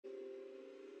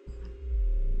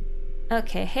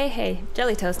Okay, hey,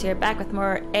 Jelly Toast here, back with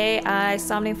more AI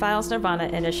Somnium Files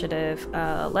nirvanA initiative.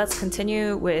 Let's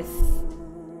continue with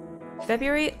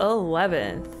February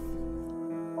 11th.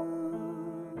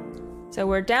 So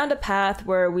we're down the path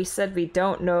where we said we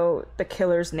don't know the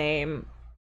killer's name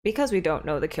because we don't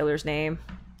know the killer's name.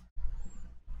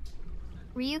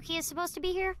 Ryuki is supposed to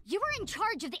be here? You were in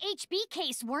charge of the HB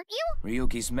case, weren't you?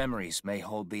 Ryuki's memories may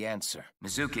hold the answer.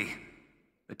 Mizuki,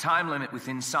 the time limit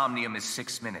within Somnium is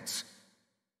 6 minutes.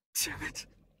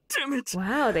 Damn it!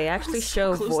 Wow, they actually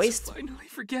show voiced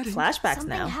flashbacks Something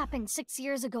now. happened 6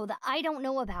 years ago that I don't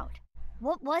know about.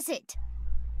 What was it?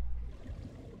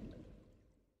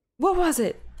 What was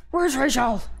it? Where's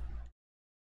Rachel?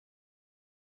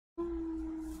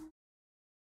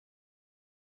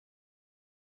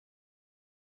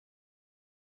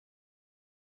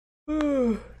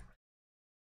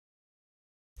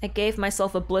 I gave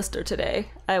myself a blister today.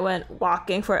 I went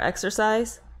walking for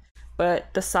exercise,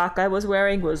 but the sock I was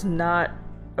wearing was not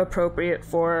appropriate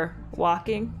for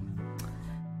walking.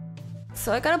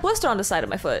 So I got a blister on the side of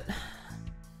my foot.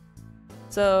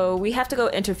 So we have to go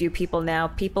interview people now,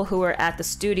 people who were at the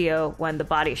studio when the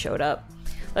body showed up.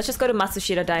 Let's just go to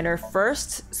Matsushita Diner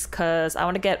first, because I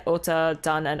want to get Ota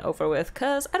done and over with,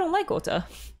 because I don't like Ota.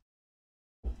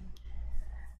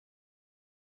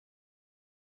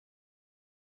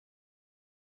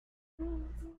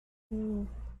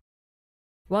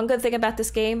 One good thing about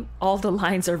this game, all the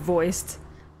lines are voiced.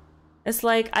 It's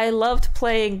like, I loved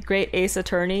playing Great Ace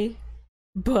Attorney,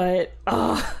 but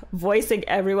voicing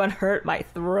everyone hurt my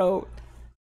throat.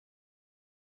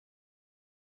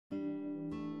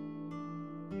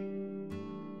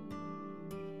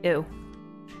 Ew.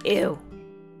 Ew.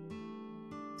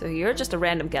 So you're just a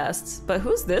random guest, but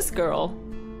who's this girl?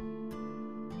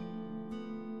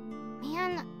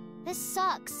 Man, this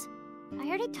sucks. I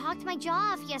already talked my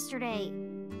jaw off yesterday.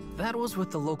 That was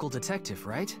with the local detective,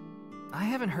 right? I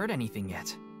haven't heard anything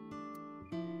yet.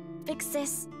 Big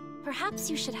sis, perhaps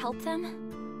you should help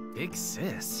them? Big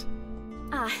sis?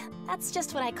 Ah, that's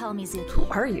just what I call Mizuki. Who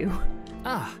are you?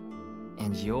 Ah,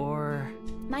 and you're...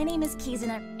 My name is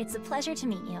Kizuna. It's a pleasure to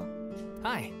meet you.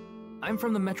 Hi, I'm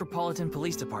from the Metropolitan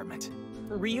Police Department.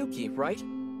 Ryuki, right?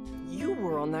 You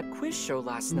were on that quiz show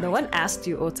last night. No one asked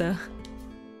you, Ota.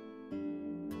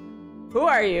 Who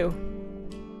are you?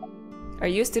 Are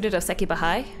you a student of Sekiba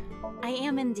High? I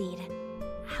am indeed.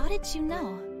 How did you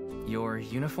know? Your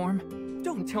uniform?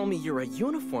 Don't tell me you're a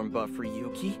uniform buff,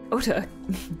 Ryuki. Ota,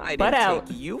 I butt didn't out.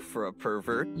 take you for a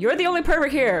pervert. You're the only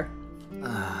pervert here.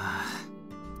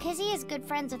 Kizzy is good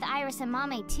friends with Iris and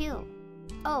Mame too.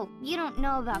 Oh, you don't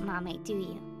know about Mame, do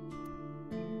you?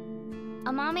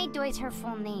 Amame Doi's her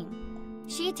full name.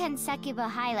 She attends Sekiba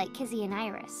High like Kizzy and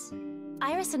Iris.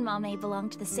 Iris and Mame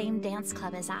belong to the same dance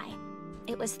club as I.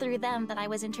 It was through them that I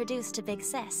was introduced to Big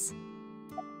Sis.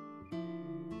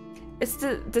 It's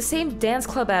the same dance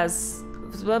club as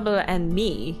blah blah and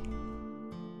me.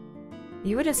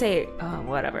 You wouldn't say,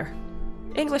 whatever.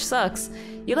 English sucks.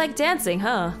 You like dancing,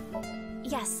 huh?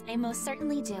 Yes, I most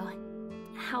certainly do.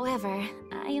 However,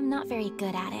 I am not very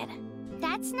good at it.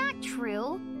 That's not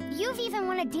true. You've even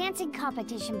won a dancing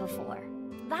competition before.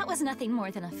 That was nothing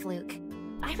more than a fluke.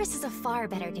 Iris is a far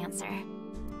better dancer.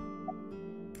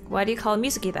 Why do you call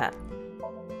Mizuki that?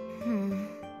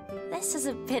 This is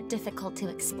a bit difficult to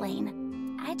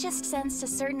explain. I just sensed a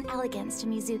certain elegance to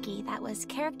Mizuki that was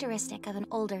characteristic of an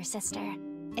older sister.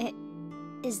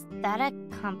 Is that a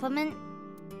compliment?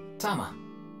 Tama,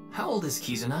 how old is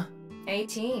Kizuna?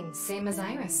 18, same as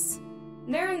Iris.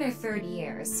 They're in their third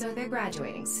year, so they're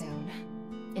graduating soon.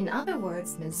 In other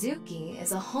words, Mizuki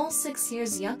is a whole 6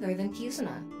 years younger than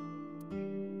Kizuna.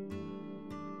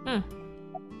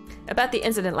 About the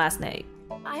incident last night.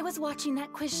 I was watching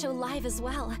that quiz show live as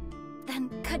well. Then,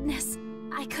 goodness,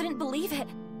 I couldn't believe it.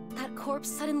 That corpse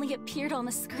suddenly appeared on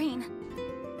the screen.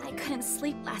 I couldn't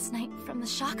sleep last night from the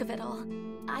shock of it all.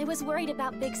 I was worried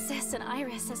about Big Sis and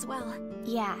Iris as well.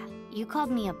 Yeah, you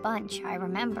called me a bunch, I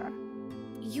remember.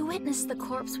 You witnessed the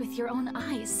corpse with your own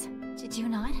eyes, did you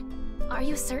not? Are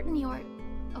you certain you're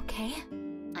okay?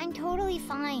 I'm totally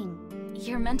fine.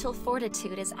 Your mental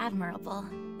fortitude is admirable.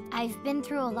 I've been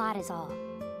through a lot is all.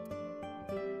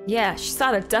 Yeah, she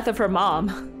saw the death of her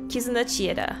mom. Kizuna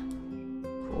Chieda.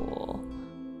 Cool.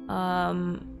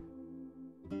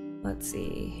 Let's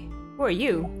see. Who are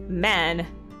you? Man.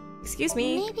 Excuse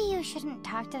me. Maybe you shouldn't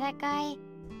talk to that guy.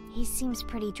 He seems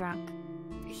pretty drunk.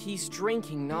 He's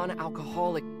drinking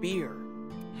non-alcoholic beer.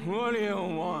 What do you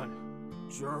want,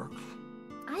 jerk?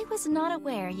 I was not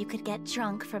aware you could get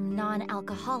drunk from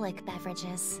non-alcoholic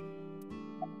beverages.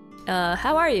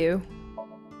 How are you?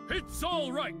 It's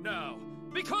all right now,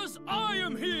 because I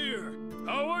am here!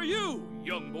 How are you,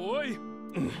 young boy?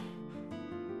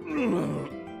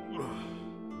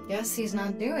 Guess he's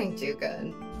not doing too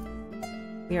good.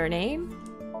 Your name?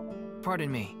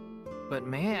 Pardon me, but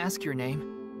may I ask your name?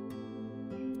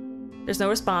 There's no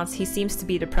response. He seems to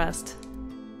be depressed.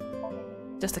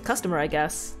 Just a customer, I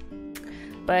guess.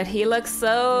 But he looks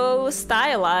so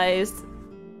stylized.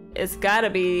 It's gotta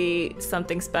be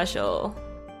something special.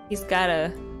 He's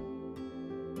gotta...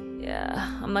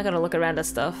 Yeah, I'm not gonna look around at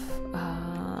stuff.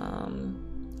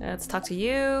 Let's talk to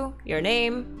you. Your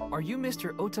name? Are you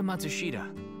Mr. Ota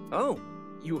Matsushita? Oh,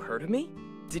 you heard of me?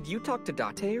 Did you talk to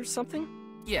Date or something?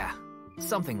 Yeah,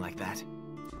 something like that.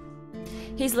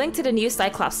 He's linked to the new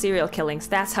Cyclops serial killings.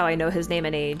 That's how I know his name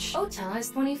and age. Ota is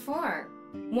 24.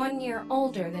 1 year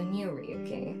older than you,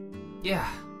 Ryuki. Yeah,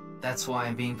 that's why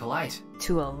I'm being polite.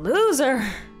 To a loser!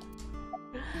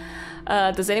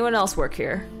 Does anyone else work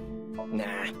here?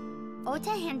 Nah.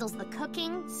 Ota handles the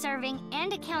cooking, serving,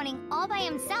 and accounting all by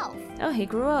himself. Oh, he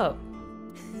grew up.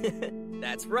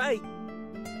 That's right.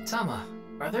 Tama,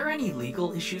 are there any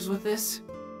legal issues with this?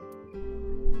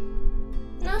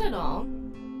 Not at all.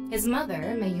 His mother,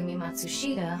 Mayumi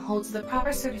Matsushita, holds the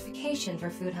proper certification for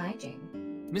food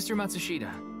hygiene. Mr.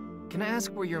 Matsushita, can I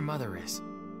ask where your mother is?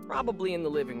 Probably in the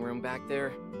living room back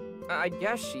there. I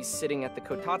guess she's sitting at the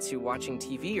kotatsu watching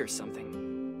TV or something.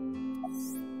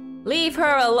 Leave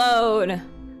her alone!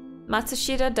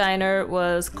 Matsushita Diner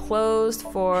was closed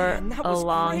for a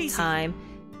long time.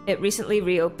 It recently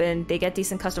reopened. They get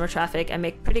decent customer traffic and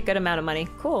make pretty good amount of money.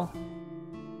 Cool.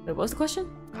 Wait, what was the question?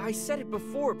 I said it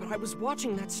before, but I was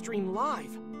watching that stream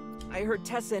live. I heard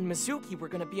Tessa and Mizuki were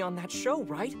gonna be on that show,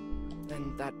 right?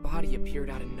 Then that body appeared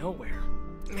out of nowhere.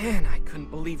 Man, I couldn't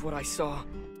believe what I saw.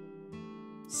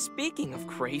 Speaking of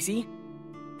crazy,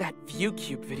 that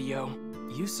ViewCube video.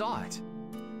 You saw it.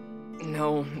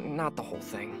 No, not the whole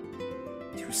thing.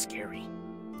 Too scary.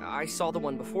 I saw the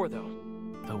one before, though.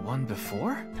 The one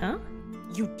before? Huh?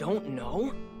 You don't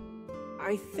know?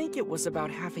 I think it was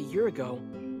about half a year ago.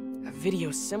 A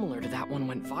video similar to that one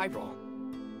went viral.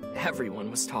 Everyone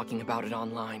was talking about it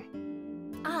online.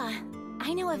 Ah,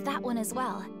 I know of that one as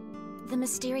well. The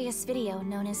mysterious video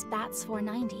known as Bats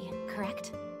 490,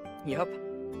 correct? Yup.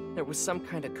 There was some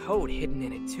kind of code hidden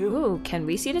in it, too. Ooh, can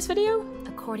we see this video?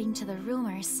 According to the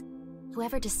rumors,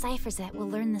 whoever deciphers it will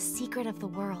learn the secret of the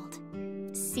world.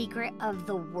 Secret of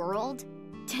the world?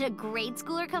 Did a grade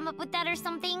schooler come up with that or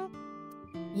something?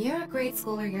 You're a grade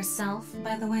schooler yourself,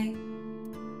 by the way.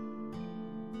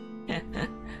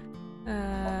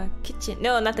 Kitchen.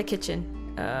 No, not the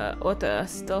kitchen. Ota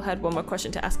still had one more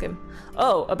question to ask him.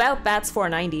 Oh, about Bats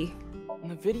 490.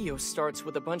 The video starts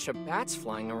with a bunch of bats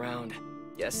flying around.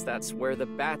 Guess that's where the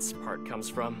bats part comes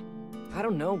from. I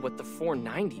don't know what the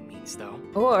 490 means, though.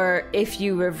 Or, if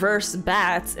you reverse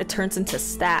bats, it turns into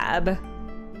stab.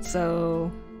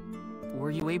 So... Were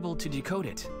you able to decode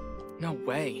it? No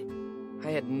way.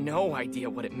 I had no idea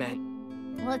what it meant.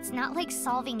 Well, it's not like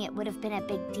solving it would have been a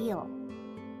big deal.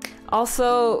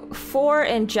 Also, 4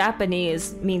 in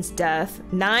Japanese means death,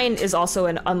 9 is also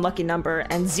an unlucky number,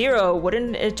 and 0,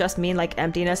 wouldn't it just mean like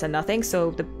emptiness and nothing?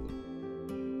 So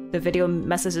the video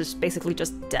message is basically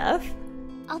just death?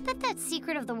 I'll bet that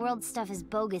secret of the world stuff is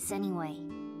bogus anyway.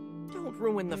 Don't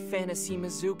ruin the fantasy,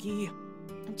 Mizuki.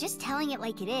 I'm just telling it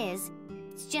like it is.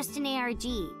 It's just an ARG.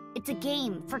 It's a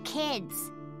game for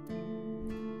kids.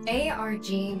 ARG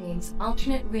means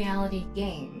Alternate Reality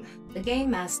Game. The Game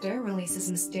Master releases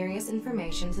mysterious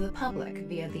information to the public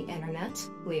via the internet,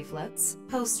 leaflets,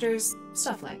 posters,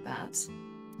 stuff like that.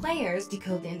 Players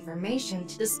decode the information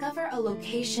to discover a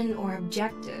location or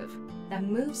objective that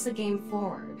moves the game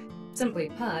forward. Simply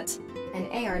put, an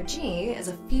ARG is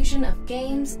a fusion of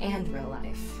games and real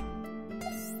life.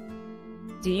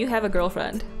 Do you have a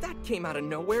girlfriend? That came out of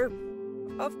nowhere.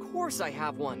 Of course I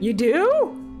have one. You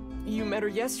do? You met her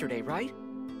yesterday, right?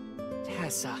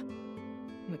 Tessa.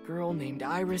 The girl named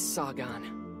Iris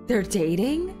Sagan. They're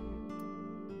dating?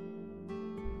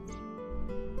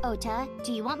 Ota,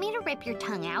 do you want me to rip your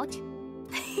tongue out?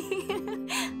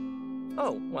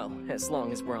 Oh, well, as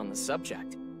long as we're on the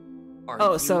subject. Are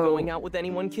Oh, you so- going out with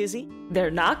anyone, Kizzy? They're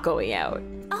not going out.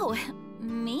 Oh,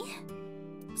 me?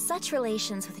 Such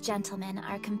relations with gentlemen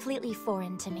are completely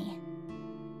foreign to me.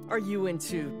 Are you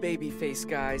into baby-faced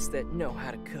guys that know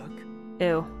how to cook?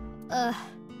 Ew. Ugh,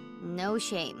 no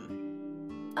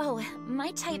shame. Oh,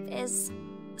 my type is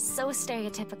so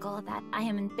stereotypical that I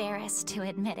am embarrassed to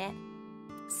admit it.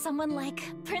 Someone like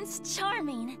Prince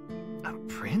Charming. A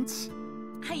prince?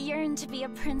 I yearn to be a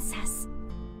princess.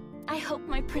 I hope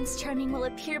my Prince Charming will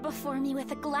appear before me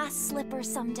with a glass slipper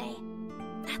someday.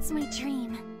 That's my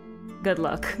dream. Good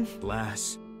luck.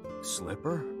 Glass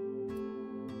slipper?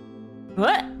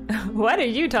 What? Why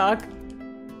did you talk?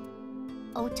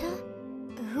 Ota?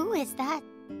 Who is that?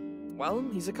 Well,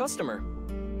 he's a customer.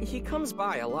 He comes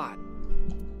by a lot.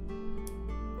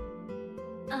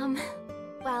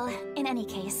 Well, in any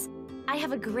case, I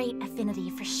have a great affinity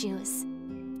for shoes.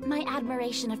 My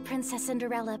admiration of Princess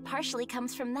Cinderella partially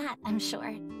comes from that, I'm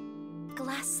sure.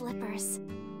 Glass slippers.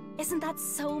 Isn't that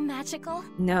so magical?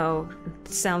 No,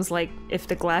 it sounds like if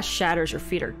the glass shatters, your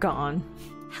feet are gone.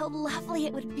 How lovely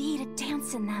it would be to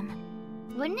dance in them.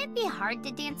 Wouldn't it be hard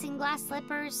to dance in glass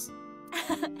slippers?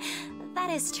 That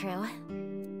is true.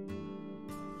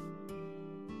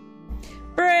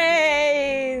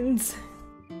 Brains!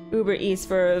 Uber Eats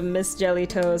for Miss Jelly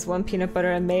Toes, 1 peanut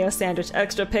butter and mayo sandwich,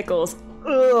 extra pickles.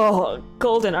 Ugh!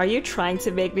 Golden, are you trying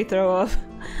to make me throw up?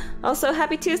 Also,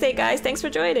 happy Tuesday, guys. Thanks for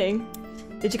joining.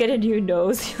 Did you get a new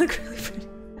nose? You look really pretty.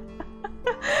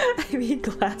 I mean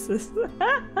glasses.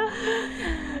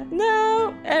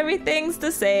 No, everything's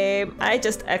the same. I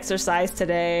just exercised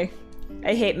today.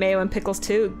 I hate mayo and pickles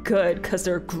too. Good, because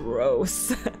they're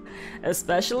gross.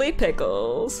 Especially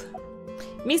pickles.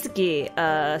 Misuki,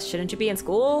 shouldn't you be in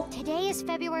school? Today is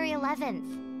February 11th,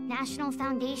 National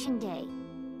Foundation Day.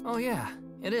 Oh yeah,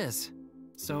 it is.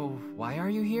 So why are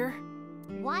you here?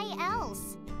 Why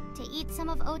else? To eat some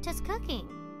of Ota's cooking.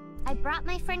 I brought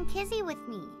my friend Kizzy with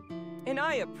me. And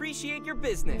I appreciate your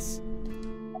business.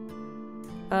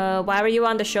 Why were you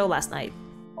on the show last night?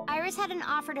 Iris had an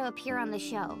offer to appear on the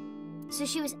show. So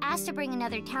she was asked to bring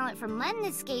another talent from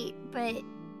Lemniscate, but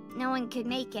no one could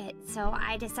make it, so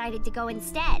I decided to go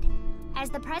instead. As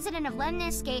the president of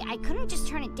Lemniscate, I couldn't just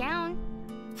turn it down.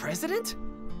 President?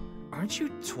 Aren't you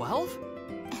 12?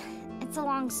 It's a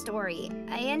long story.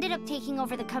 I ended up taking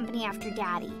over the company after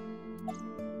Daddy.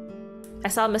 I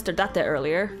saw Mr. Date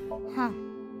earlier. Huh.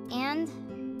 And?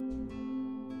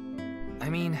 I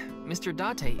mean, Mr.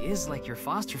 Date is like your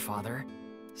foster father,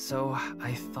 so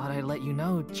I thought I'd let you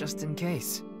know just in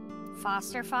case.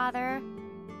 Foster father?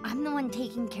 I'm the one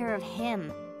taking care of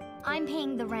him. I'm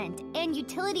paying the rent and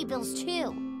utility bills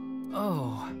too.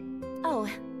 Oh. Oh,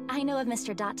 I know of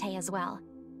Mr. Date as well.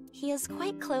 He is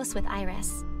quite close with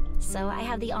Iris, so I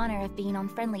have the honor of being on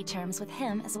friendly terms with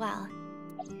him as well.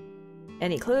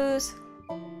 Any clues?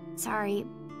 Sorry,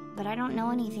 but I don't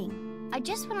know anything. I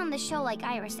just went on the show like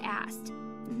Iris asked,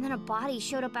 and then a body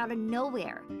showed up out of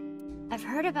nowhere. I've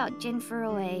heard about Jin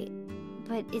Furue,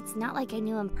 but it's not like I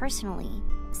knew him personally.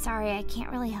 Sorry, I can't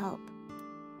really help.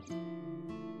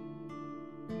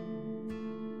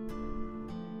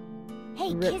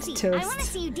 Hey, Ripped Kizzy, toast. I want to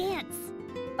see you dance.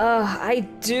 I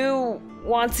do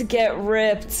want to get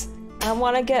ripped. I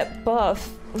want to get buff,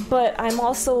 but I'm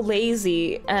also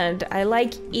lazy, and I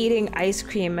like eating ice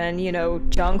cream and, you know,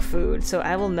 junk food, so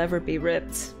I will never be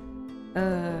ripped.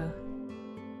 It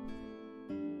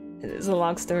is a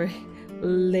long story.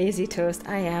 Lazy toast.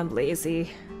 I am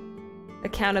lazy.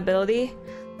 Accountability?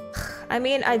 I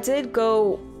mean, I did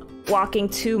go walking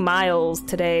 2 miles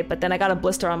today, but then I got a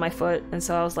blister on my foot, and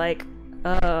so I was like,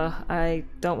 I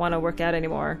don't want to work out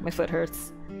anymore. My foot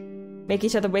hurts. Make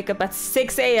each other wake up at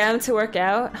 6 a.m. to work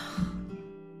out.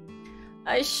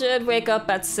 I should wake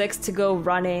up at 6 to go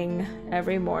running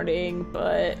every morning,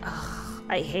 but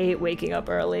I hate waking up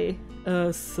early.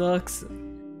 Sucks.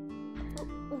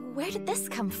 Where did this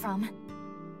come from?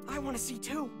 I want to see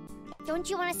too. Don't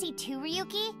you want to see too,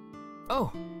 Ryuki?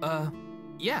 Oh,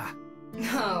 yeah.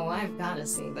 Oh, I've gotta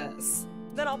see this.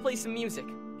 Then I'll play some music.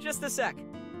 Just a sec.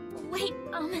 Wait,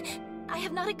 I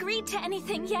have not agreed to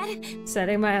anything yet.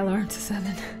 Setting my alarm to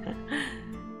 7.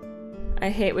 I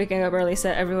hate waking up early,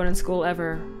 said everyone in school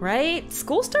ever. Right?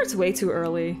 School starts way too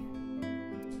early.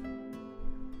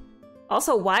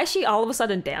 Also, why is she all of a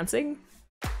sudden dancing?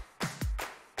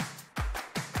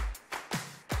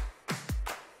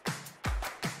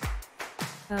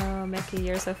 Oh, Mickey,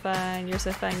 you're so fun. You're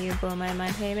so fun. You blow my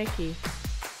mind. Hey, Mickey.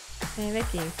 Hey,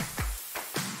 Mickey.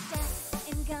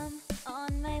 Death and gum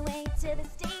on my way to the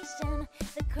station.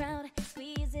 The crowd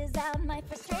squeezes out my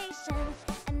frustration.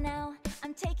 And now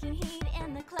I'm taking heat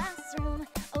in the classroom.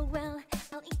 Oh well,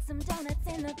 I'll eat some donuts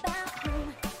in the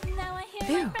bathroom. Now I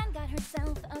hear my friend got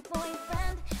herself a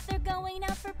boyfriend. They're going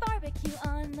out for barbecue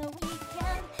on the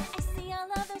weekend. I see all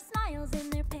of their smiles in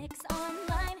their pics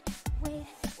online. Wait,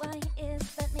 why is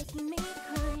that making me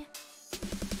cry?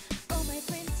 Oh my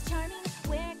Prince Charming,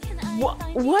 where can I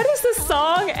find you? What is this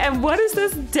song and what is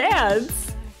this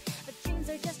dance?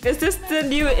 Is this the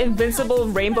new Invincible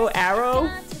Rainbow Arrow?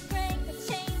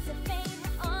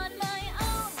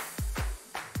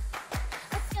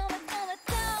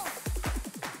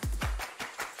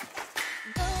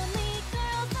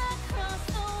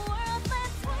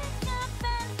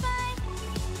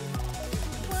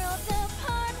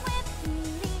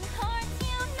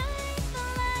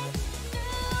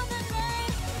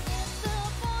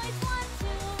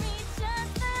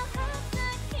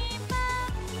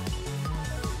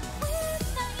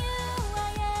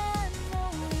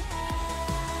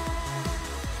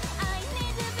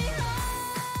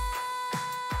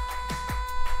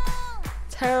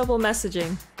 Terrible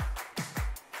messaging.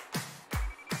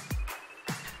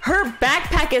 Her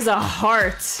backpack is a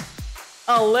heart.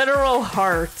 A literal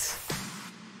heart.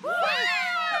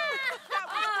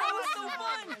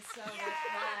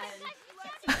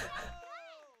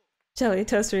 Jelly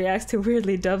Toast reacts to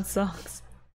weirdly dubbed songs.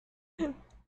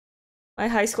 My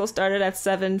high school started at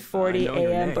 7:40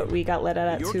 a.m., but we got let out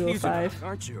at 2:05.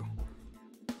 Aren't you?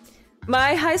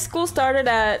 My high school started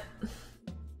at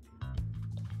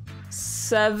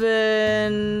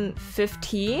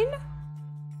 7:15,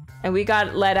 and we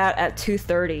got let out at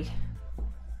 2:30.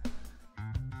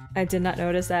 I did not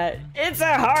notice that. It's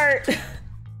a heart!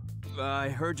 I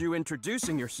heard you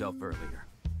introducing yourself earlier.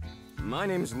 My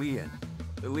name's Leon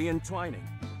Twining,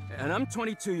 and I'm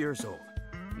 22 years old.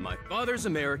 My father's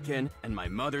American, and my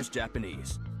mother's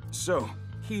Japanese. So,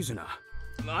 Kizuna,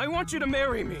 I want you to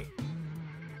marry me.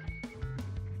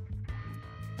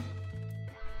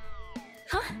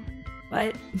 Huh?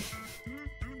 What?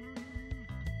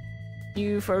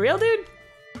 You for real, dude?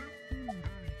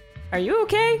 Are you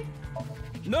okay?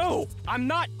 No, I'm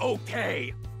not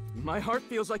okay. My heart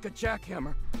feels like a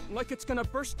jackhammer, like it's gonna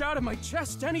burst out of my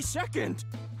chest any second.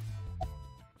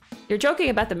 You're joking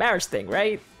about the marriage thing,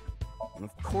 right?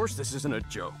 Of course this isn't a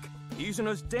joke.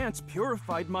 Kizuna's dance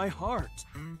purified my heart.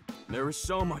 There was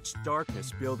so much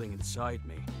darkness building inside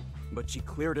me, but she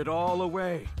cleared it all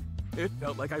away. It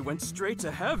felt like I went straight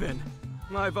to heaven.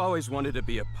 I've always wanted to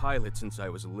be a pilot since I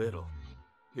was little.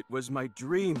 It was my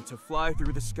dream to fly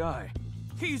through the sky.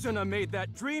 Kizuna made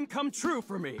that dream come true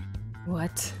for me.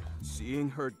 What? Seeing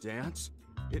her dance,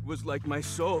 it was like my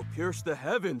soul pierced the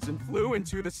heavens and flew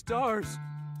into the stars.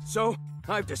 So,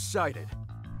 I've decided.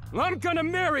 I'm gonna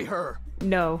marry her!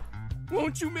 No.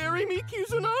 Won't you marry me,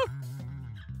 Kizuna?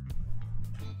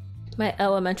 My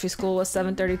elementary school was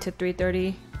 7:30 to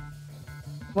 3:30.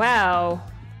 Wow.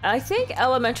 I think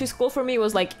elementary school for me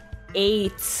was like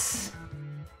 8.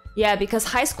 Yeah, because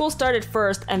high school started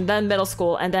first, and then middle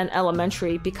school, and then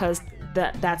elementary, because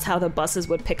that's how the buses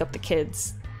would pick up the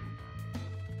kids.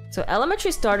 So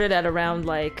elementary started at around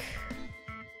like...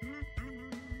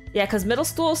 Yeah, because middle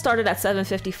school started at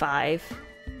 7:55.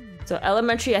 So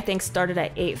elementary, I think, started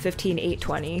at 8:15,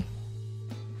 8:20.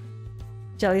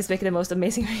 Jelly's making the most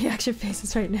amazing reaction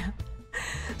faces right now.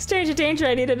 Stranger danger,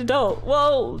 I need an adult.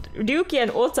 Well, Ryuki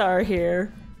and Ota are here.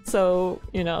 So,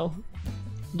 you know,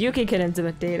 Ryuki can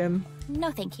intimidate him. No,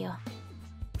 thank you.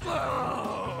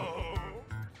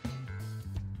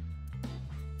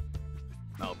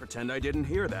 I'll pretend I didn't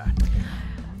hear that.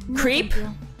 Creep?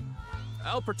 No,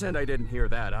 I'll pretend I didn't hear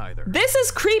that either. This is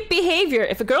creep behavior.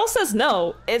 If a girl says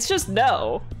no, it's just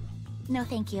no. no,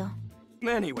 thank you.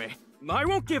 Anyway, I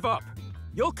won't give up.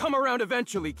 You'll come around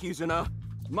eventually, Kizuna.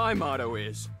 My motto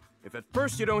is, if at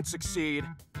first you don't succeed,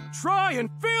 try and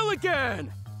fail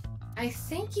again! I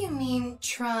think you mean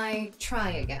try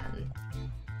again.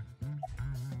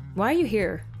 Why are you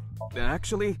here?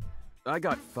 Actually, I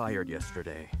got fired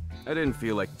yesterday. I didn't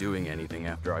feel like doing anything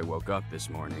after I woke up this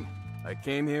morning. I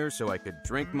came here so I could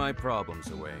drink my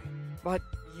problems away. But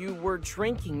you were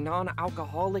drinking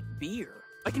non-alcoholic beer.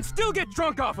 I can still get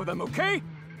drunk off of them, okay?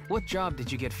 What job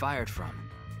did you get fired from?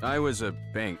 I was a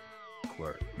bank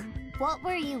clerk. What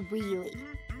were you really?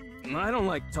 I don't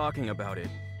like talking about it,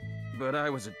 but I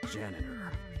was a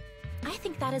janitor. I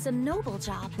think that is a noble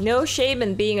job. No shame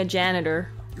in being a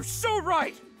janitor. You're so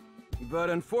right!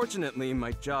 But unfortunately,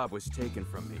 my job was taken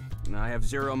from me, and I have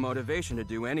zero motivation to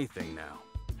do anything now.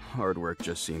 Hard work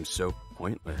just seems so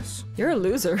pointless. You're a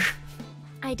loser.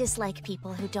 I dislike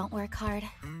people who don't work hard.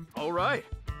 All right.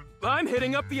 I'm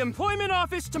hitting up the employment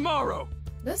office tomorrow!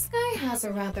 This guy has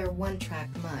a rather one-track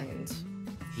mind.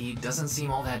 He doesn't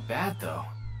seem all that bad, though.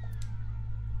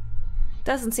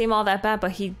 Doesn't seem all that bad,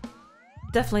 but he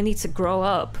definitely needs to grow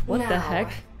up. What the No.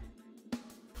 heck?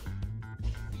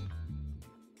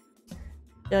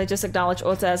 Yeah, just acknowledge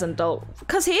Ota as an adult.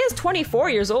 Because he is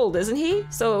 24 years old, isn't he?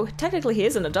 So technically he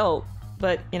is an adult.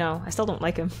 But, you know, I still don't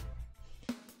like him.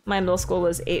 My middle school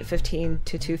was 8:15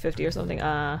 to 2:50 or something.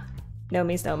 No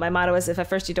means no. My motto is, if at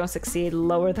first you don't succeed,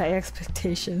 lower thy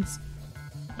expectations.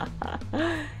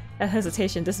 That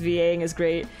hesitation, this VAing is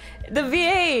great. The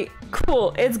VA,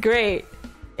 cool, it's great.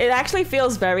 It actually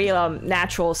feels very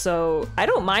natural, so I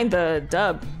don't mind the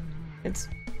dub. It's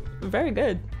very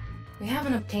good. We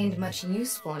haven't obtained much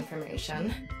useful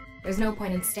information. There's no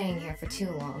point in staying here for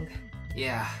too long.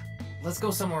 Yeah, let's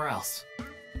go somewhere else.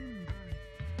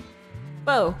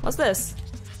 Whoa, what's this?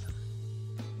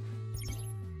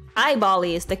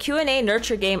 Eyeballies, the Q&A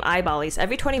nurture game Eyeballies.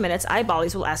 Every 20 minutes,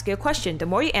 Eyeballies will ask you a question. The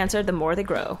more you answer, the more they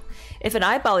grow. If an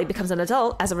Eyeballie becomes an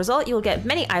adult, as a result, you will get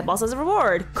many eyeballs as a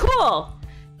reward. Cool!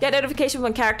 Get notification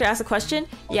when character asks a question?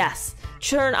 Yes.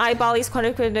 Turn eyeballies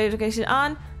quantitative notification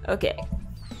on? Okay.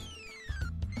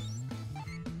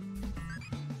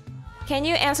 Can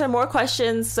you answer more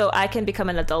questions so I can become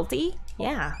an adultie?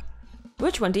 Yeah.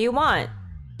 Which one do you want?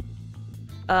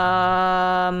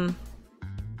 I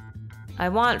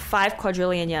want 5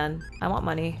 quadrillion yen. I want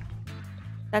money.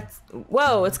 That's...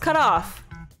 Whoa, it's cut off.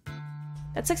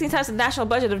 That's 16 times the national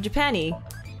budget of Japan-y.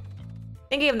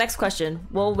 Thinking of next question.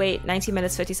 We'll wait 19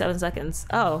 minutes 57 seconds.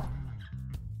 Oh.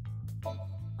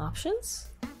 Options?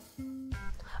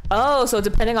 Oh, so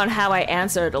depending on how I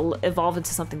answer, it'll evolve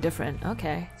into something different.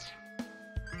 Okay.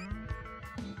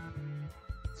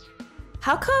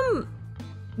 How come...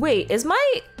 Wait, is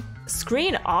my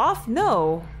screen off?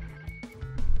 No.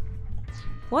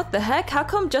 What the heck? How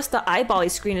come just the eyeball-y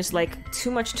screen is like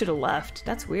too much to the left?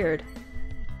 That's weird.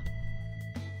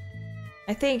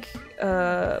 I think,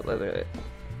 wait.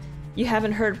 You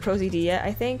haven't heard ProZD yet,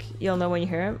 I think? You'll know when you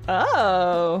hear him.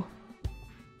 Oh!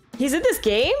 He's in this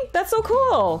game? That's so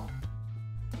cool!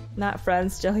 Not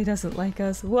friends, Jelly doesn't like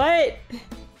us. What?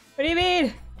 What do you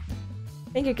mean?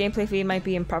 I think your gameplay feed might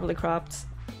be improperly cropped.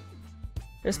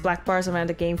 There's black bars around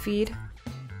the game feed.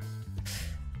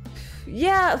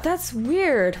 Yeah, that's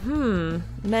weird.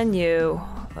 Menu.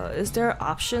 Is there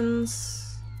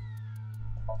options?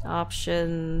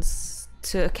 Options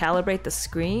to calibrate the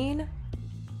screen?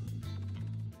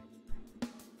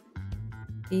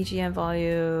 EGM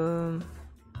volume.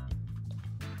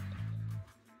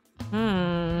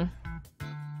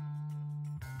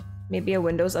 Maybe a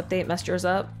Windows update messed yours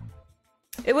up?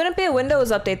 It wouldn't be a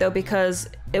Windows update though, because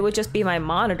it would just be my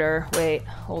monitor. Wait,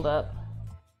 hold up.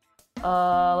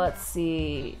 Let's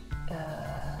see.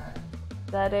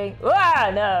 Setting.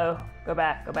 Ah, no! Go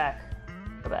back.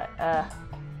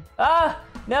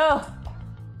 No!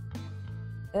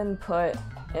 Input.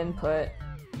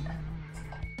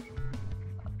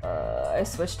 I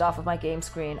switched off of my game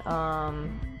screen.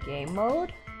 Game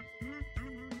mode?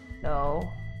 No.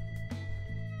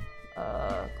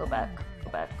 Go back.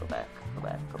 I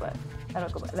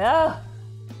don't go back. No!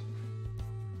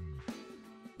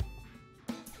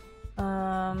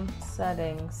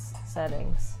 Settings.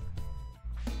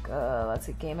 Let's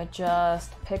see, game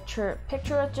adjust, picture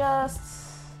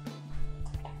adjusts,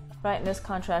 brightness,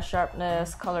 contrast,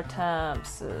 sharpness, color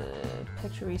temps,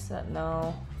 picture reset,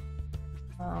 no.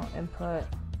 Input,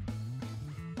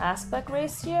 aspect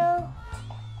ratio,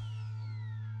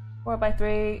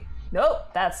 4:3.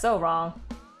 Nope, that's so wrong.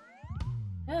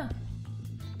 Yeah.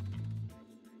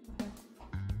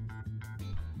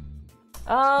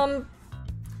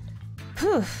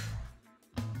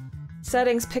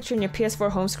 Settings, picture in your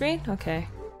PS4 home screen? Okay.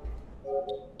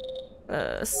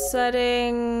 Settings...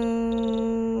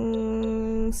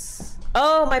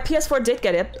 Oh, my PS4 did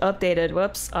get updated.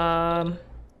 Whoops.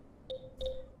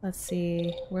 Let's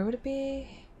see. Where would it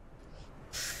be?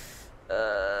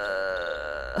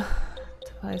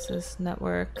 Devices,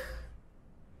 network.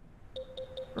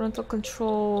 Parental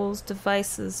controls,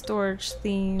 devices, storage,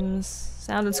 themes,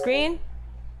 sound and screen.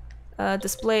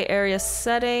 Display area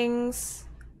settings.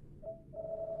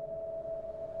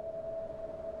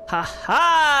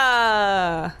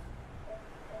 Haha!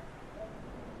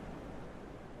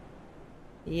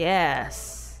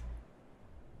 Yes.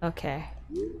 Okay.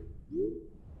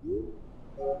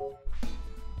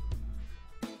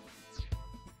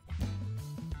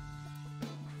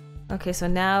 Okay, so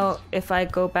now if I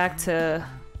go back to...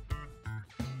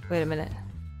 Wait a minute.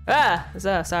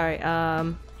 Sorry.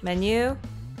 Menu.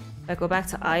 If I go back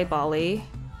to eyeball-y,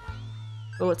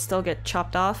 will it still get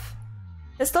chopped off?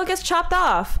 It still gets chopped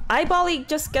off! Eyeball-y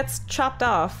just gets chopped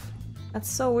off. That's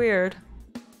so weird.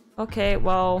 Okay,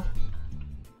 well...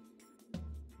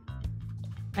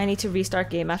 I need to restart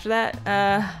game after that.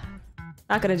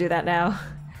 Not gonna do that now.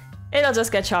 It'll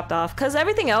just get chopped off, because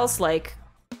everything else, like,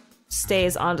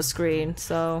 stays on the screen,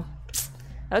 so...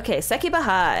 Okay, Seki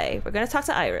Bahai. We're gonna talk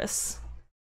to Iris.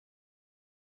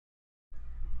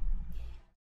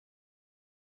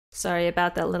 Sorry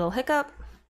about that little hiccup.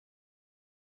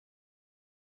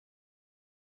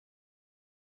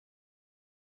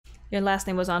 Your last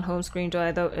name was on home screen,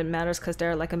 though it matters because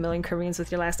there are like a million Koreans with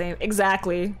your last name.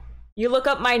 Exactly. You look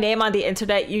up my name on the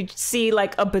internet, you see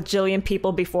like a bajillion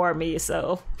people before me,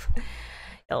 so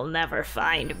you'll never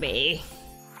find me.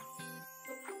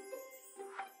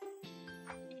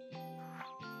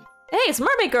 Hey, it's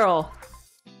Mermaid Girl!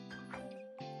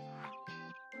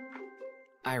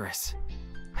 Iris,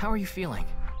 how are you feeling?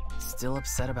 Still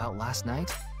upset about last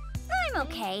night? I'm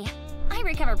okay. I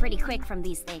recover pretty quick from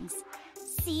these things.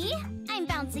 See? I'm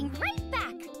bouncing right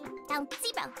back.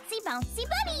 Bouncy, bouncy, bouncy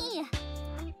bunny!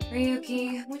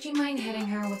 Ryuki, would you mind hitting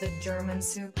her with a German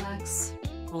suplex?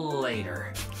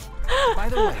 Later. By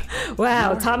the way...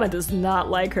 Wow, Tama does not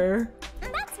like her.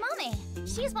 That's Mommy.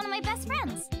 She's one of my best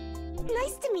friends.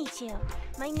 Nice to meet you.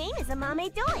 My name is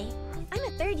Amame Doi. I'm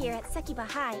a third year at Sekiba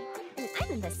High, and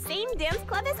I'm in the same dance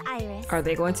club as Iris. Are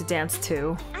they going to dance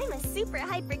too? I'm a super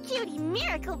hyper cutie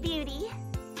miracle beauty.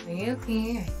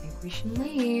 Ryuki, I think we should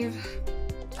leave.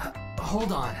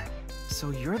 Hold on. So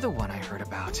you're the one I heard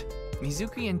about.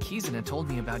 Mizuki and Kizuna told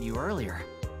me about you earlier.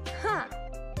 Huh.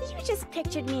 You just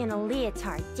pictured me in a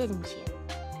leotard, didn't you?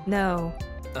 No.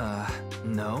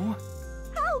 No?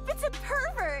 Oh, it's a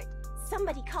pervert!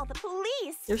 Somebody call the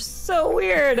police! You're so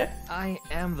weird! I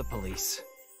am the police.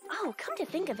 Oh, come to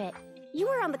think of it, you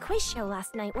were on the quiz show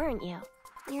last night, weren't you?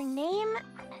 Your name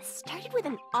started with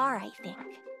an R, I think.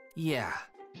 Yeah.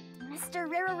 Mr.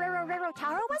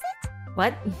 Taro, was it?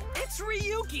 What? It's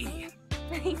Ryuki!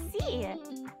 I see.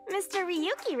 Mr.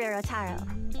 Ryuki Rarotaro.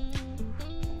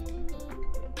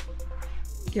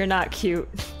 You're not cute.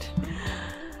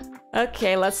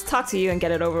 Okay, let's talk to you and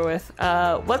get it over with.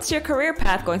 What's your career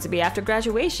path going to be after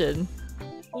graduation?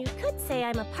 You could say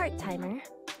I'm a part-timer.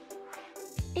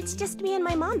 It's just me and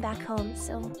my mom back home,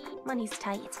 so money's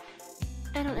tight.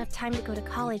 I don't have time to go to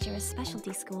college or a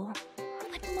specialty school.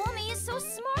 But Mommy is so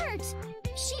smart.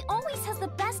 She always has the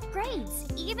best grades,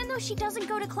 even though she doesn't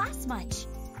go to class much.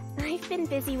 I've been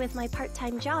busy with my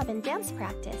part-time job and dance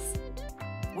practice.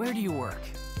 Where do you work?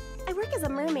 I work as a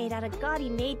mermaid at a gaudy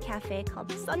maid cafe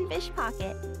called Sunfish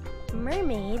Pocket.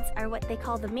 Mermaids are what they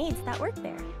call the maids that work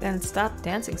there. Then stop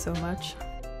dancing so much.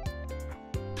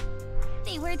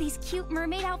 They wear these cute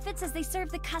mermaid outfits as they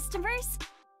serve the customers?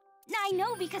 I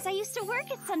know because I used to work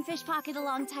at Sunfish Pocket a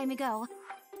long time ago.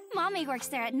 Mommy works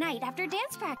there at night after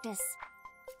dance practice.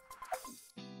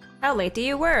 How late do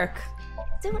you work?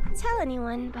 Don't tell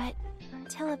anyone, but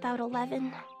until about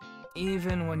 11.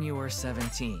 Even when you were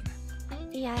 17.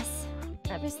 Yes,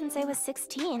 ever since I was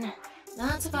 16.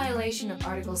 That's a violation of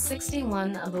Article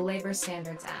 61 of the Labor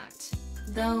Standards Act.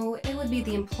 Though it would be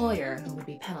the employer who would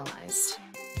be penalized.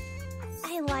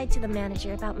 I lied to the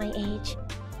manager about my age.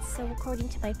 So according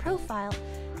to my profile,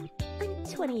 I'm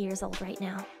 20 years old right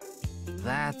now.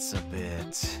 That's a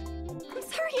bit...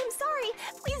 I'm sorry!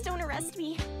 Please don't arrest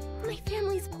me. My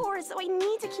family's poor, so I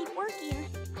need to keep working.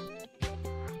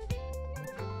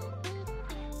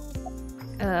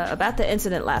 About the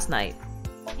incident last night.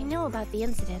 I know about the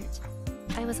incident.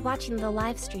 I was watching the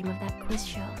live stream of that quiz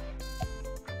show.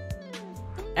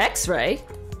 X-ray?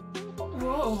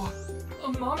 Whoa!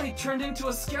 Mommy turned into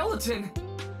a skeleton!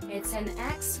 It's an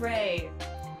X-ray.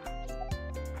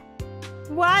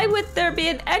 Why would there be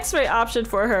an X-ray option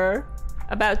for her?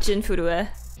 About Jin Furue.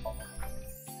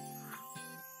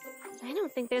 I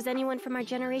don't think there's anyone from our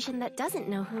generation that doesn't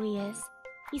know who he is.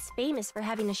 He's famous for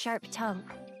having a sharp tongue.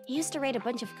 He used to write a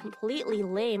bunch of completely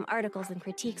lame articles and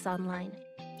critiques online.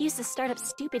 He used to start up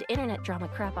stupid internet drama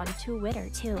crap on Twitter,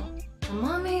 too.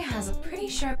 Mommy has a pretty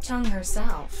sharp tongue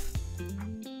herself.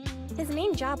 His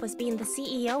main job was being the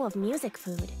CEO of Music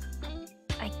Food.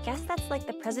 I guess that's like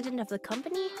the president of the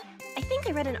company? I think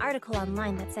I read an article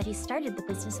online that said he started the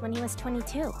business when he was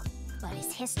 22. But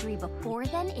his history before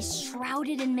then is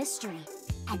shrouded in mystery.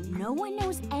 And no one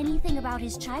knows anything about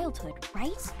his childhood,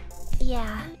 right?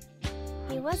 Yeah.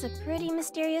 He was a pretty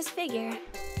mysterious figure.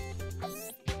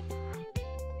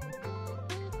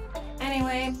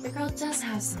 Anyway, the girl does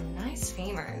have some nice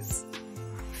femurs.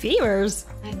 Femurs?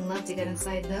 I'd love to get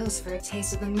inside those for a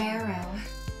taste of the marrow.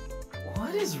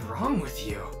 What is wrong with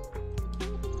you?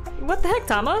 What the heck,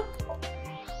 Tama?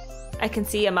 I can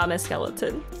see a mama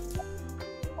skeleton.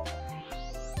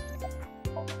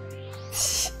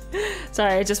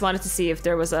 Sorry, I just wanted to see if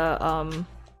there was a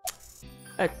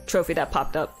trophy that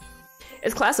popped up.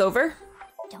 Is class over?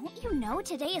 Don't you know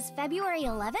today is February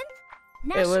 11th?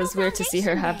 It was weird to see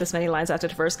her have this many lines after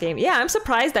the first game. Yeah, I'm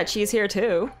surprised that she's here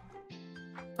too.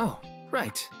 Oh,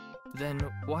 right. Then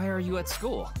why are you at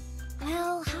school?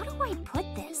 Well, how do I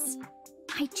put this?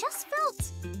 I just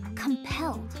felt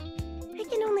compelled. I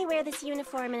can only wear this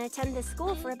uniform and attend this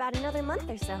school for about another month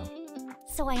or so.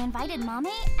 So I invited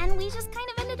Mommy, and we just kind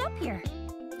of ended up here.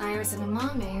 Iris and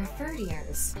Amame are third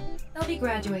years. They'll be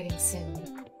graduating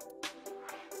soon.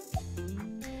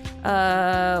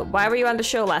 Why were you on the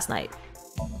show last night?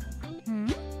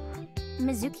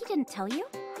 Mizuki didn't tell you?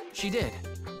 She did,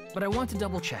 but I want to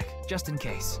double check, just in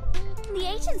case. The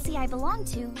agency I belong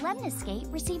to,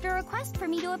 Lemniscape, received a request for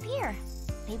me to appear.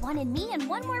 They wanted me and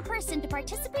one more person to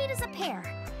participate as a pair,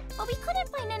 but we couldn't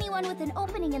find anyone with an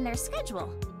opening in their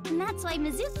schedule, and that's why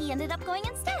Mizuki ended up going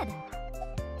instead.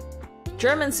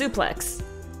 German suplex.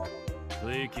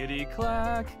 Clickety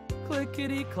clack,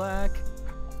 Clickety-clack.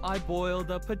 I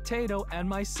boiled a potato and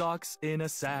my socks in a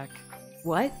sack.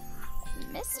 What?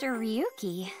 Mr.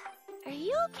 Ryuki. Are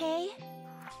you okay?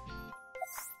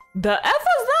 The F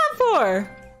was that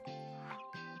for?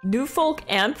 New folk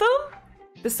anthem?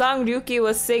 The song Ryuki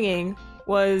was singing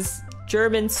was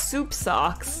German soup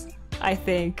socks, I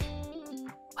think.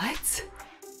 What?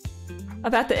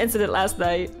 About the incident last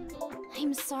night.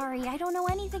 I'm sorry, I don't know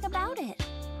anything about it.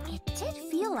 It did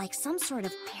feel like some sort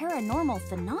of paranormal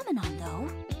phenomenon, though.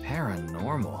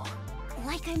 Paranormal?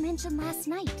 Like I mentioned last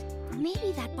night,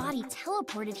 maybe that body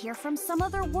teleported here from some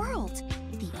other world.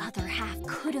 The other half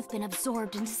could have been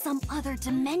absorbed into some other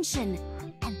dimension,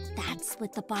 and that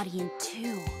split the body in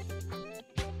two.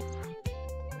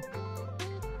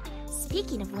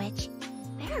 Speaking of which,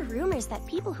 there are rumors that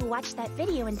people who watched that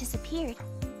video and disappeared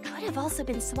could have also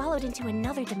been swallowed into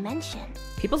another dimension.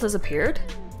 People disappeared?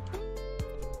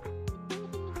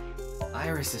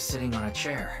 Iris is sitting on a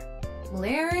chair.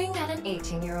 Leering at an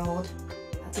 18-year-old.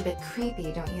 That's a bit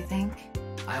creepy, don't you think?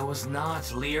 I was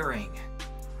not leering.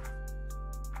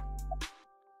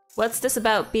 What's this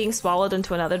about being swallowed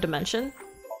into another dimension?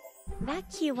 That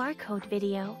QR code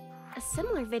video. A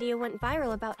similar video went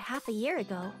viral about half a year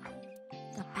ago.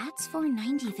 The Bats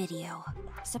 490 video.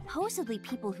 Supposedly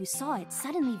people who saw it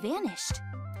suddenly vanished.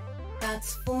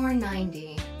 That's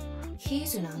 490.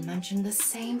 Kizuna mentioned the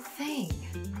same thing.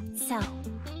 So,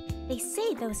 they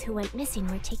say those who went missing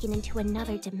were taken into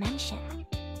another dimension.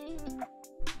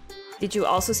 Did you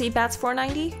also see Bats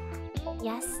 490?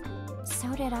 Yes,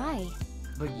 So did I.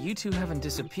 But you two haven't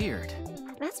disappeared.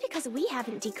 that's because we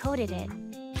haven't decoded it.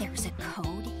 There's a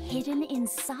code hidden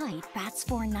inside Bats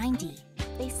 490.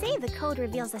 They say the code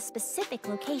reveals a specific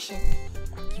location.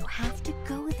 You have to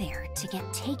go there to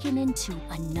get taken into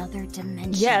another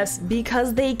dimension. Yes,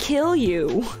 because they kill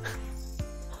you.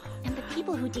 And the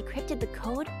people who decrypted the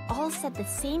code all said the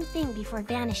same thing before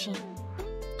vanishing.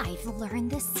 I've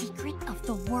learned the secret of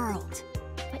the world.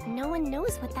 But no one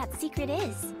knows what that secret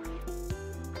is.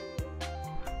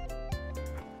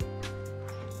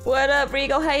 What up,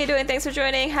 Regal? How you doing? Thanks for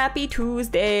joining. Happy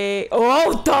Tuesday.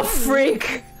 Oh, the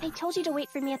freak! I told you to wait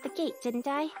for me at the gate, didn't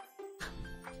I?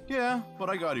 Yeah, but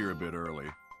I got here a bit early.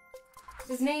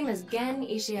 His name is Gen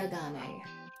Ishiagane.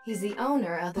 He's the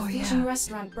owner of the fusion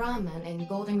restaurant Brahmin in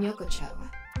Golden Yokocho.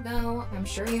 Though, I'm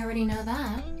sure you already know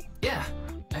that. Yeah,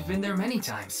 I've been there many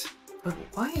times. But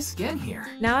why is Gen here?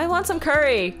 Now I want some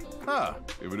curry. Ah,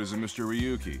 if it isn't Mr.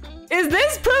 Ryuki. Is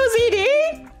this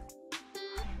ProZD?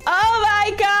 Oh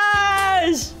my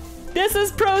gosh! This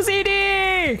is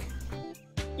ProZD!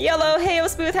 Yellow, hey,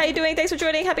 Smooth, how you doing? Thanks for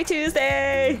joining. Happy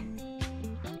Tuesday!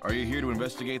 Are you here to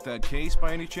investigate that case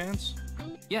by any chance?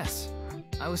 Yes,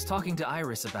 I was talking to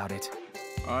Iris about it.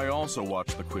 I also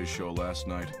watched the quiz show last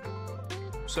night.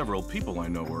 Several people I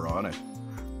know were on it.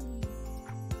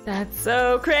 That's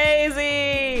so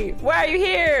crazy! Why are you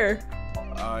here?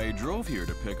 I drove here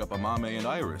to pick up Amame and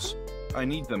Iris. I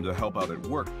need them to help out at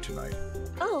work tonight.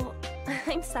 Oh,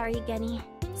 I'm sorry, Genny.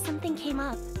 Something came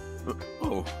up.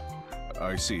 Oh,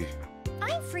 I see.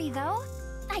 I'm free though.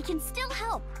 I can still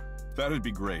help. That'd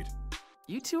be great.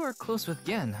 You two are close with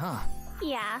Gen, huh?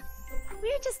 Yeah,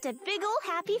 we're just a big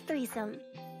ol' happy threesome.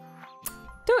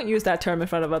 Don't use that term in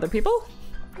front of other people.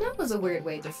 That was a weird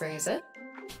way to phrase it.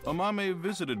 Amame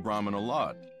visited Brahmin a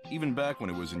lot, even back when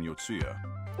it was in Yotsuya.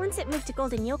 Once it moved to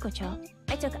Golden Yokocho,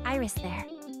 I took Iris there.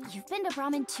 You've been to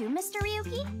Brahmin too, Mr.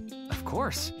 Ryuki? Of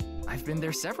course. I've been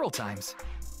there several times.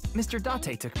 Mr.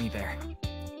 Date took me there.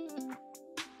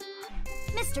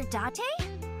 Mr. Date?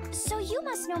 So you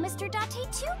must know Mr.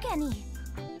 Date too, Genny.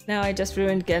 Now I just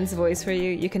ruined Gen's voice for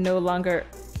you. You can no longer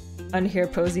unhear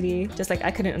ProZD, just like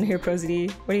I couldn't unhear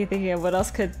ProZD. What are you thinking of? What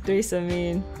else could threesome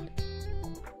mean?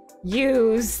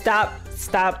 You stop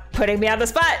putting me on the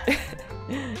spot!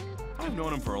 I've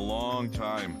known him for a long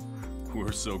time.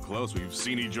 We're so close, we've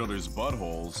seen each other's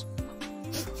buttholes.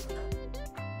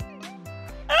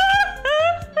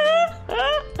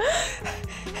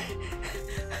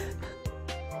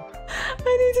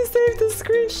 I need to save the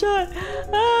screenshot.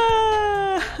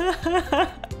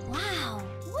 Wow,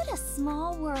 what a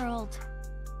small world.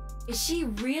 Is she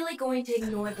really going to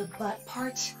ignore the butt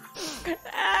part?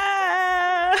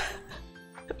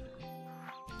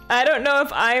 I don't know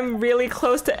if I'm really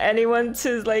close to anyone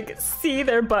to like see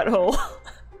their butthole.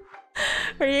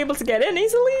 Are you able to get in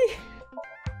easily?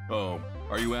 Oh,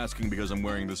 are you asking because I'm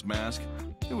wearing this mask?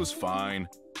 It was fine.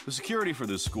 The security for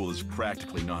this school is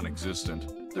practically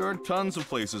non-existent. There are tons of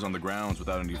places on the grounds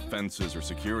without any fences or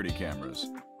security cameras.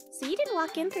 So you didn't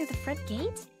walk in through the front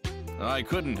gate? I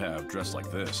couldn't have dressed like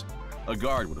this. A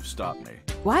guard would have stopped me.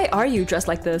 Why are you dressed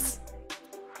like this?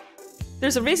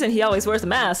 There's a reason he always wears a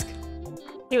mask.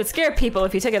 He would scare people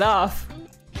if he took it off.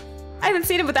 I haven't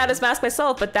seen him without his mask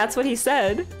myself, but that's what he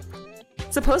said.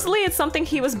 Supposedly it's something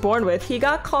he was born with. He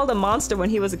got called a monster when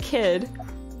he was a kid.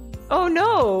 Oh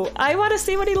no! I want to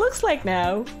see what he looks like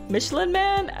now. Michelin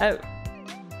Man?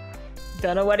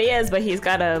 Don't know what he is, but he's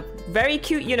got a very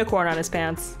cute unicorn on his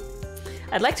pants.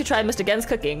 I'd like to try Mr. Gen's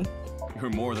cooking. You're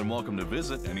more than welcome to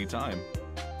visit anytime.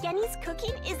 Genny's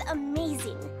cooking is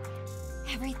amazing.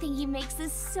 Everything he makes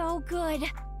is so good.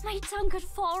 My tongue could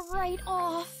fall right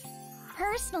off.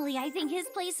 Personally, I think his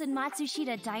place and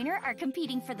Matsushita Diner are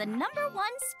competing for the #1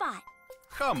 spot.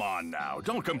 Come on now,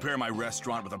 don't compare my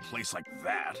restaurant with a place like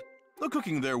that. The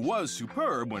cooking there was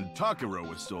superb when Takiro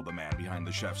was still the man behind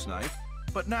the chef's knife,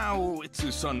 but now it's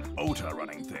his son Ota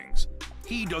running things.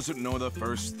 He doesn't know the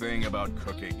first thing about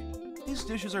cooking. His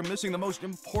dishes are missing the most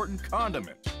important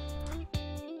condiment.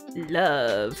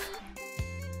 Love.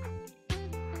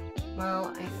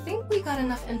 Well, I think we got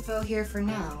enough info here for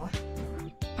now.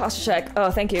 Posture check.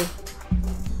 Oh, thank you.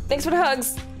 Thanks for the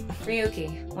hugs.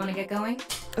 Ryuki, wanna get going?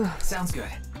 Sounds good.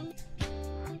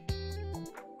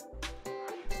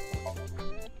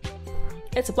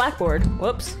 It's a blackboard.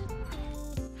 Whoops.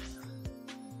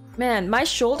 Man, my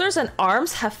shoulders and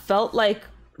arms have felt like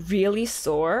really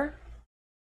sore.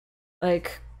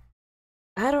 Like,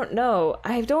 I don't know.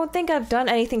 I don't think I've done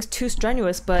anything too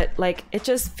strenuous, but like it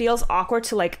just feels awkward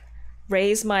to like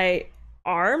raise my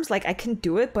arms. Like I can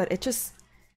do it, but it just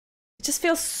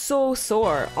feels so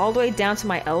sore all the way down to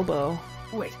my elbow.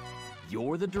 Wait,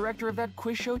 you're the director of that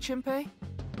quiz show, Chimpei?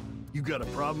 You got a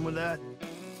problem with that?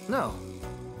 No,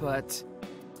 but...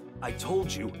 I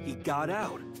told you, he got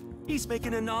out. He's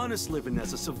making an honest living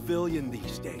as a civilian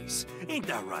these days. Ain't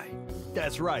that right?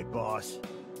 That's right, boss.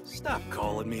 Stop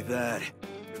calling me that.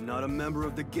 You're not a member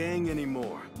of the gang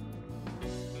anymore.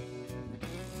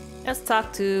 Let's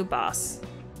talk to boss,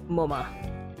 Moma,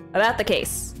 about the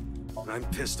case. I'm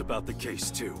pissed about the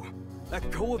case too.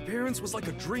 That co-appearance was like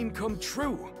a dream come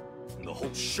true, and the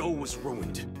whole show was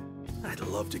ruined. I'd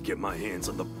love to get my hands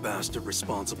on the bastard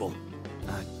responsible.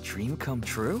 A dream come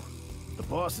true? The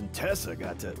boss and Tessa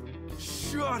got to...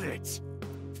 Shut it!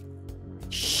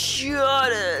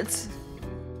 Shut it!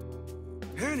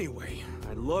 Anyway,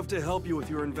 I'd love to help you with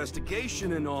your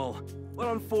investigation and all, but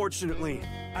unfortunately,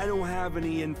 I don't have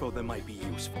any info that might be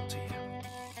useful to you.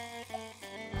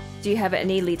 Do you have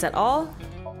any leads at all?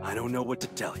 I don't know what to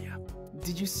tell you.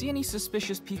 Did you see any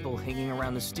suspicious people hanging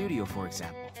around the studio, for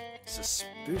example?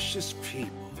 Suspicious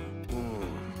people?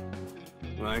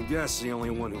 Well, I guess the only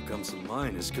one who comes to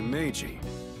mind is Kameiji.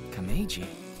 Kameiji?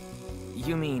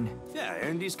 You mean... Yeah,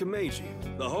 Andy's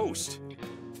Kameiji, the host.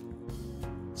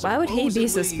 Why would he be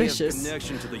suspicious? He has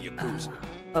connection to the Yakuza.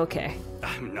 Okay.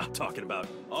 I'm not talking about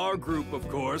our group, of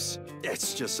course.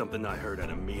 It's just something I heard at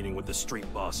a meeting with the street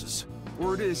bosses.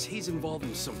 Word is he's involved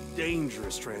in some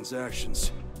dangerous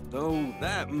transactions. Though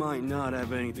that might not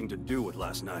have anything to do with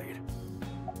last night.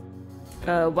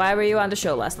 Why were you on the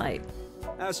show last night?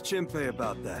 Ask Chimpei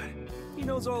about that. He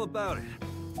knows all about it.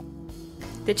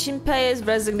 Did Chimpei's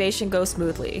resignation go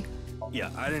smoothly? Yeah,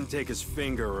 I didn't take his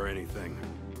finger or anything.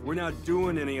 We're not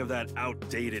doing any of that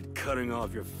outdated cutting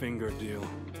off your finger deal.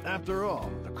 After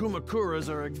all, the Kumakuras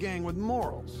are a gang with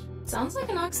morals. Sounds like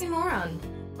an oxymoron.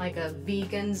 Like a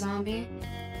vegan zombie.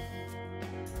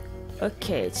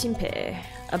 Okay, Chimpei.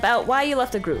 About why you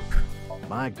left the group.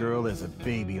 My girl has a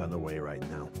baby on the way right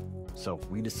now. So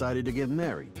we decided to get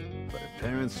married, but her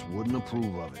parents wouldn't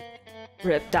approve of it.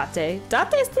 Rip Date.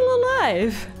 Date's still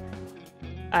alive.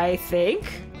 I think.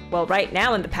 Well, right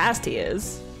now in the past he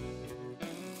is.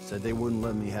 Said they wouldn't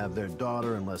let me have their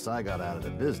daughter unless I got out of the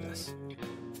business.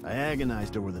 I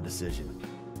agonized over the decision.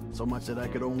 So much that I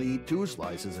could only eat 2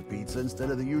 slices of pizza instead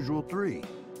of the usual 3.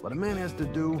 But a man has to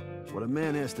do what a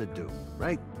man has to do,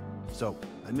 right? So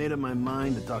I made up my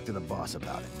mind to talk to the boss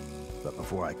about it. But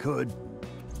before I could...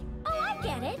 Oh, I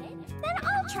get it. Then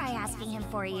I'll try asking him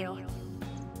for you.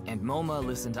 And Moma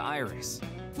listened to Iris.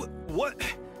 What?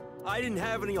 I didn't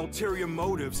have any ulterior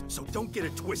motives, so don't get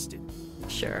it twisted.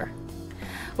 Sure.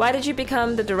 Why did you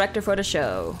become the director for the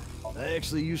show? I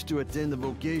actually used to attend a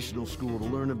vocational school to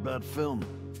learn about film.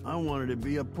 I wanted to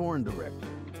be a porn director.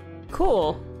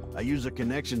 Cool. I used the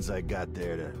connections I got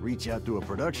there to reach out to a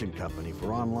production company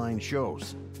for online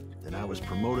shows. Then I was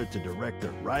promoted to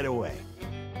director right away.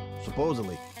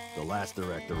 Supposedly, the last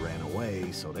director ran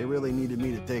away, so they really needed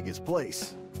me to take his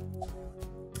place.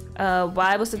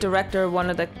 Why was the director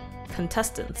one of the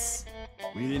contestants?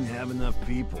 We didn't have enough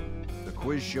people. The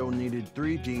quiz show needed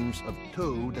 3 teams of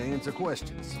 2 to answer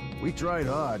questions. We tried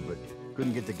hard, but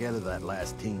couldn't get together that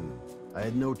last team. I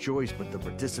had no choice but to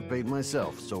participate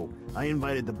myself, so I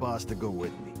invited the boss to go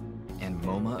with me. And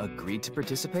MoMA agreed to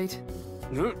participate?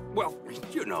 Well,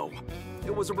 you know,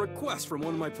 it was a request from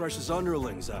one of my precious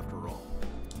underlings, after all.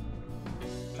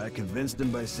 I convinced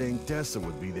him by saying Tessa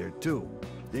would be there too.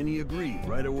 Then he agreed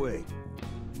right away.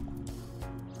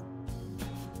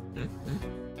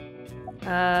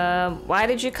 Why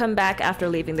did you come back after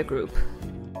leaving the group?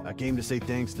 I came to say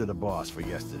thanks to the boss for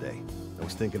yesterday. I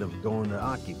was thinking of going to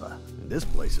Akiba, and this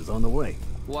place is on the way.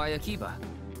 Why Akiba?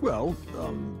 Well,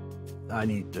 I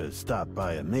need to stop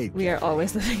by a maid. We are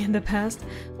always living in the past.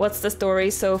 What's the story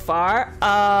so far?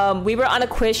 We were on a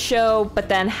quiz show, but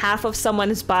then half of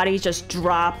someone's body just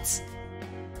dropped.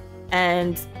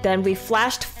 And then we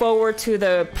flashed forward to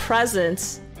the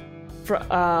present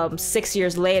for 6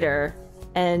 years later,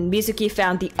 and Mizuki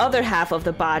found the other half of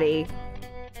the body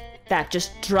that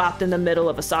just dropped in the middle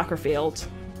of a soccer field.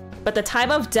 But the time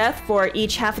of death for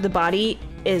each half of the body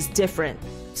is different.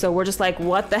 So we're just like,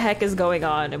 what the heck is going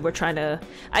on? And we're trying to...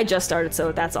 I just started,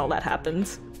 so that's all that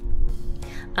happened.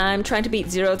 I'm trying to beat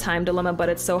Zero Time Dilemma, but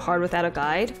it's so hard without a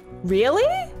guide. Really?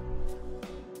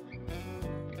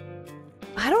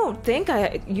 I don't think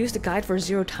I used a guide for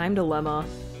Zero Time Dilemma.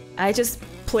 I just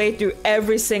played through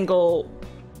every single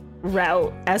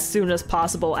route as soon as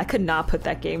possible. I could not put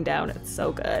that game down. It's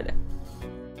so good.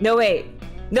 No, wait.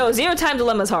 No, Zero Time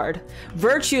Dilemma is hard.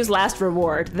 Virtue's Last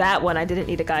Reward, that one I didn't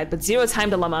need a guide, but Zero Time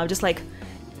Dilemma, I'm just like,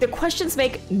 the questions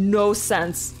make no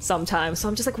sense sometimes, so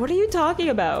I'm just like, what are you talking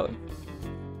about?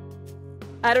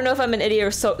 I don't know if I'm an idiot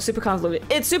or super convoluted.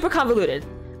 It's super convoluted.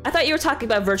 I thought you were talking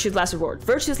about Virtue's Last Reward.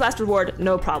 Virtue's Last Reward,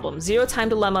 no problem. Zero Time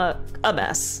Dilemma, a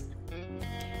mess.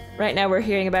 Right now we're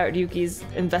hearing about Ryuki's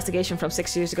investigation from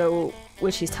 6 years ago,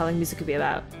 which he's telling Mizuki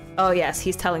about. Oh yes,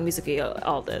 he's telling Mizuki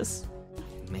all this.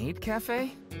 Maid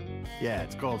Cafe? Yeah,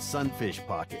 it's called Sunfish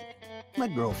Pocket. My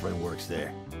girlfriend works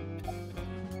there.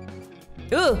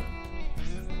 Ooh!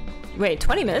 Wait,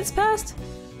 20 minutes passed?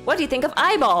 What do you think of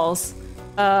eyeballs?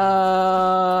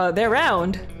 They're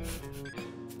round.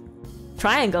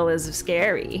 Triangle is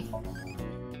scary.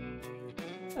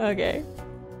 Okay.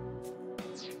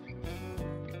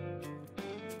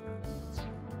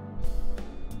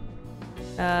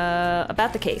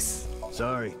 About the case.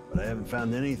 Sorry, but I haven't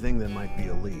found anything that might be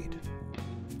a lead.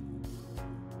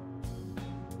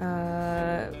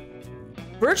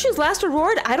 Virtue's Last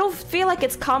Reward? I don't feel like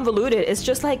it's convoluted. It's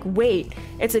just like, wait,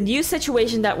 it's a new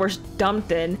situation that we're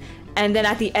dumped in, and then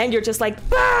at the end you're just like,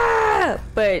 bah!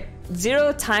 But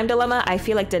Zero Time Dilemma, I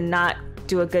feel like did not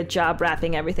do a good job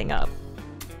wrapping everything up.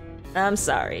 I'm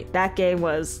sorry, that game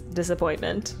was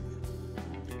disappointment.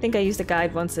 I think I used a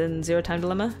guide once in Zero Time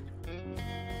Dilemma.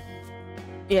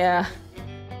 Yeah.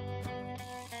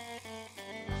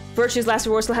 Virtue's Last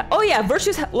Reward still oh yeah,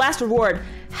 Virtue's Last Reward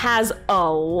has a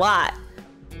lot,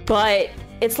 but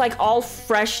it's like all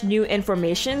fresh new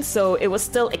information, so it was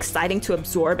still exciting to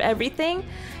absorb everything.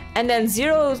 And then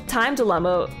Zero Time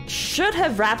Dilemma should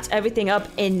have wrapped everything up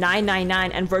in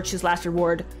 999 and Virtue's Last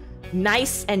Reward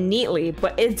nice and neatly,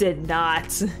 but it did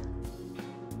not.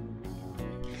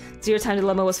 Zero Time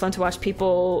Dilemma was fun to watch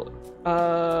people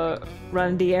run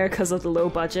in the air because of the low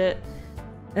budget.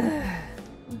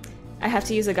 I have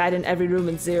to use a guide in every room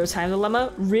in Zero Time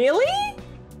Dilemma. Really?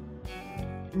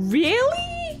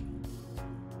 Really?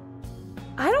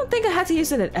 I don't think I had to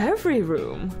use it in every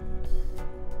room.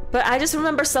 But I just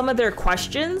remember some of their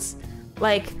questions,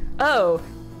 like, oh,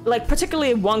 like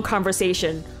particularly one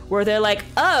conversation where they're like,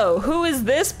 oh, who is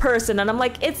this person? And I'm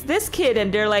like, it's this kid.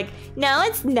 And they're like, no,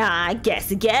 it's not,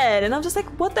 guess again. And I'm just like,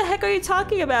 what the heck are you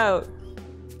talking about?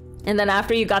 And then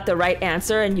after you got the right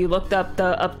answer and you looked up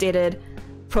the updated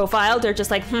profile, they're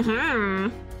just like,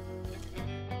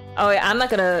 Oh yeah, I'm not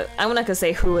gonna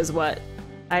say who is what.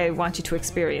 I want you to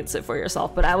experience it for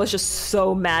yourself, but I was just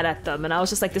so mad at them and I was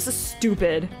just like, this is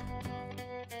stupid.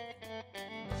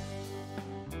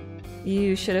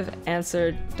 You should have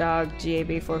answered Dog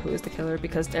GAB for who is the killer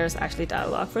because there's actually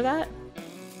dialogue for that.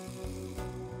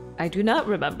 I do not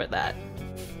remember that.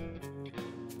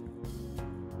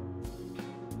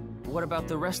 What about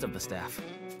the rest of the staff?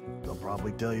 They'll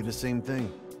probably tell you the same thing.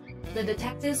 The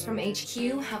detectives from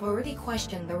HQ have already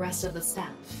questioned the rest of the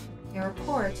staff. Your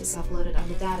report is uploaded on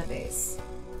the database.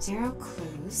 0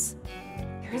 clues.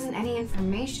 There isn't any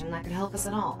information that could help us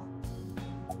at all.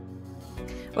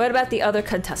 What about the other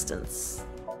contestants?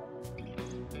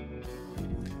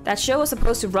 That show was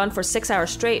supposed to run for 6 hours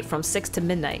straight from 6 to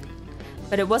midnight.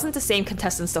 But it wasn't the same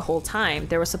contestants the whole time.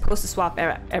 They were supposed to swap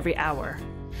every hour.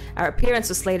 Our appearance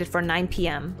was slated for 9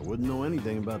 p.m. I wouldn't know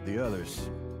anything about the others.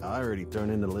 I already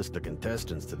turned in the list of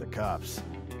contestants to the cops.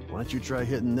 Why don't you try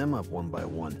hitting them up one by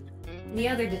one? The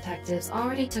other detectives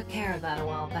already took care of that a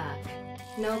while back.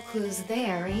 No clues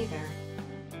there either.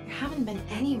 There haven't been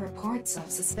any reports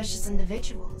of suspicious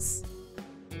individuals.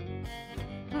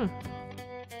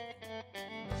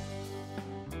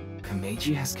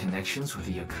 Kameji has connections with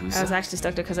the Yakuza? I was actually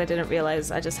stuck there because I didn't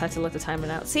realize I just had to let the time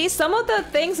run out. See, some of the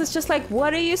things it's just like,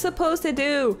 what are you supposed to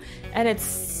do? And it's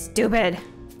stupid.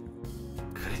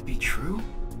 Could it be true?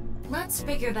 Let's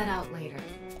figure that out later.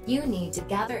 You need to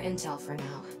gather intel for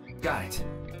now. Got it.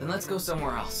 Then let's go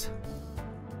somewhere else.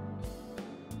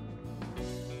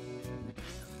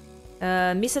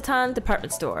 Misatan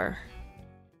department store.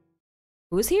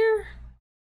 Who's here?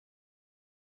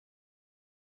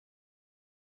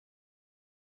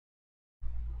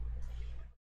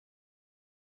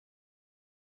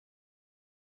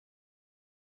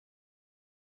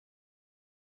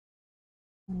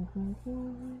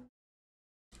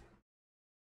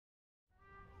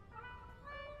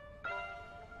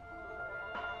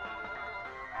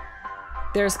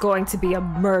 There's going to be a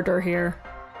murder here.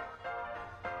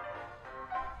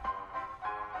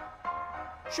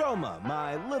 Shoma,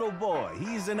 my little boy,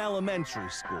 he's in elementary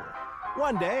school.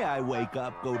 One day I wake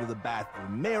up, go to the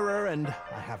bathroom mirror, and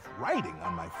I have writing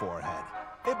on my forehead.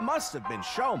 It must have been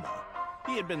Shoma.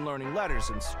 He had been learning letters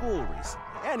in school recently.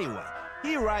 Anyway,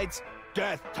 he writes,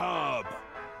 Death Tub.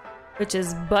 Which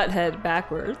is butthead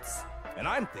backwards. And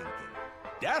I'm thinking,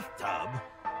 Death Tub?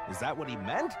 Is that what he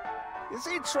meant? Is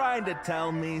he trying to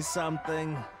tell me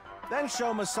something? Then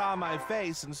Shoma saw my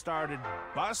face and started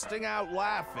busting out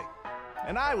laughing.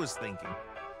 And I was thinking,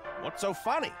 what's so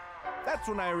funny? That's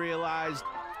when I realized,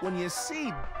 when you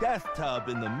see Death Tub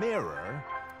in the mirror...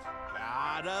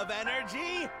 God of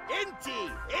energy,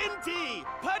 Inti,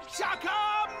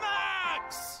 Pachaka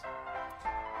Max!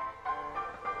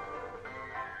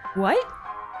 What?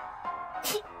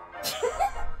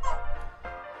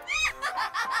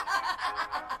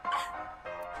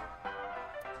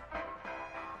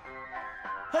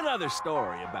 Another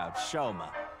story about Shoma.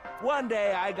 One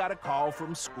day I got a call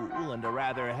from school and a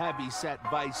rather heavy-set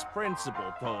vice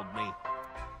principal told me,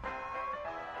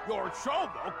 Your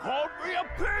Shoma called me a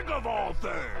pig of all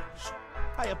things!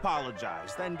 I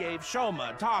apologized, then gave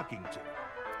Shoma a talking to.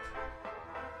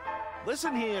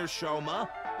 Listen here, Shoma.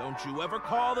 Don't you ever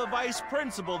call the vice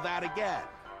principal that again.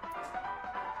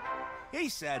 He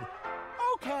said,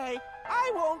 Okay,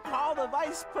 I won't call the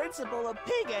vice principal a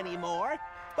pig anymore,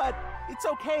 but it's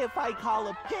okay if I call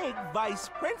a pig vice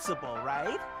principal,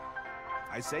 right?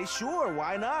 I say, sure,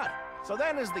 why not? So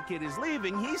then as the kid is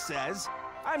leaving, he says,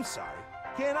 I'm sorry,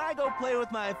 can I go play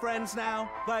with my friends now,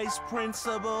 vice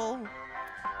principal?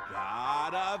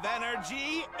 God of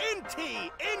energy, Inti,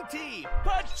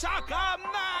 Pachaka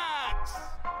Max!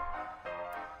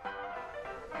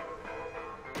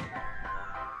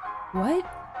 What?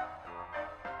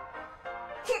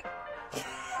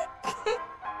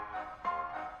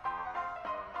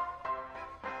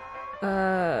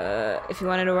 If you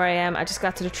want to know where I am, I just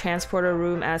got to the transporter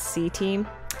room as C-Team.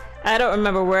 I don't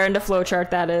remember where in the flowchart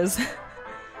that is.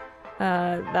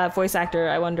 That voice actor,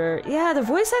 I wonder... Yeah, the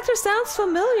voice actor sounds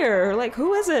familiar! Like,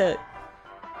 who is it?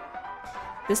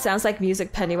 This sounds like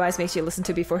music Pennywise makes you listen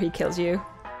to before he kills you.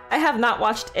 I have not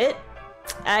watched it.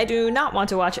 I do not want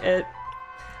to watch it.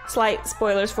 Slight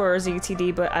spoilers for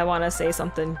ZTD, but I want to say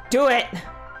something. Do it!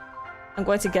 I'm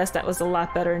going to guess that was a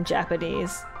lot better in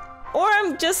Japanese. Or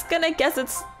I'm just gonna guess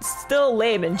it's still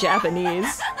lame in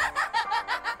Japanese.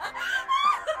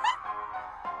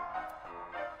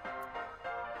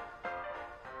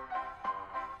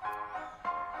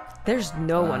 There's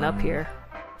no one up here.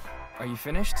 Are you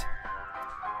finished?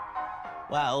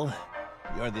 Well,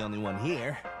 you're the only one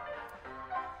here.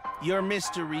 You're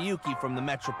Mr. Ryuki from the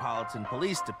Metropolitan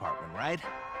Police Department, right?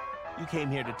 You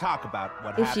came here to talk about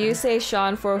what happened. If you say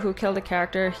Sean for who killed a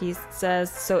character, he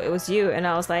says, so it was you. And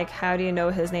I was like, how do you know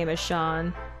his name is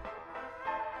Sean?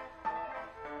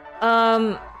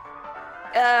 Oh,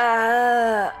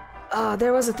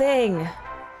 there was a thing.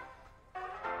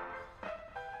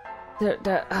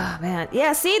 Oh, man.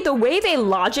 Yeah, see, the way they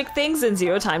logic things in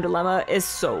Zero Time Dilemma is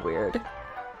so weird.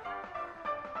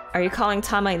 Are you calling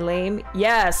Tamai lame?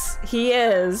 Yes, he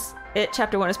is.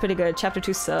 Chapter 1 is pretty good. Chapter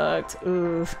 2 sucked.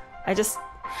 Oof. I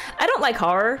don't like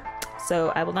horror,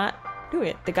 so I will not do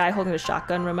it. The guy holding the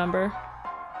shotgun, remember?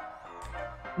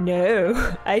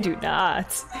 No, I do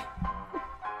not.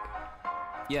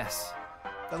 Yes.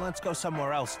 Then let's go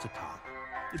somewhere else to talk.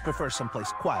 You prefer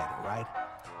someplace quieter, right?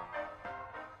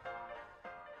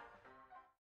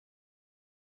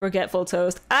 Forgetful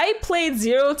Toast. I played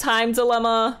Zero Time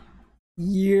Dilemma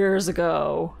years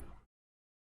ago.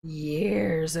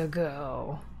 Years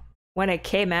ago. When it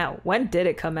came out. When did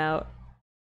it come out?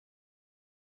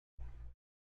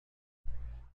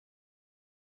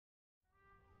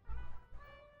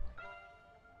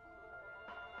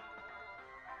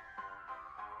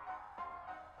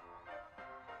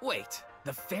 Wait,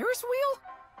 the Ferris wheel?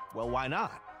 Well, why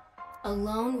not?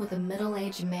 Alone with a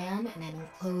middle-aged man in an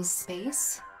enclosed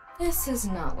space? This is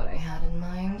not what I had in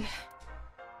mind.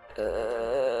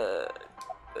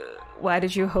 Why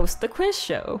did you host the quiz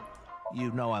show?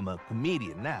 You know I'm a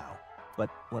comedian now, but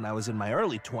when I was in my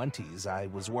early 20s, I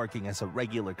was working as a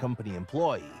regular company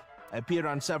employee. I appeared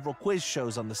on several quiz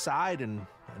shows on the side and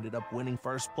ended up winning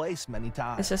first place many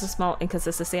times. It's just a small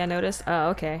inconsistency I noticed. Oh,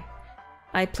 okay.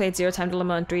 I played Zero Time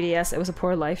Dilemma on 3DS. It was a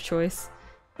poor life choice.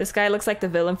 This guy looks like the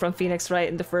villain from Phoenix Wright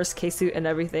in the first K-suit and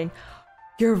everything.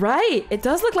 You're right! It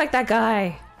does look like that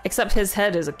guy! Except his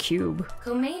head is a cube.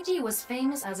 Komeiji was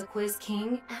famous as a quiz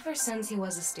king ever since he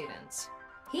was a student.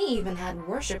 He even had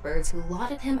worshippers who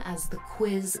lauded him as the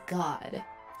quiz god.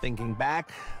 Thinking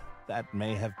back, that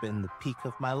may have been the peak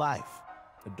of my life.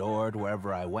 Adored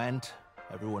wherever I went,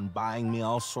 everyone buying me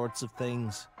all sorts of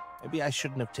things. Maybe I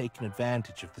shouldn't have taken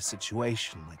advantage of the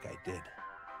situation like I did.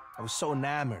 I was so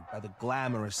enamored by the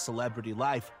glamorous celebrity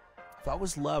life. I've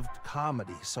always loved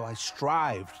comedy, so I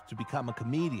strived to become a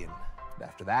comedian. And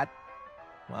after that,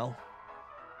 well,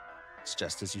 it's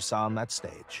just as you saw on that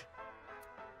stage.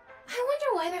 I wonder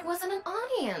why there wasn't an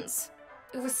audience.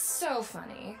 It was so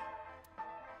funny.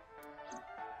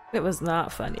 It was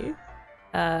not funny.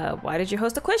 Why did you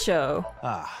host a quiz show?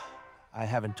 Ah, I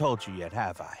haven't told you yet,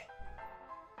 have I?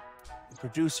 The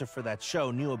producer for that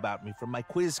show knew about me from my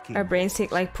quiz key. Our brains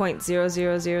take like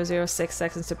 0.00006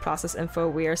 seconds to process info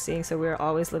we are seeing, so we are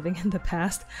always living in the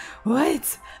past.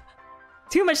 What?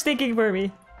 Too much thinking for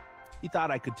me. He thought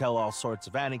I could tell all sorts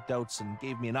of anecdotes and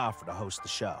gave me an offer to host the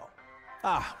show.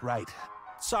 Ah, right.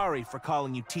 Sorry for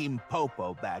calling you Team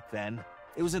Popo back then.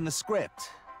 It was in the script.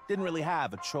 Didn't really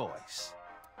have a choice.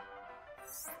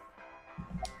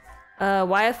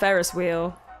 Why a Ferris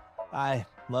wheel? I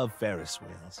love Ferris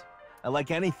wheels. I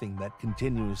like anything that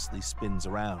continuously spins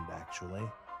around, actually.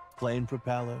 Plane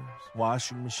propellers,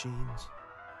 washing machines,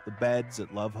 the beds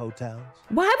at love hotels.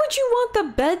 Why would you want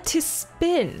the bed to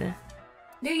spin?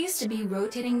 There used to be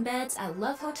rotating beds at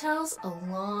love hotels a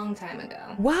long time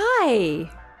ago. Why?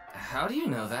 How do you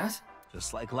know that?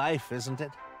 Just like life, isn't it?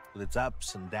 With its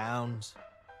ups and downs.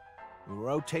 We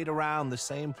rotate around the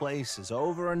same places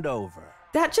over and over.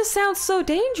 That just sounds so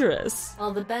dangerous.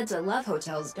 Well, the beds at love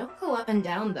hotels don't go up and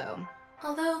down, though.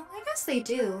 Although, I guess they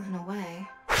do, in a way.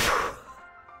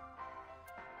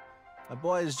 My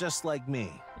boy is just like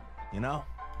me, you know?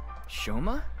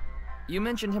 Shoma? You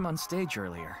mentioned him on stage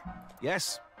earlier.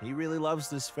 Yes, he really loves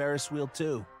this Ferris wheel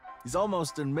too. He's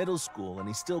almost in middle school and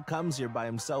he still comes here by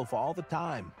himself all the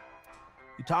time.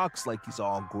 He talks like he's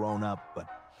all grown up, but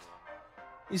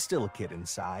he's still a kid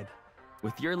inside.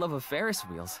 With your love of Ferris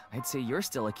wheels, I'd say you're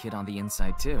still a kid on the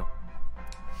inside too.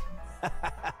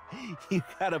 You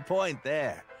got a point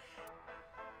there.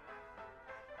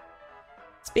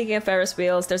 Speaking of Ferris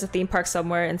wheels, there's a theme park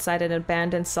somewhere inside an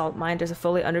abandoned salt mine. There's a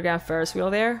fully underground Ferris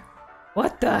wheel there.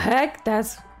 What the heck?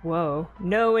 That's... whoa.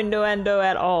 No innuendo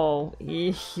at all.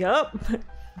 Yup.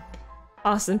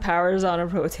 Austin Powers on a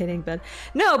rotating bed.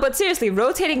 No, but seriously,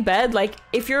 rotating bed, like,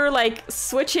 if you're, like,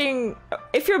 switching...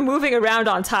 if you're moving around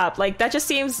on top, like, that just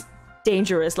seems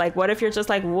dangerous. Like, what if you're just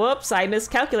like, whoops, I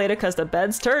miscalculated because the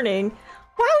bed's turning.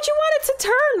 Why would you want it to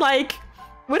turn? Like,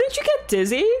 wouldn't you get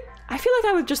dizzy? I feel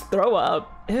like I would just throw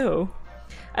up. Ew.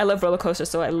 I love roller coasters,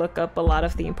 so I look up a lot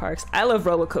of theme parks. I love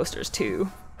roller coasters,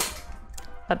 too.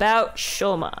 About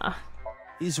Shoma.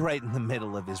 He's right in the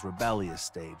middle of his rebellious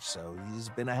stage, so he's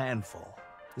been a handful.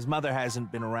 His mother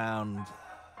hasn't been around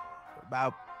for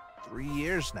about 3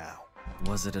 years now.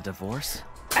 Was it a divorce?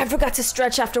 I forgot to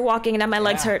stretch after walking and now my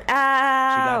legs hurt. Ow!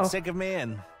 She got sick of me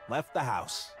and left the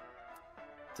house.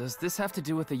 Does this have to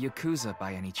do with the Yakuza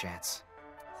by any chance?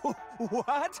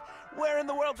 What? Where in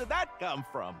the world did that come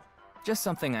from? Just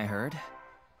something I heard.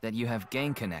 That you have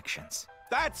gang connections.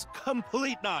 That's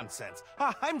complete nonsense.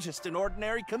 I'm just an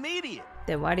ordinary comedian.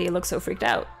 Then why do you look so freaked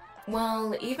out?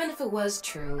 Well, even if it was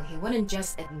true, he wouldn't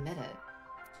just admit it.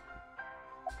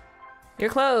 Your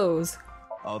clothes.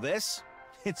 Oh, this?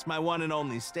 It's my one and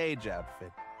only stage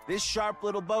outfit. This sharp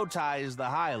little bow tie is the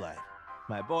highlight.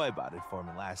 My boy bought it for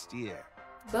me last year.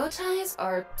 Bow ties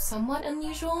are somewhat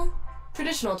unusual.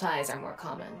 Traditional ties are more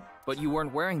common. But you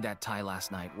weren't wearing that tie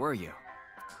last night, were you?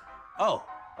 Oh,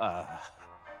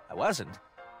 I wasn't.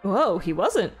 Whoa, he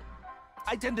wasn't.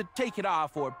 I tend to take it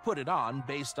off or put it on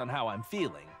based on how I'm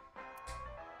feeling.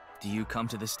 Do you come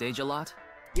to the stage a lot?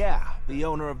 Yeah, the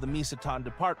owner of the Misaton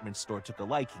department store took a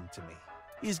liking to me.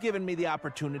 He's given me the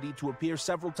opportunity to appear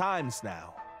several times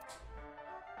now.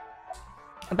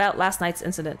 About last night's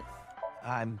incident.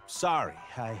 I'm sorry.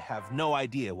 I have no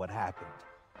idea what happened.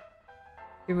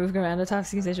 You're moving around the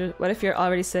toxic stage. What if you're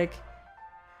already sick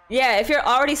Yeah, if you're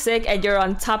already sick and you're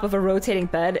on top of a rotating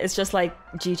bed, it's just like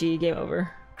GG, game over.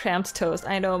 Cramped toast.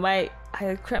 I know, I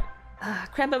had cramp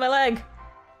in my leg.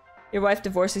 Your wife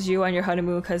divorces you on your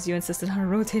honeymoon because you insisted on a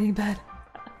rotating bed.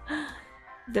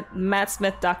 The Matt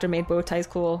Smith doctor made bow ties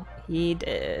cool. He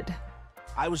did.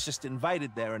 I was just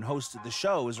invited there and hosted the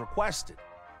show as requested.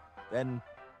 Then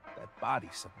that body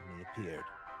suddenly appeared.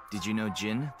 Did you know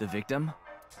Jin, the victim?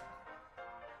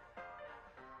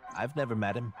 I've never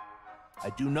met him. I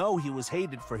do know he was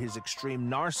hated for his extreme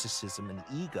narcissism and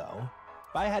ego.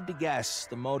 If I had to guess,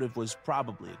 the motive was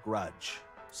probably a grudge.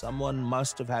 Someone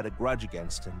must have had a grudge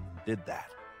against him and did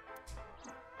that.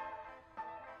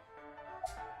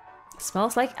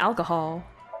 Smells like alcohol.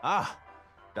 Ah,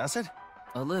 does it?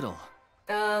 A little.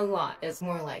 A lot is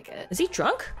more like it. Is he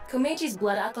drunk? Komeji's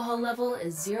blood alcohol level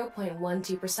is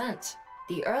 0.12%,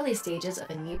 the early stages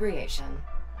of inebriation.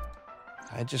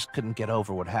 I just couldn't get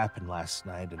over what happened last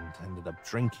night and ended up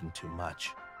drinking too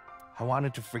much. I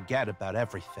wanted to forget about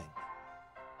everything.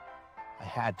 I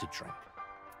had to drink.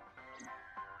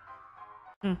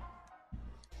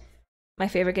 My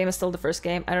favorite game is still the first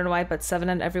game. I don't know why, but Seven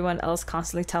and everyone else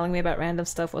constantly telling me about random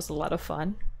stuff was a lot of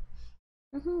fun.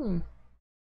 I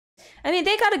mean,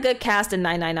 they got a good cast in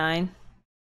 999.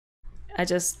 I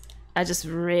just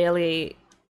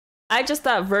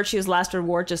thought Virtue's Last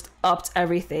Reward just upped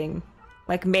everything.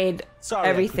 Like, made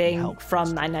everything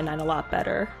from 999 a lot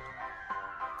better.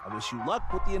 I wish you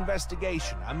luck with the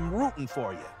investigation. I'm rooting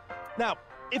for you. Now,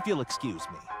 if you'll excuse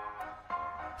me.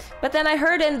 But then I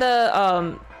heard in the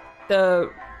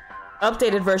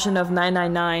updated version of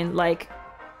 999, like,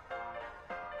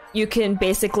 you can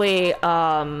basically,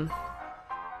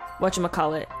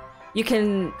 whatchamacallit, you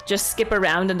can just skip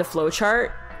around in the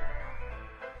flowchart.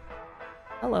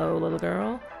 Hello, little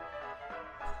girl.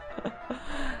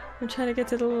 I'm trying to get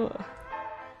to the...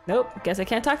 Nope, guess I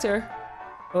can't talk to her.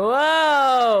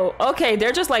 Whoa! Okay,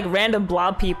 they're just like random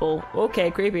blob people.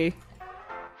 Okay, creepy.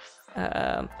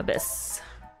 Abyss.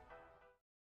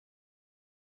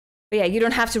 But yeah, you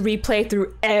don't have to replay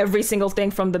through every single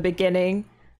thing from the beginning.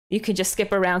 You can just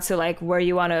skip around to like where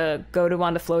you want to go to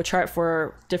on the flowchart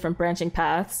for different branching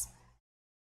paths.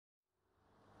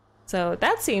 So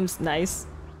that seems nice.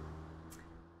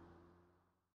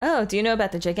 Oh, do you know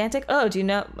about the gigantic? Oh, do you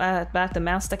know about the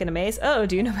mouse stuck in a maze? Oh,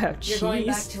 do you know about cheese? You're going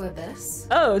back to Abyss?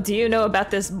 Oh, do you know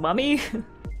about this mummy?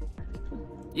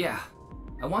 Yeah.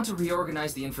 I want to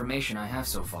reorganize the information I have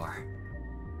so far.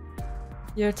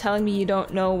 You're telling me you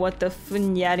don't know what the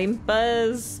Funyarimpa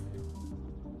is?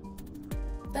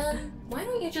 Then why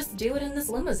don't you just do it in this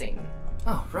limousine?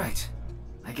 Oh, right.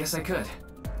 I guess I could.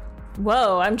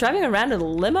 Whoa, I'm driving around in a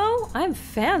limo? I'm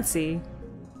fancy.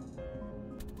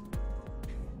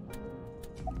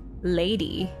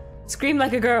 Lady. Scream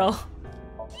like a girl.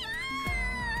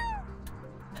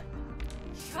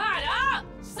 Shut up!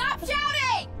 Stop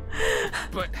shouting!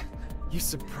 But you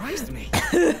surprised me.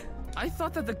 I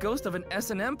thought that the ghost of an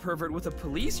S&M pervert with a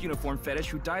police uniform fetish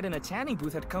who died in a tanning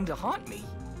booth had come to haunt me.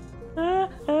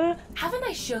 Haven't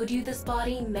I showed you this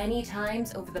body many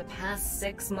times over the past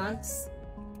 6 months?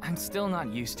 I'm still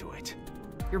not used to it.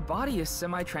 Your body is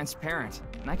semi-transparent,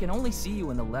 and I can only see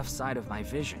you in the left side of my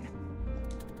vision.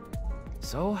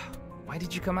 So, why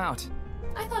did you come out?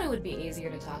 I thought it would be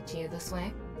easier to talk to you this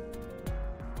way.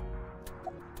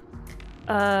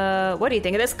 What do you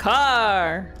think of this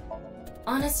car?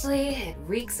 Honestly, it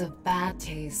reeks of bad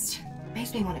taste.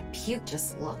 Makes me want to puke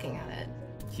just looking at it.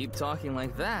 Keep talking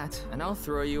like that, and I'll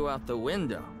throw you out the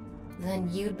window. Then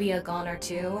you'd be a goner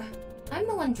too? I'm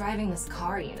the one driving this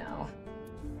car, you know.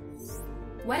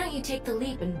 Why don't you take the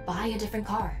leap and buy a different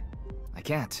car? I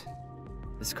can't.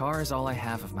 This car is all I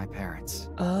have of my parents.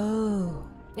 Oh.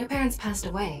 Your parents passed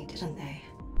away, didn't they?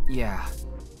 Yeah,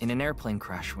 in an airplane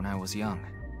crash when I was young.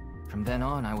 From then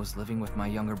on, I was living with my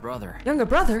younger brother. Younger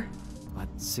brother? But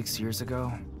 6 years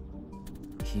ago,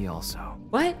 he also.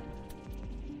 What?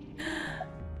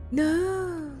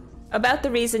 No. About the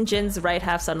reason Jin's right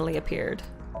half suddenly appeared.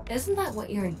 Isn't that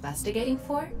what you're investigating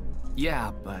for?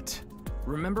 Yeah, but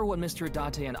remember what Mr.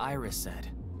 Date and Iris said?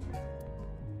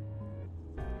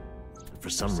 For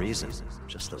some reason,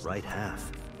 just the right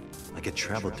half. I could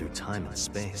travel through time and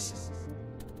space.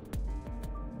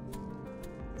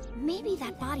 Maybe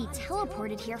that body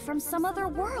teleported here from some other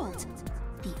world.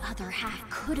 The other half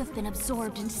could have been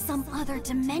absorbed into some other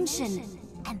dimension.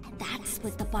 And that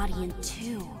split the body in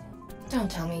two. Don't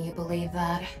tell me you believe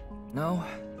that. No,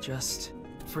 just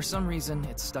for some reason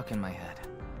it's stuck in my head.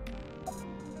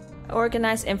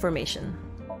 Organize information.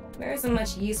 There isn't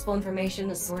much useful information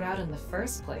to sort out in the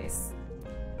first place.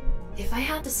 If I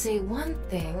had to say one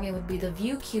thing, it would be the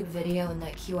ViewCube video and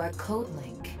that QR code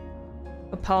link.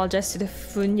 Apologize to the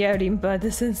Funyarimba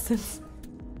this instance.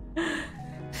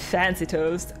 Fancy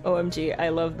toast. OMG, I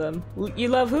love them. You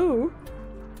love who?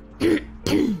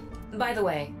 By the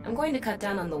way, I'm going to cut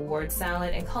down on the word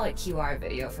salad and call it QR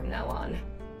video from now on.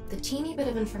 The teeny bit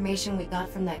of information we got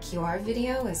from that QR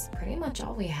video is pretty much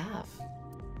all we have.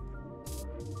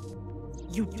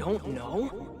 You don't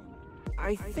know?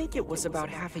 I think it was about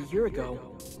half a year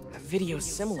ago. A video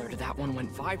similar to that one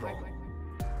went viral.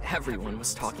 Everyone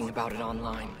was talking about it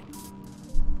online.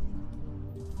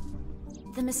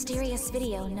 The mysterious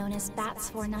video known as BATS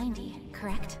 490,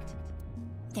 correct?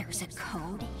 There's a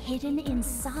code hidden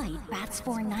inside BATS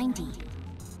 490.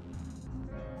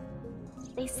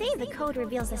 They say the code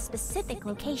reveals a specific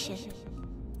location.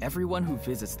 Everyone who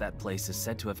visits that place is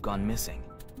said to have gone missing.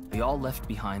 They all left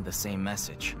behind the same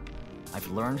message. I've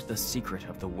learned the secret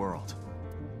of the world.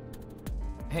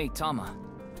 Hey, Tama.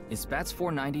 Is BATS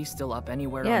 490 still up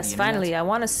anywhere on the internet? Yes, finally, I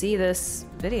want to see this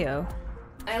video.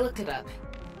 I looked it up.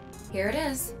 Here it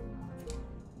is.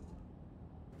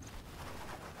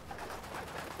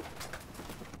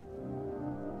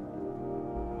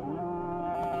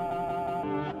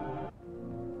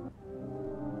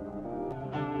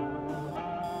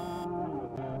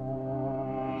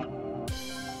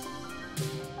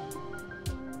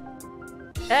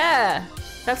 Yeah,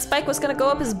 that spike was gonna go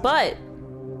up his butt.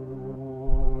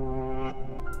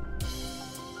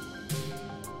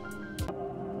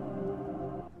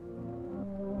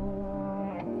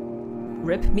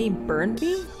 Rip me, burn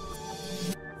me?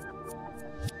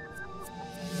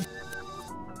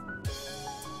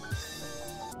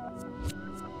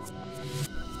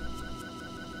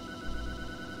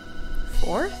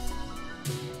 Fourth?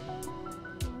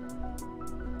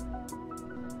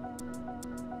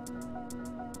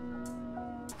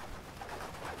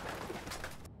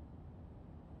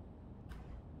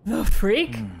 The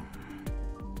freak?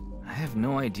 I have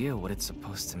no idea what it's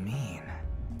supposed to mean.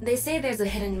 They say there's a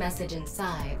hidden message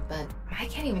inside, but I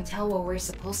can't even tell where we're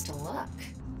supposed to look.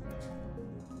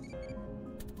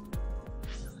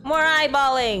 More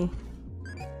eyeballing!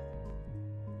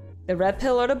 The red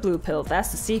pill or the blue pill?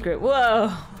 That's the secret.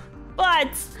 Whoa!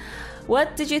 What?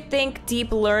 What did you think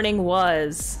deep learning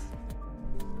was?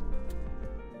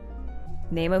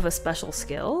 Name of a special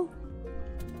skill?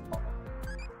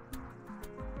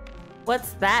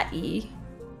 What's that, E?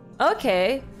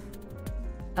 Okay.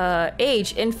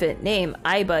 Age, infant, name,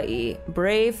 Aiba-E.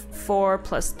 Brave 4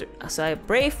 plus 3. So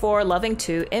brave 4, loving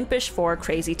 2, impish 4,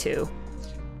 crazy 2.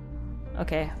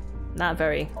 Okay, not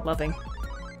very loving.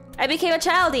 I became a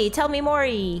childie, tell me more,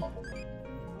 E.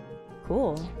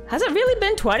 Cool. Has it really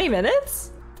been 20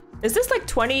 minutes? Is this like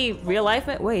 20 real life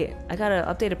minutes? Wait, I got an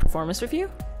updated performance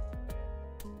review?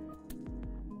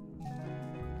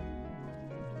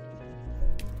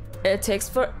 It takes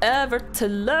forever to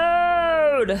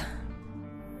load!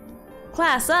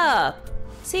 Class up!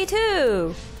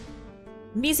 C2!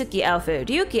 Mizuki outfit,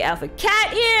 Ryuki outfit,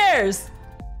 cat ears!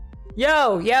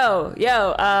 Yo, yo,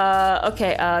 yo,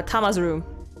 okay, Tama's room.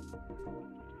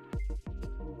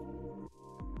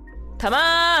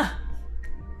 Tama!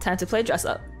 Time to play dress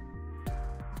up.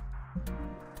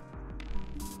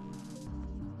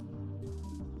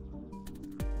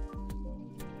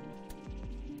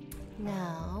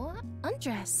 Now,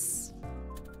 undress.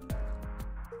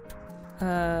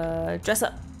 Dress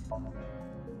up.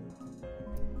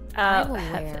 I will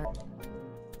wear.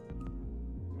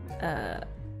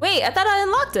 Wait, I thought I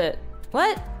unlocked it.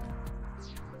 What?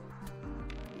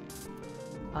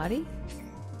 Body?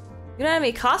 You don't have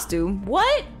any costume.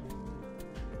 What?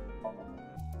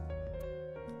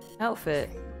 Outfit.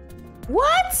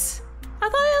 What? I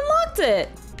thought I unlocked it.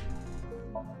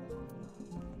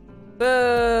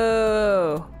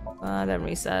 Boo. Then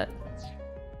reset.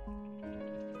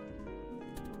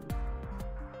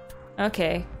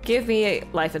 Okay, give me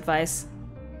life advice.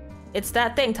 It's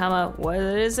that thing, Tama. What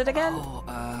is it again?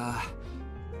 Oh,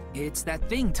 it's that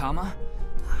thing, Tama.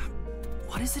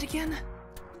 What is it again?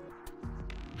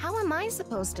 How am I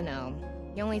supposed to know?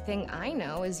 The only thing I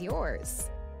know is yours.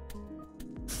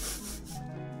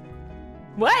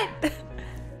 What?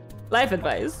 Life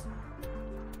advice.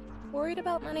 Worried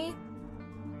about money?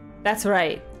 That's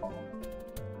right.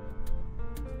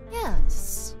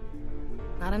 Yes.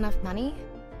 Not enough money?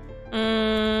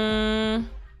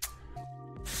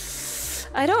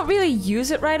 I don't really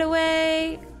use it right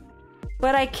away,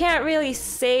 but I can't really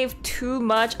save too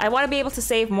much. I want to be able to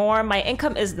save more. My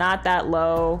income is not that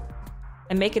low.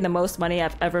 I'm making the most money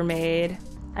I've ever made.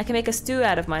 I can make a stew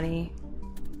out of money.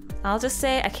 I'll just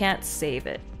say I can't save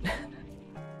it.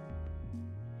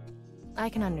 I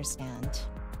can understand.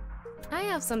 I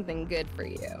have something good for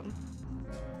you.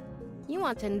 You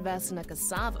want to invest in a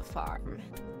cassava farm.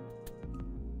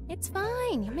 It's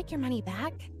fine, you'll make your money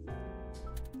back.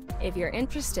 If you're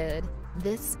interested,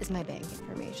 this is my bank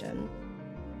information.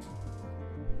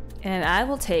 And I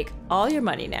will take all your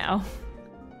money now.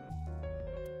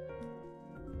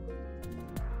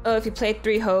 Oh, if you played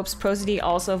Three Hopes, Prosody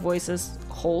also voices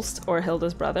Holst or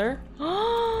Hilda's brother.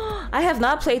 I have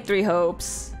not played Three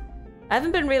Hopes. I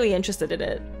haven't been really interested in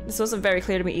it. This wasn't very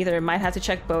clear to me either. Might have to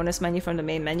check bonus menu from the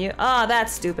main menu. Ah,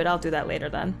 that's stupid. I'll do that later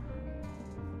then.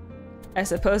 I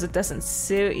suppose it doesn't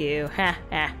suit you. Ha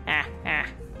ha ha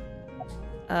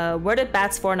ha. Where did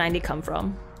Bats 490 come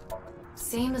from?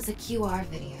 Same as the QR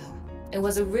video. It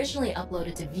was originally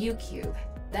uploaded to ViewCube,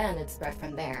 then it spread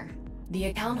from there. The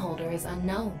account holder is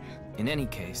unknown. In any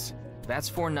case, Bats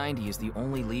 490 is the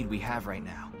only lead we have right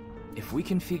now. If we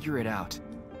can figure it out,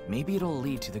 maybe it'll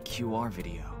lead to the QR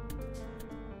video.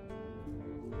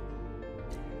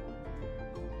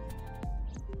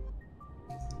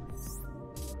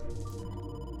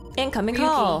 Incoming Ryuki,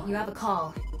 call. You have a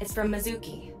call. It's from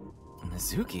Mizuki.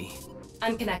 Mizuki?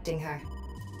 I'm connecting her.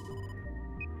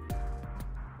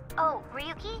 Oh,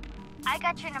 Ryuki? I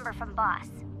got your number from Boss.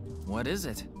 What is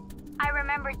it? I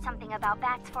remembered something about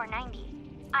Bats 490.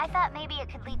 I thought maybe it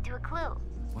could lead to a clue.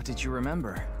 What did you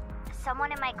remember?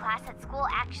 Someone in my class at school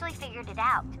actually figured it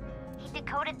out. He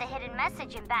decoded the hidden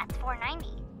message in Bats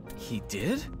 490. He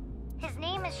did? His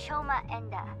name is Shoma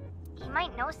Enda. He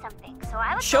might know something, so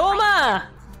I would... Shoma!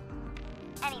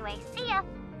 Anyway, see ya!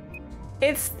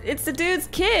 It's the dude's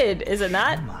kid, is it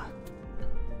not? Shoma.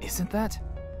 Isn't that?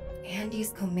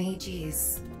 Andy's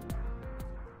Komeji's.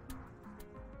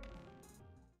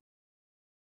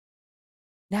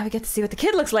 Now we get to see what the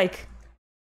kid looks like.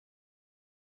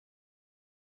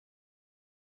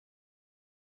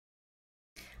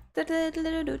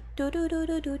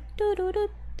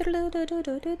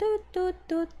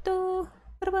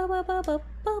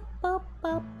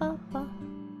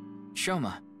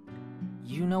 Shoma,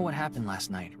 you know what happened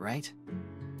last night, right?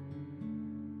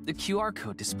 The QR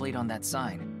code displayed on that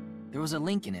sign, there was a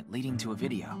link in it leading to a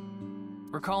video.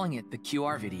 We're calling it the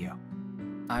QR video.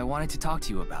 I wanted to talk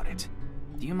to you about it.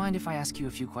 Do you mind if I ask you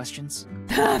a few questions?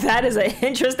 That is an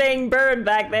interesting bird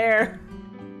back there.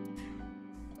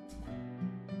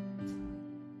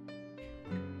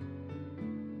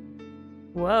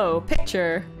 Whoa,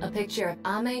 picture. A picture of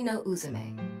Ame no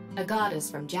Uzume, a goddess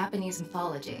from Japanese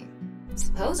mythology.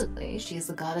 Supposedly, she's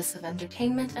the goddess of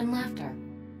entertainment and laughter.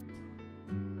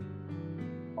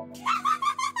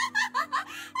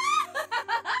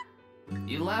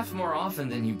 You laugh more often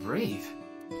than you breathe.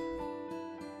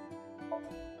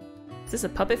 Is this a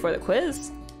puppet for the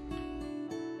quiz?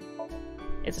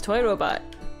 It's a toy robot.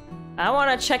 I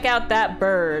want to check out that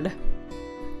bird.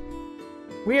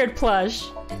 Weird plush.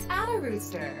 It's Ada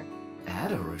Rooster.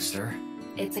 Ada Rooster?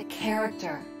 It's a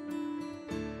character.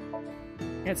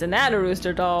 It's an Ada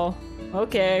Rooster doll.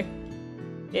 Okay.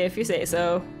 If you say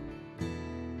so.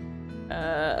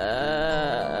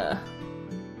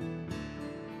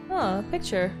 Oh,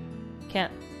 picture.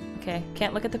 Can't. Okay,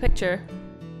 can't look at the picture.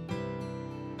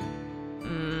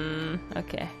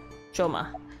 Okay.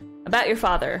 Shoma. About your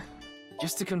father.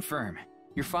 Just to confirm,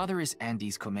 your father is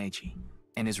Andy's Komeji,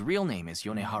 and his real name is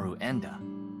Yoneharu Enda.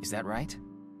 Is that right?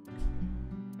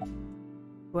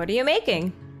 What are you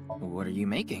making? What are you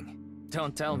making?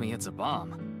 Don't tell me it's a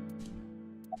bomb.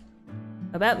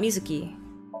 About Mizuki.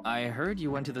 I heard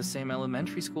you went to the same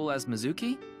elementary school as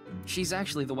Mizuki? She's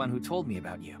actually the one who told me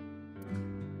about you.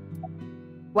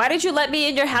 Why did you let me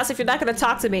in your house if you're not gonna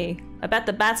talk to me? About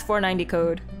the Bats 490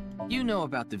 code. You know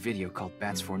about the video called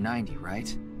Bats 490,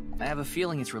 right? I have a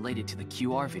feeling it's related to the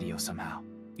QR video somehow.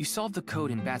 You solved the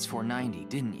code in Bats 490,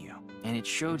 didn't you? And it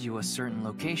showed you a certain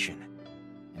location.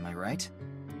 Am I right?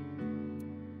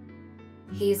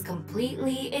 He's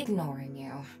completely ignoring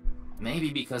you. Maybe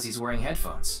because he's wearing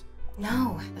headphones.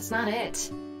 No, that's not it.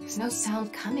 There's no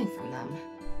sound coming from them.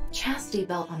 Chastity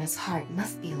belt on his heart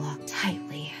must be locked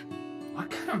tightly. What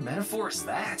kind of metaphor is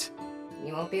that?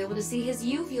 You won't be able to see his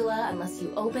uvula unless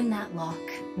you open that lock.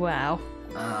 Wow.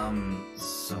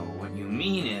 So what you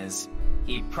mean is,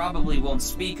 he probably won't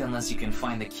speak unless you can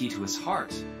find the key to his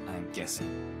heart, I'm guessing.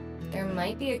 There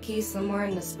might be a key somewhere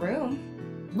in this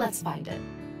room. Let's find it.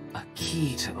 A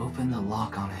key to open the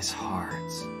lock on his heart.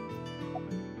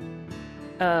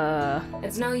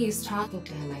 It's no use talking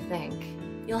to him, I think.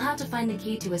 You'll have to find the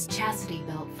key to his chastity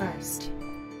belt first.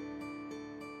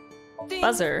 Ding.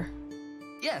 Buzzer.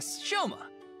 Yes, Shoma.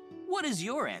 What is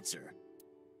your answer?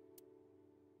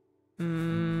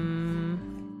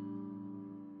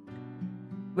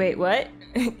 Wait, what?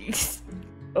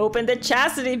 Open the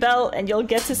chastity belt and you'll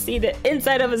get to see the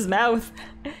inside of his mouth.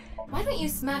 Why Why don't you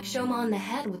smack Shoma on the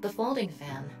head with the folding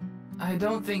fan? I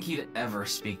don't think he'd ever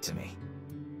speak to me.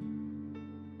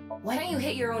 Why don't you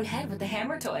hit your own head with the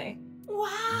hammer toy?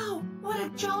 Wow, what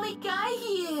a jolly guy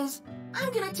he is.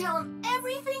 I'm gonna tell him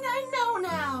everything I know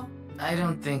now. I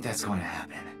don't think that's going to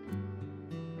happen.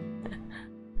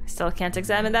 Still can't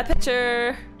examine that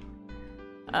picture.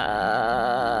 No.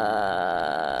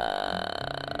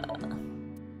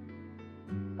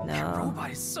 That robot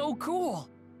is so cool.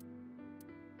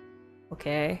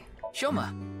 Okay.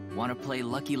 Shoma, want to play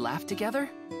Lucky Laugh together?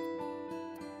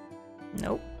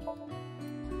 Nope.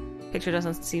 Picture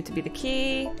doesn't seem to be the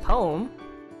key. Poem?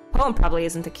 Poem probably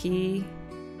isn't the key.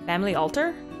 Family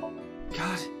altar?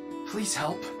 God, please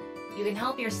help. You can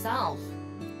help yourself.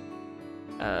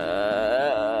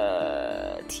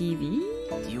 TV?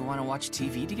 Do you want to watch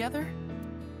TV together?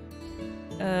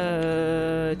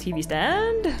 TV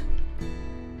stand?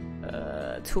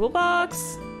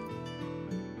 Toolbox?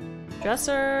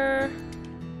 Dresser?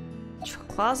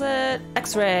 Closet?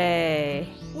 X-ray?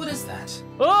 What is that?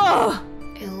 Oh!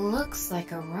 It looks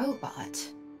like a robot.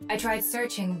 I tried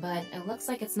searching, but it looks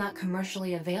like it's not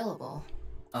commercially available.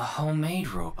 A homemade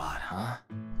robot, huh?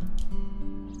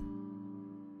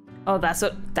 Oh, that's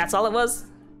all it was?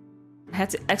 I had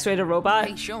to X-ray the robot?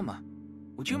 Hey, Shoma,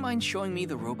 would you mind showing me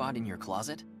the robot in your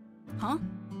closet? Huh?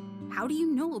 How do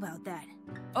you know about that?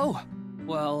 Oh,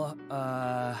 well,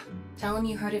 Tell him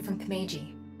you heard it from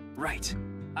Komeiji. Right.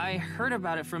 I heard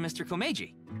about it from Mr.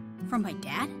 Komeiji. From my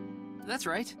dad? That's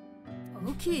right.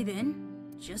 Okay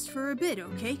then. Just for a bit,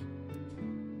 okay?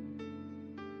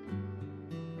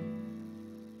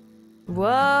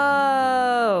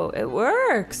 Whoa! It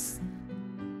works!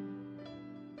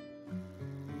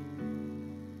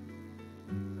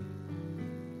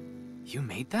 You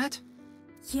made that?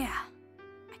 Yeah.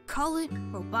 I call it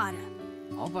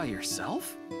nirvanA. All by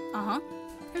yourself? Uh-huh.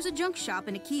 There's a junk shop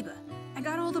in Akiba. I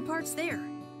got all the parts there.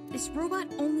 This robot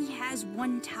only has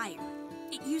one tire.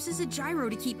 It uses a gyro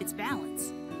to keep its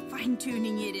balance.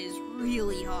 Fine-tuning it is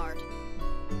really hard.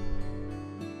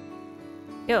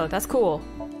 Yo, that's cool.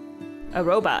 A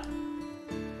robot.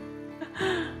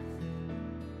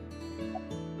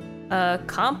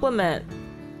 Compliment.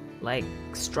 Like,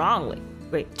 strongly.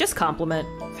 Wait, just compliment.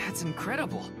 That's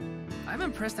incredible. I'm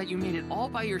impressed that you made it all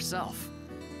by yourself.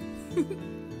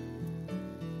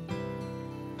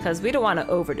 Because we don't want to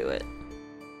overdo it.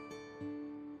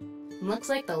 Looks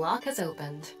like the lock has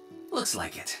opened. Looks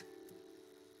like it.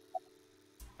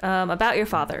 About your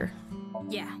father.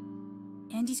 Yeah.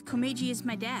 Andy's Komeiji is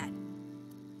my dad.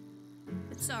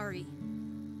 But sorry.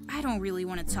 I don't really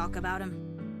want to talk about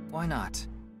him. Why not?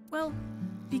 Well,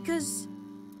 because...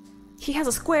 He has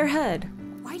a square head.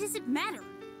 Why does it matter?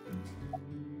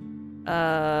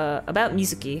 About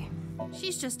Mizuki.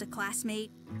 She's just a classmate.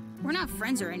 We're not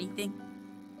friends or anything.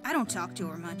 I don't talk to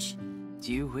her much.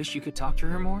 Do you wish you could talk to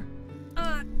her more?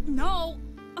 No.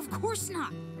 Of course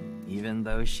not. Even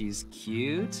though she's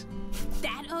cute?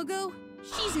 That Uggo?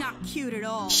 She's not cute at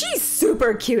all. She's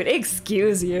super cute,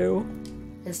 excuse you.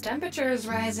 His temperature is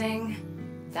rising.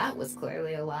 That was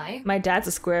clearly a lie. My dad's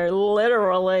a square,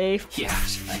 literally. Yeah,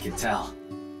 I can tell.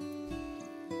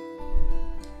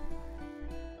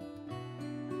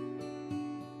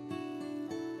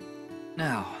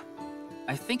 Now,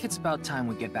 I think it's about time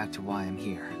we get back to why I'm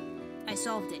here. I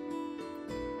solved it.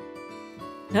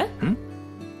 Huh?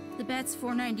 The BATS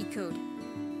 490 code.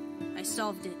 I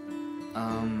solved it.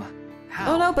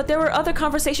 How? Oh no, but there were other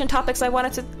conversation topics I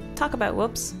wanted to talk about.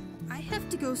 Whoops. I have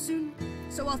to go soon,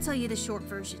 so I'll tell you the short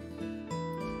version.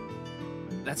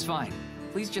 That's fine.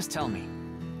 Please just tell me.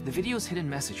 The video's hidden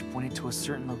message pointed to a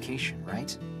certain location,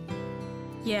 right?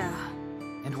 Yeah.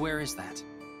 And where is that?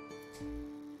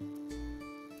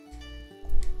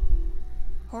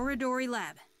 Horodori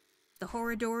Lab. The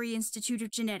Horodori Institute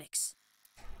of Genetics.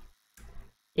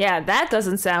 Yeah, that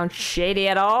doesn't sound shady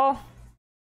at all.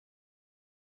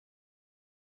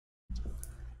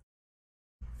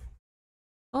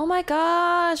 Oh my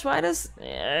gosh, why does...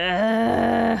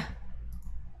 I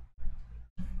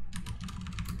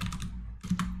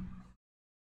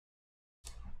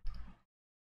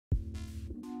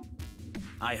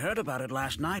heard about it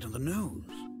last night on the news.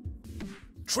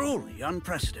 Truly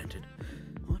unprecedented.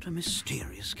 What a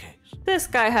mysterious case. This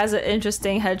guy has an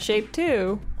interesting head shape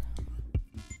too.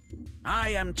 I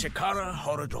am Chikara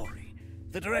Horodori,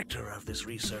 the director of this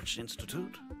research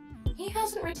institute. He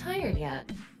hasn't retired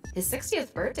yet. His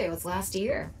 60th birthday was last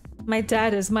year. My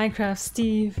dad is Minecraft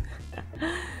Steve.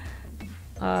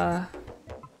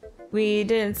 We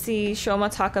didn't see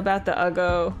Shoma talk about the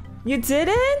Uggo. You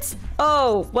didn't?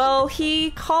 Oh, well, he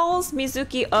calls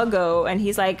Mizuki Uggo, and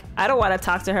he's like, I don't want to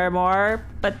talk to her more.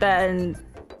 But then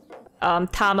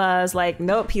Tama's like,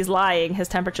 nope, he's lying. His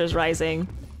temperature's rising.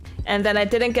 And then I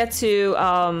didn't get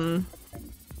to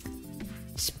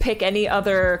pick any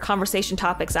other conversation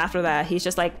topics after that. He's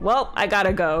just like, well, I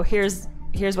gotta go. Here's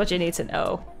what you need to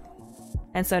know.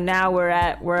 And so now we're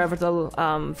at wherever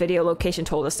the video location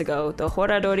told us to go, the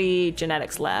Horadori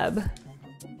Genetics Lab.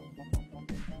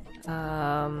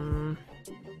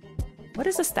 What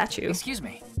is a statue? Excuse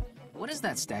me. What is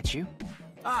that statue?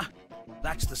 Ah,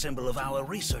 that's the symbol of our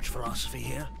research philosophy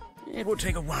here. It would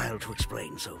take a while to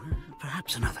explain, so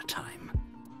perhaps another time.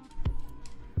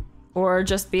 Or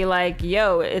just be like,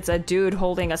 yo, it's a dude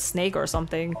holding a snake or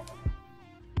something.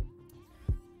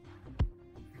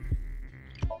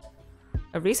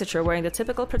 A researcher wearing the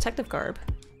typical protective garb.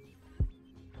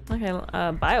 Okay,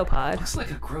 biopod. Looks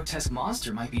like a grotesque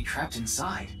monster might be trapped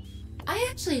inside. I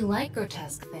actually like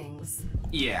grotesque things.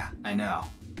 Yeah, I know.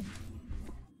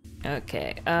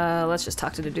 Okay, let's just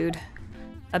talk to the dude.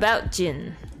 About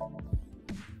Jin.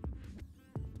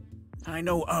 I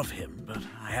know of him, but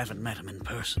I haven't met him in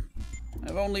person.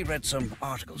 I've only read some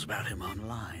articles about him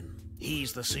online.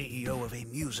 He's the CEO of a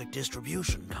music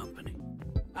distribution company.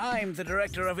 I'm the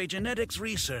director of a genetics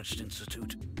research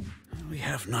institute. We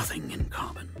have nothing in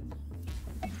common.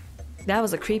 That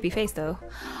was a creepy face, though.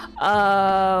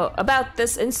 About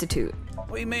this institute.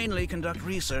 We mainly conduct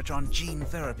research on gene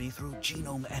therapy through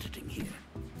genome editing here.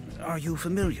 Are you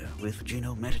familiar with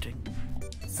genome editing?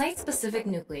 Site-specific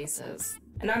nucleases.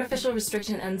 An artificial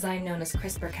restriction enzyme known as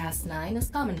CRISPR-Cas9 is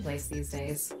commonplace these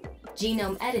days.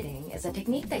 Genome editing is a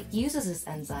technique that uses this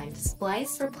enzyme to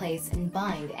splice, replace, and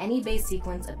bind any base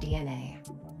sequence of DNA.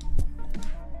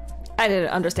 I didn't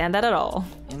understand that at all.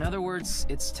 In other words,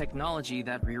 it's technology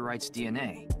that rewrites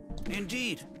DNA.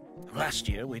 Indeed. Last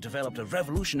year, we developed a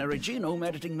revolutionary genome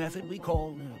editing method we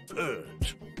call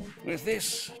PURGE. With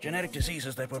this, genetic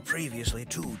diseases that were previously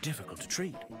too difficult to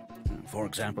treat, for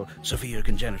example, severe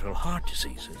congenital heart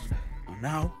diseases, are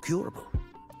now curable.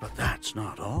 But that's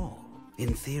not all.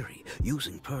 In theory,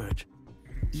 using PURGE,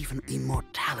 even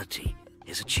immortality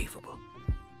is achievable.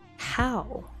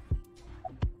 How?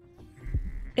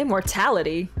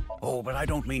 Immortality? Oh, but I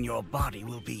don't mean your body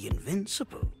will be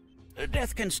invincible.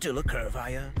 Death can still occur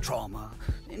via trauma,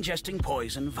 ingesting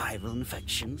poison, viral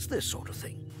infections, this sort of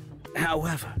thing.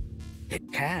 However,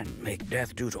 it can make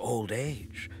death due to old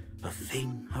age a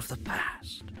thing of the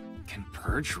past. Can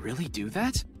Purge really do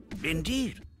that?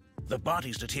 Indeed. The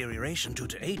body's deterioration due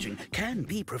to aging can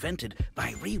be prevented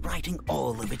by rewriting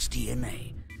all of its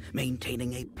DNA,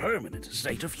 maintaining a permanent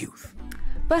state of youth.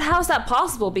 But how's that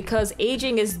possible? Because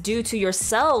aging is due to your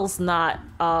cells not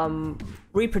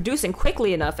reproducing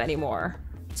quickly enough anymore.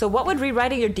 So what would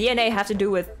rewriting your DNA have to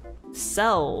do with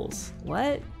cells?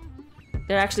 What?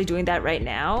 They're actually doing that right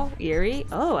now? Eerie?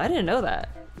 Oh, I didn't know that.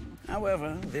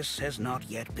 However, this has not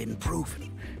yet been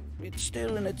proven. It's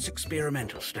still in its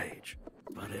experimental stage.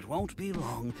 But it won't be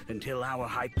long until our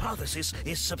hypothesis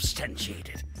is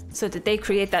substantiated. So did they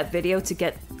create that video to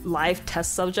get live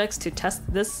test subjects to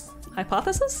test this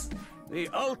hypothesis? The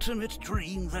ultimate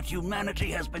dream that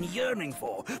humanity has been yearning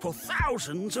for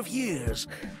thousands of years.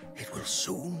 It will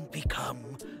soon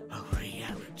become a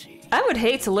reality. I would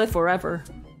hate to live forever.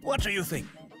 What do you think?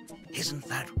 Isn't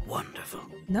that wonderful?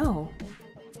 No.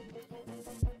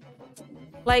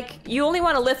 Like, you only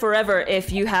want to live forever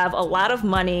if you have a lot of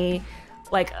money,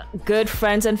 like good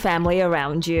friends and family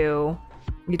around you.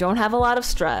 You don't have a lot of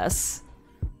stress.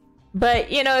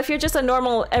 But, you know, if you're just a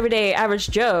normal, everyday, average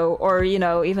Joe, or, you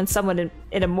know, even someone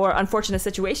in a more unfortunate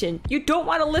situation, you don't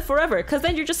want to live forever, because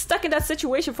then you're just stuck in that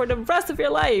situation for the rest of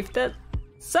your life. That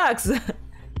sucks.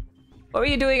 What were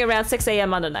you doing around 6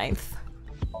 a.m. on the 9th?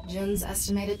 Jin's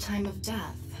estimated time of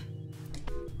death.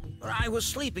 I was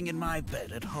sleeping in my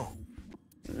bed at home.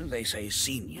 They say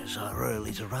seniors are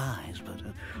early to rise, but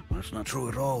that's not true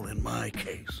at all in my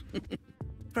case.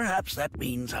 Perhaps that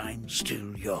means I'm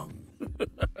still young.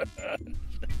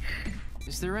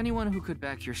 Is there anyone who could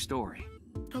back your story?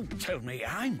 Don't tell me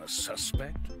I'm a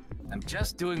suspect. I'm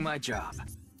just doing my job.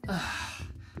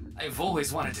 I've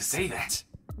always wanted to say that.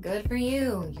 Good for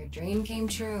you. Your dream came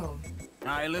true.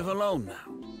 I live alone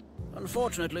now.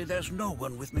 Unfortunately, there's no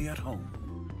one with me at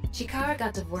home. Chikara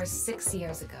got divorced 6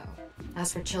 years ago.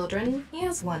 As for children, he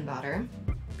has one daughter.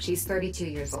 She's 32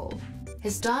 years old.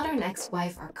 His daughter and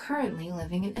ex-wife are currently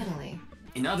living in Italy.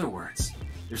 In other words,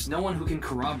 there's no one who can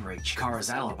corroborate Chikara's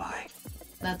alibi.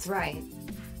 That's right.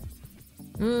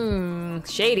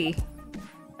 Shady.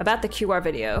 About the QR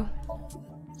video.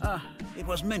 It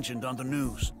was mentioned on the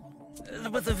news.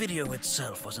 But the video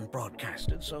itself wasn't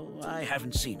broadcasted, so I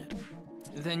haven't seen it.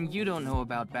 Then you don't know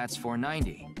about Bats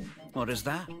 490. What is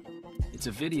that? It's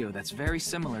a video that's very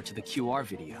similar to the QR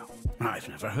video. I've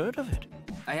never heard of it.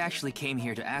 I actually came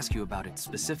here to ask you about it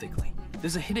specifically.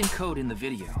 There's a hidden code in the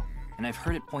video, and I've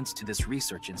heard it points to this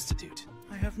research institute.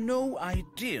 I have no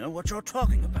idea what you're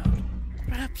talking about.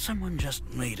 Perhaps someone just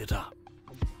made it up.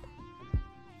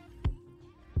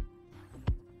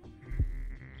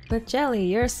 But Jelly,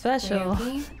 you're special.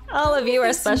 All of you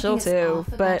are special too,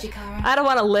 but I don't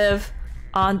want to live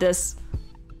on this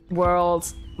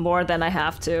world more than I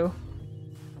have to.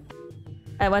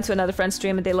 I went to another friend's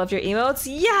stream and they loved your emotes.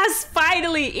 Yes,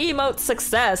 finally, emote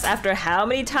success. After how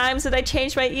many times did I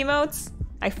change my emotes?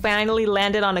 I finally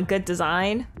landed on a good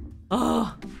design.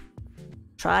 Oh,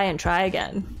 try and try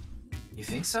again. You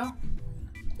think so?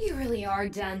 You really are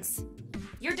dense.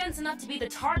 You're dense enough to be the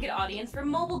target audience for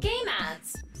mobile game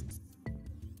ads.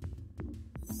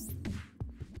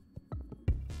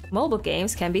 Mobile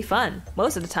games can be fun.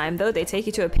 Most of the time, though, they take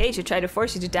you to a page to try to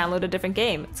force you to download a different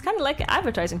game. It's kind of like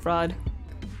advertising fraud.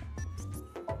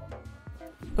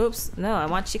 Oops, no, I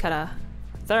want Chikara.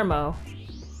 Thermo.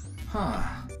 Huh.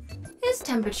 His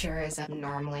temperature is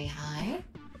abnormally high,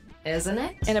 isn't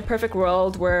it? In a perfect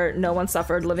world where no one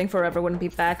suffered, living forever wouldn't be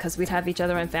bad because we'd have each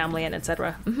other and family and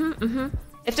etc.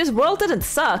 If this world didn't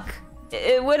suck,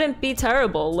 it wouldn't be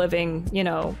terrible living, you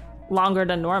know, longer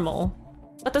than normal.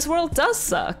 But this world does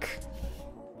suck.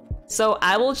 So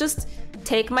I will just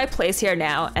take my place here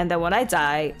now, and then when I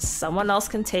die, someone else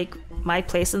can take my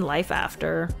place in life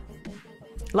after.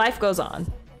 Life goes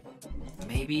on.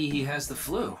 Maybe he has the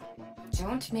flu.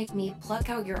 Don't make me pluck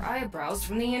out your eyebrows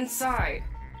from the inside.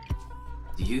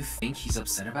 Do you think he's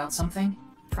upset about something?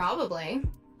 Probably.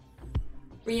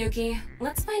 Ryuki,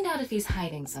 let's find out if he's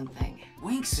hiding something.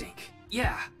 Wink sync.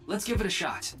 Yeah, let's give it a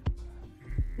shot.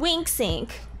 Wink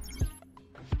sync.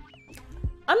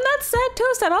 I'm not sad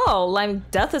toast at all.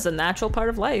 Death is a natural part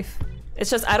of life. It's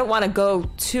just I don't want to go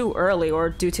too early or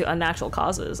due to unnatural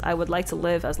causes. I would like to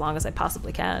live as long as I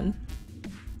possibly can.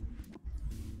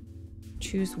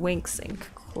 Choose wink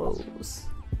sync. Close.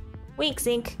 Wink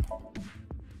sync.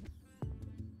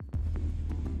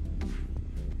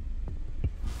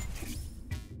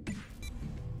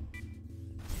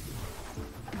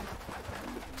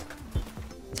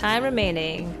 Time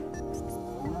remaining.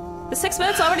 The 6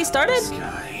 minutes already started?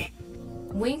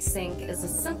 Wink sync is a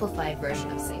simplified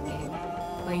version of syncing,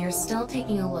 where you're still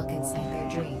taking a look inside their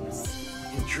dreams.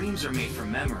 And dreams are made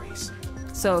from memories.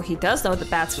 So he does know the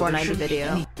Bats 490 video.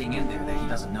 Anything in there that he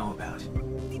doesn't know about.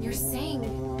 You're saying...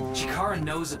 Chikara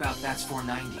knows about Bats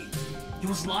 490. He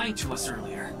was lying to us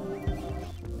earlier.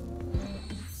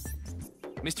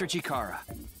 Mr. Chikara,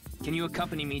 can you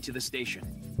accompany me to the station?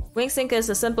 Wink sync is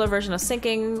a simpler version of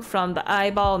syncing from the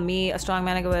eyeball. Me, a strong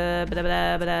man,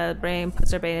 brain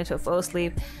puts their brain into a full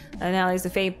sleep. Analyze the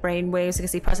faint brain waves. You can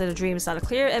see parts of the dream. It's not a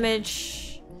clear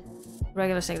image.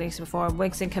 Regular syncing to perform.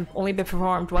 Wink sync can only be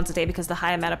performed once a day because of the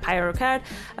high amount of power required.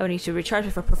 I would need to recharge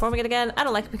before performing it again. I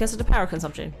don't like it because of the power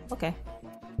consumption. Okay.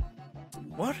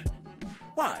 What?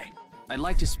 Why? I'd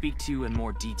like to speak to you in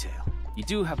more detail. You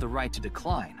do have the right to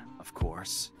decline, of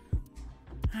course.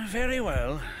 Very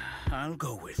well. I'll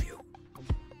go with you.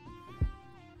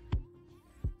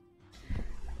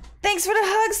 Thanks for the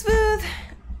hug, Smooth!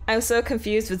 I'm so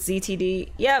confused with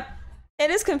ZTD. Yep,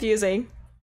 it is confusing.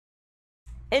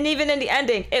 And even in the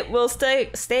ending, it will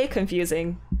stay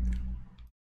confusing.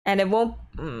 And it won't...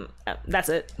 that's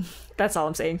it. That's all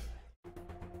I'm saying.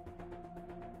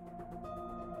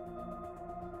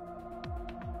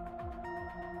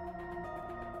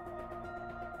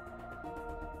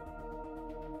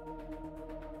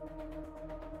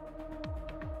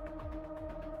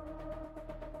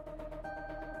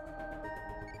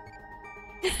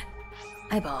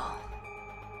 Eyeball.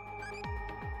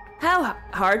 How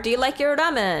hard do you like your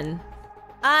ramen?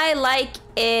 I like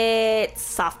it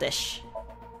softish.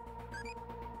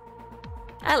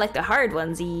 I like the hard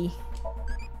onesy.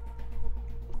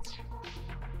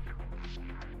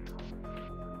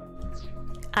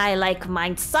 I like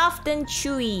mine soft and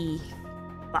chewy.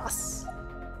 Boss.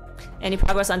 Any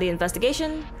progress on the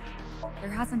investigation?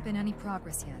 There hasn't been any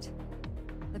progress yet.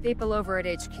 The people over at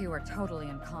HQ are totally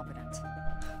incompetent.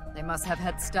 They must have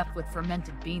had stuff with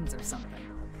fermented beans or something.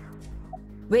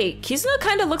 Wait, Kizuna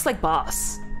kinda looks like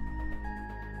Boss.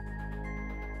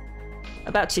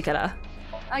 About Chikara.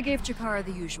 I gave Chikara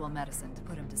the usual medicine to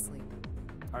put him to sleep.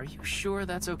 Are you sure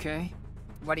that's okay?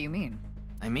 What do you mean?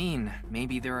 I mean,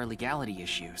 maybe there are legality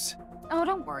issues. Oh,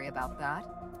 don't worry about that.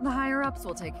 The higher-ups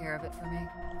will take care of it for me.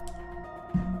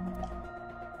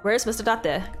 Where's Mr.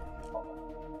 Date?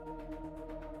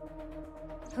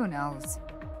 Who knows?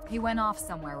 He went off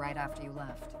somewhere right after you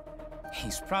left.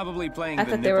 He's probably playing I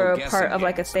thought they were a part of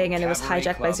like a thing and it was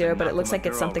hijacked by Zero, but it looks like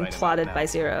it's something plotted by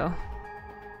Zero.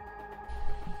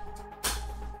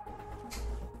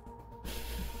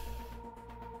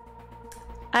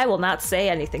 I will not say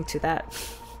anything to that.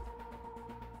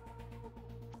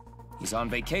 He's on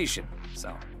vacation,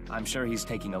 so I'm sure he's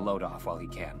taking a load off while he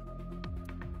can.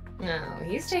 No,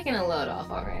 he's taking a load off,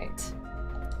 alright.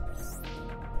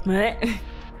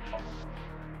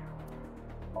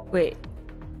 Wait.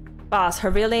 Boss, her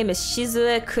real name is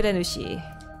Shizue Kurenushi.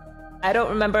 I don't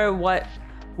remember what...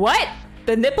 What?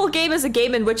 The nipple game is a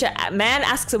game in which a man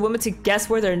asks a woman to guess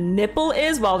where their nipple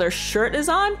is while their shirt is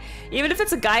on? Even if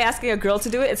it's a guy asking a girl to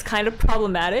do it, it's kind of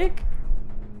problematic.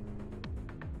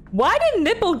 Why did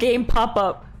nipple game pop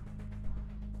up?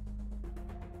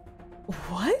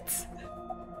 What?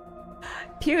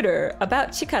 Pewter, about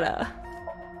Chikara.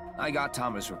 I got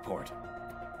Tama's report.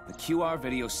 The QR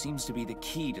video seems to be the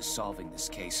key to solving this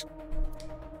case.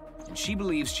 And she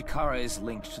believes Chikara is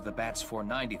linked to the Bats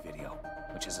 490 video,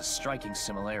 which is a striking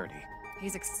similarity.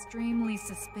 He's extremely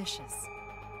suspicious.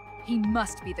 He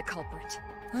must be the culprit.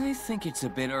 I think it's a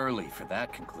bit early for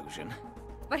that conclusion.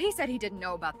 But he said he didn't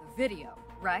know about the video,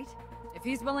 right? If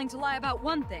he's willing to lie about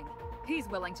one thing, he's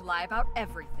willing to lie about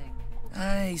everything.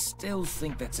 I still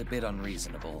think that's a bit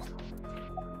unreasonable.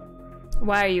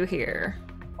 Why are you here?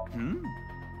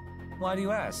 Why do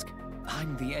you ask?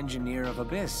 I'm the engineer of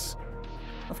Abyss.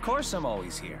 Of course I'm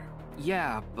always here.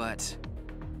 Yeah, but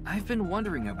I've been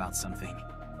wondering about something.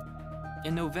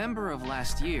 In November of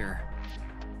last year...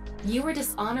 You were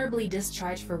dishonorably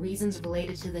discharged for reasons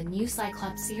related to the new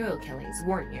Cyclops serial killings,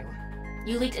 weren't you?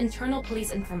 You leaked internal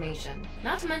police information.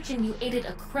 Not to mention you aided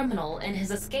a criminal in his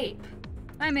escape.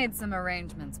 I made some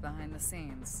arrangements behind the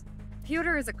scenes.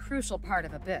 Pewter is a crucial part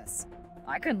of Abyss.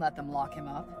 I couldn't let them lock him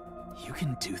up. You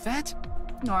can do that?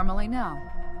 Normally, no.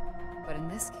 But in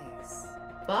this case...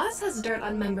 Boss has dirt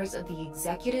on members of the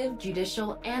executive,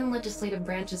 judicial, and legislative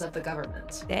branches of the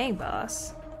government. Dang,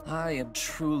 boss. I am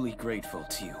truly grateful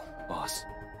to you, boss.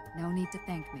 No need to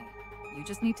thank me. You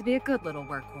just need to be a good little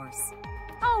workhorse.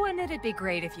 Oh, and it'd be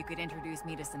great if you could introduce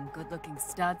me to some good-looking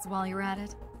studs while you're at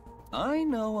it. I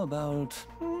know about...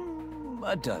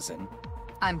 a dozen.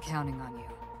 I'm counting on you.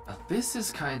 This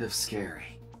is kind of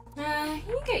scary.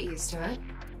 You get used to it.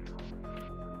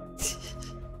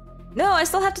 No, I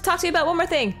still have to talk to you about one more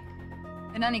thing.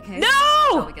 In any case, no!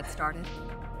 Shall we get started?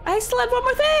 I still had one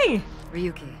more thing!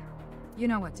 Ryuki, you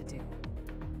know what to do.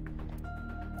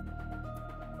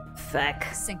 Fuck.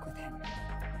 Sync with him.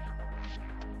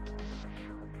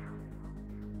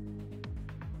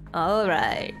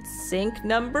 Alright, sync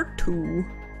number 2.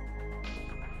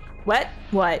 What?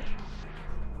 What?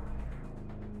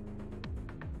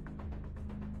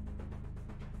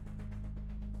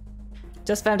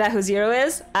 Just found out who Zero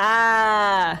is?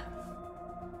 Ah!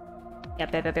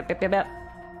 Yep.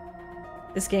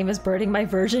 This game is burning my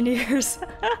virgin ears.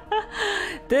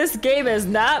 This game is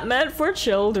not meant for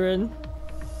children.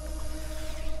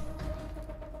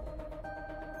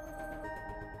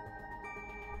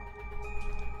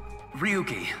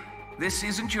 Ryuki, this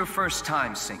isn't your first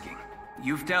time syncing.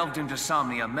 You've delved into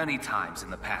Somnia many times in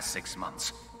the past 6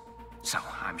 months. So,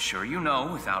 I'm sure you know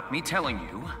without me telling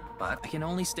you, but... I can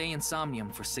only stay in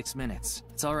Somnium for 6 minutes.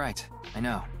 It's alright, I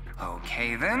know.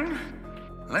 Okay then,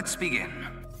 let's begin.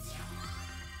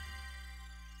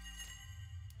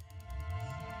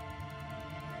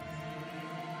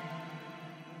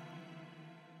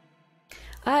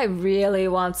 I really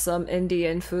want some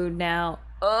Indian food now.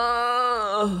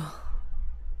 Ugh.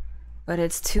 But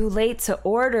it's too late to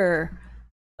order.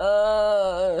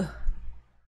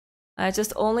 I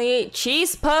just only ate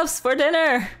cheese puffs for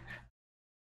dinner.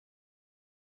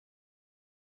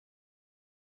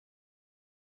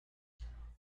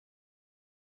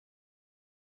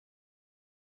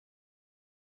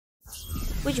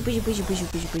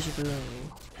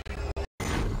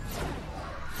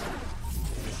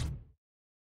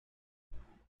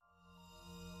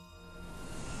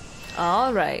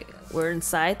 Alright, we're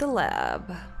inside the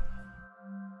lab.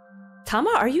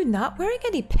 Tama, are you not wearing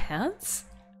any pants?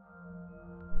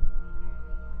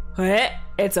 What?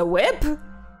 It's a whip?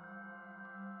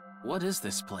 What is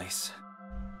this place?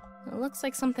 It looks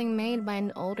like something made by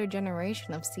an older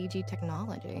generation of CG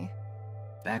technology.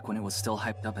 Back when it was still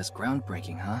hyped up as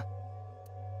groundbreaking, huh?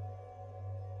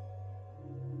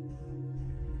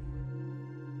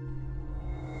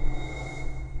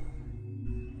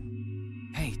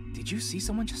 Hey, did you see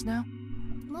someone just now?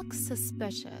 Looks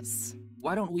suspicious.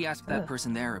 Why don't we ask that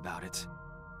person there about it?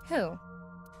 Who?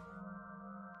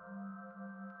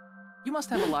 You must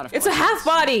have a lot of It's a questions. half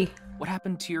body! What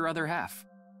happened to your other half?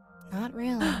 Not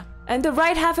really. And the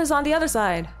right half is on the other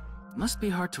side. Must be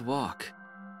hard to walk.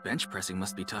 Bench pressing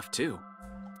must be tough too.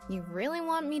 You really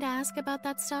want me to ask about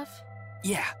that stuff?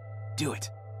 Yeah, do it.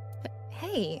 But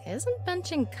hey, isn't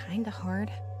benching kinda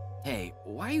hard? Hey,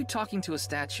 why are you talking to a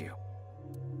statue?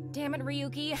 Damn it,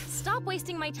 Ryuki. Stop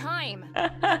wasting my time.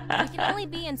 We can only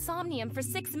be in Somnium for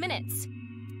 6 minutes.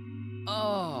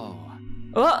 Oh.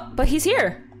 Oh, but he's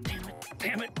here.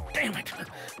 Damn it, damn it.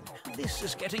 This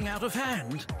is getting out of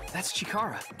hand. That's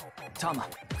Chikara. Tama,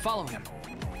 follow him.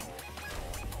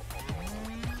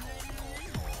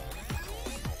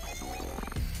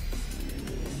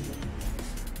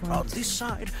 On this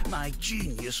side, my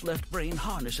genius left brain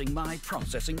harnessing my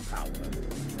processing power.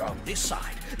 On this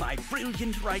side, my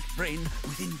brilliant right brain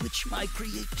within which my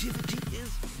creativity is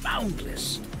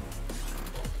boundless.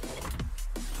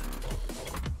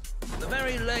 The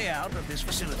very layout of this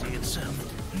facility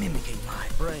itself, mimicking my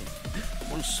brain,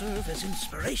 will serve as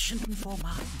inspiration for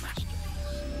my masterpiece.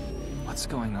 What's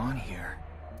going on here?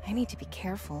 I need to be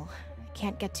careful. I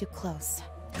can't get too close.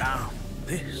 Now,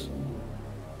 this.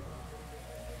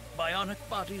 Bionic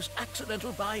Body's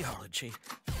accidental biology.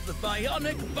 The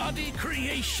Bionic Body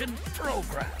Creation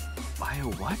Program. Bio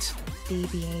what?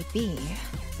 BBAB.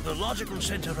 The logical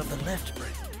center of the left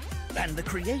brain and the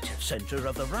creative center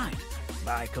of the right.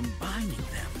 By combining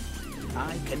them,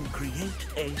 I can create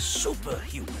a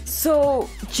superhuman. So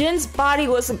Jin's body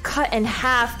wasn't cut in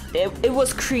half, it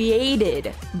was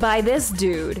created by this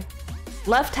dude.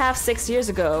 Left half 6 years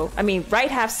ago. I mean, right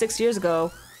half 6 years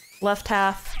ago. Left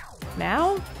half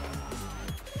now?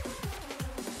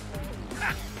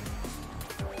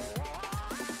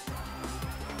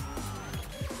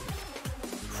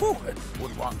 Whew,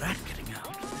 would want that getting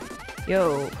out.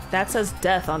 Yo, that says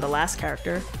death on the last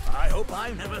character. I hope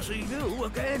I never see you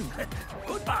again.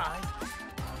 Goodbye.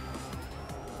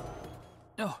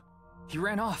 No, he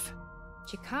ran off.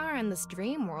 Chikara in this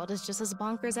dream world is just as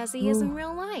bonkers as he is in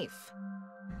real life.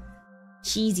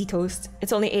 Cheesy toast.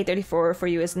 It's only 8:34 for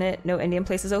you, isn't it? No Indian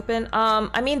places open?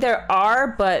 I mean, there are,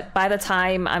 but by the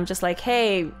time I'm just like,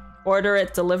 hey, order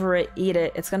it, deliver it, eat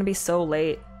it, it's gonna be so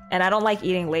late. And I don't like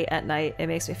eating late at night. It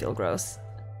makes me feel gross.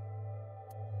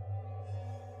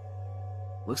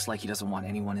 Looks like he doesn't want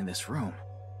anyone in this room.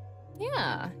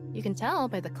 Yeah, you can tell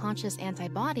by the conscious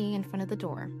antibody in front of the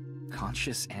door.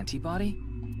 Conscious antibody?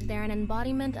 They're an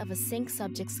embodiment of a sync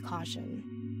subject's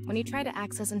caution. When you try to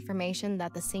access information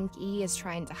that the sync E is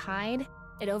trying to hide,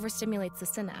 it overstimulates the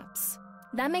synapse.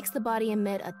 That makes the body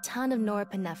emit a ton of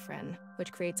norepinephrine,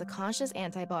 which creates a conscious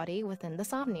antibody within the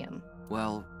somnium.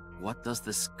 Well, what does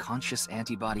this conscious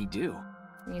antibody do?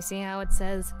 You see how it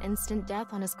says instant death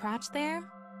on his crotch there?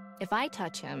 If I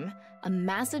touch him, a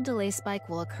massive delay spike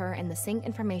will occur in the sync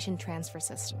information transfer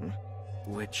system.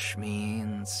 Which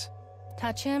means...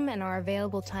 Touch him and our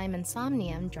available time in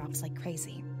Somnium drops like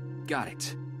crazy. Got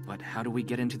it. But how do we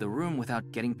get into the room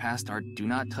without getting past our do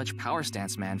not touch power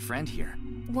stance man friend here?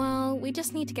 Well, we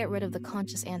just need to get rid of the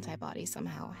conscious antibody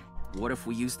somehow. What if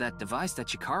we use that device that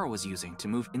Chikara was using to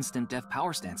move instant death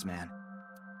power stance man?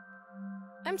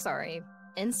 I'm sorry,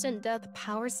 instant death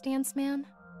power stance man?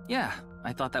 Yeah,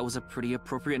 I thought that was a pretty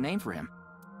appropriate name for him.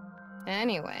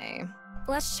 Anyway,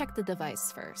 let's check the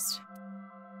device first.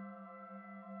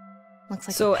 Looks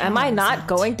like so am I not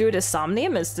going through the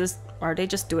Somnium? Are they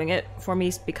just doing it for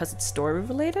me because it's story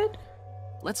related?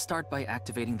 Let's start by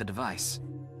activating the device.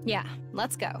 Yeah,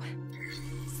 let's go.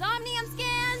 Somnium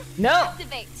scan! No!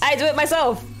 Activate. I do it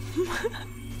myself!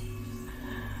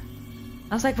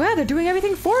 I was like, wow, they're doing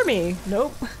everything for me!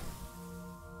 Nope.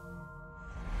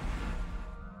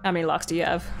 How many locks do you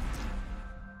have?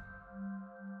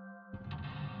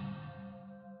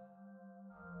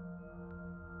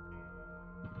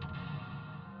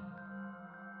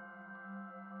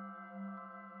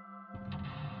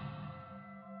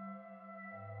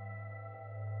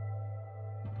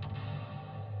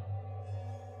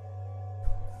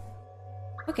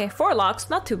 Okay, 4 locks,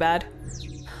 not too bad.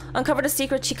 Uncover the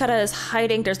secret Chikara is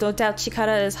hiding. There's no doubt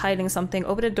Chikara is hiding something.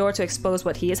 Open the door to expose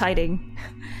what he is hiding.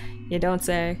 You don't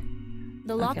say.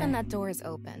 The lock on that door is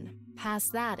open.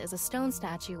 Past that is a stone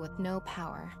statue with no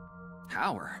power.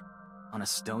 Power? On a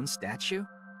stone statue?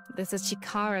 This is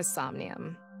Chikara's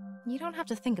Somnium. You don't have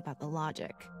to think about the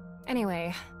logic.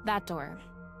 Anyway, that door.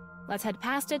 Let's head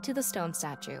past it to the stone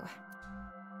statue.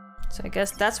 So I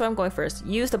guess that's where I'm going first.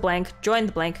 Use the blank, join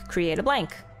the blank, create a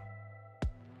blank.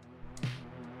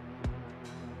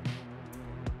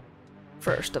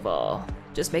 First of all,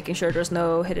 just making sure there's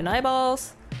no hidden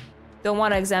eyeballs. Don't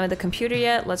want to examine the computer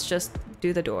yet. Let's just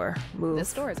do the door. Move.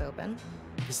 This door is open.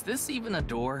 Is this even a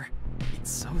door?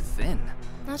 It's so thin.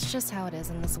 That's just how it is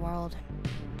in this world.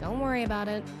 Don't worry about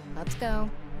it. Let's go.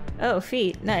 Oh,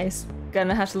 feet. Nice.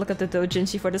 Gonna have to look up the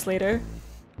doujinshi for this later.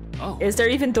 Oh. Is there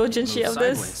even doujinshi of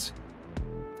sideways. this?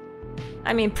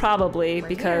 I mean, probably,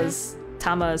 because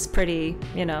Tama's pretty,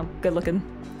 you know, good looking.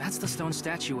 That's the stone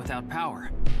statue without power.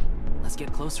 Let's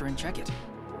get closer and check it.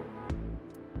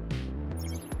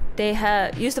 They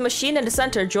have used the machine in the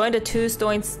center, join the two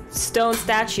stone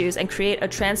statues, and create a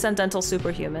transcendental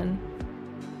superhuman.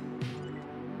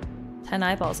 10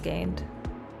 eyeballs gained.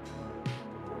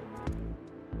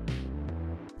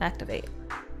 Activate.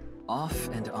 Off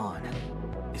and on.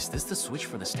 Is this the switch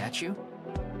for the statue?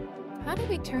 How do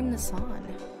we turn this on?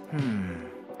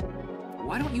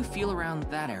 Why don't you feel around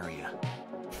that area?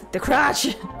 The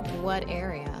crotch! What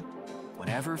area?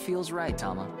 Whatever feels right,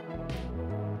 Tama.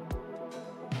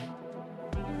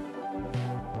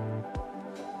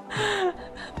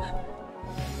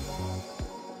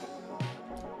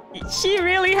 She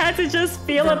really had to just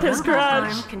feel up his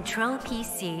crotch. Arm control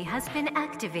PC has been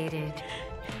activated.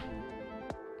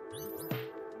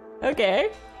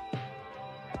 Okay.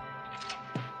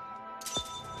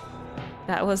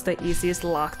 That was the easiest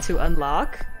lock to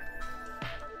unlock.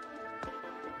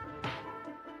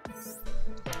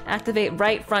 Activate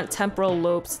right front temporal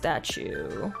lobe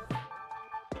statue.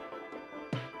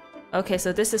 Okay,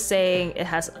 so this is saying it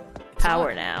has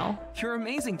power now. You're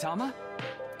amazing, Tama.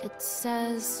 It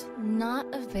says not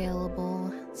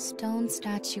available. Stone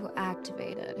statue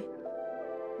activated.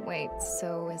 Wait,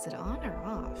 so is it on or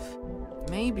off?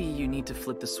 Maybe you need to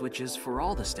flip the switches for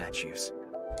all the statues.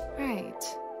 Right.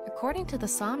 According to the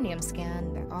Somnium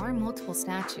scan, there are multiple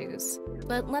statues.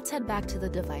 But let's head back to the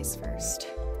device first.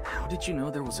 How did you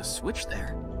know there was a switch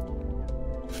there?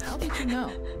 How did you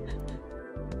know?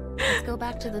 Let's go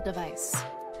back to the device.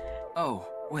 Oh,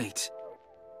 wait.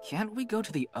 Can't we go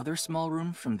to the other small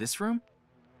room from this room?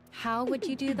 How would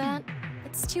you do that?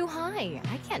 It's too high.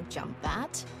 I can't jump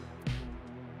that.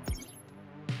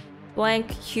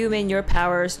 Blank human your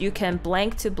powers. You can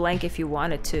blank to blank if you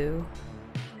wanted to.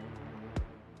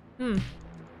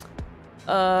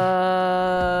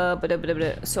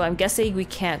 So I'm guessing we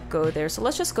can't go there. So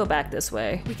let's just go back this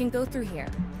way. We can go through here.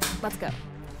 Let's go.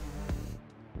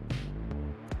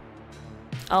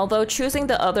 Although choosing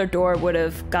the other door would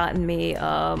have gotten me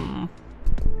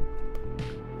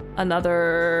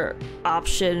another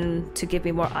option to give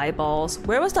me more eyeballs.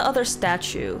 Where was the other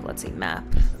statue? Let's see, map.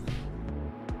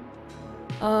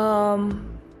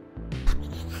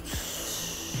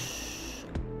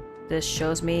 This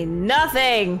shows me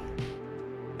nothing!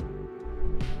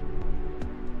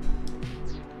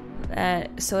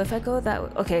 So if I go that way,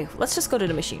 okay, let's just go to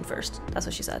the machine first. That's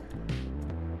what she said.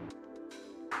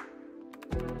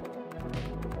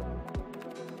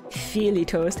 Feely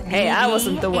toast. Hey, I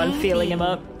wasn't the one feeling him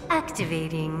up.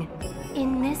 Activating.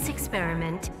 In this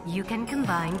experiment, you can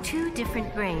combine two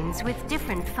different brains with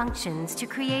different functions to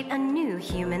create a new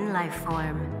human life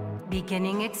form.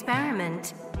 Beginning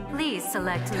experiment. Please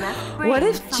select left brain What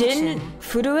if function. Jin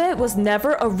Furue was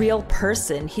never a real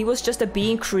person? He was just a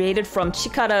being created from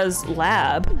Chikara's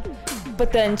lab.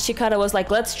 But then Chikara was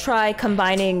like, let's try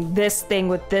combining this thing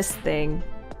with this thing.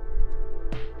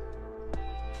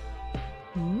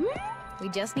 We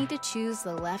just need to choose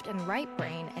the left and right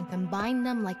brain and combine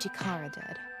them like Chikara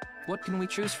did. What can we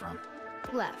choose from?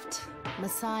 Left.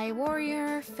 Maasai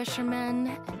warrior,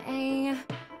 fisherman, and A.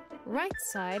 Right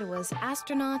side was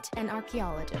astronaut and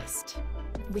archaeologist.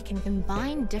 We can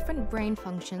combine different brain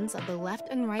functions of the left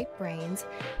and right brains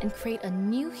and create a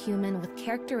new human with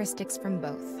characteristics from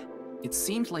both. It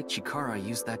seemed like Chikara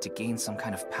used that to gain some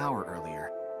kind of power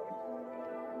earlier.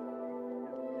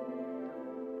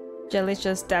 Jelly's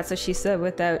just, that's what she said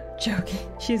without joking.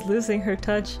 She's losing her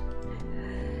touch.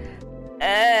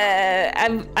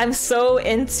 I'm so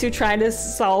into trying to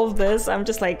solve this. I'm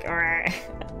just like, argh.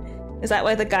 Is that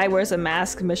why the guy wears a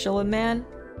mask, Michelin Man?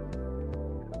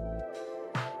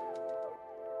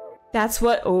 That's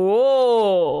what,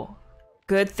 oh,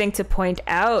 good thing to point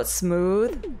out,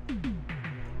 Smooth.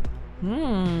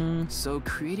 So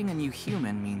creating a new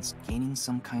human means gaining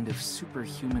some kind of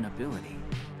superhuman ability.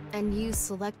 And you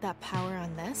select that power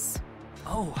on this?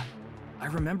 Oh, I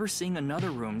remember seeing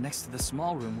another room next to the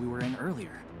small room we were in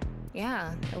earlier.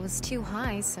 Yeah, it was too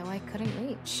high, so I couldn't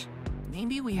reach.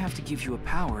 Maybe we have to give you a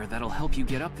power that'll help you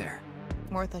get up there.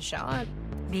 Worth a shot.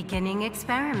 Beginning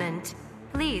experiment.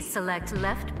 Please select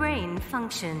left brain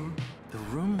function. The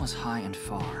room was high and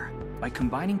far. By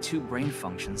combining two brain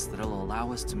functions that'll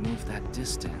allow us to move that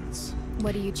distance.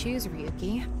 What do you choose,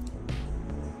 Ryuki?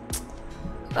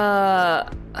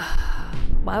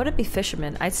 Why would it be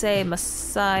fisherman? I'd say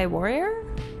Maasai warrior?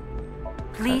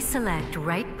 Please select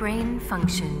right brain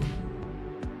function.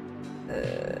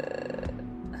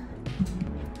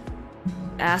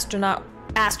 Astronaut.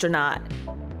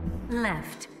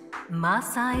 Left,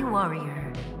 Maasai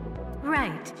warrior.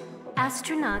 Right,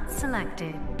 astronaut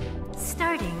selected.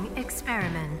 Starting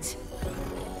experiment.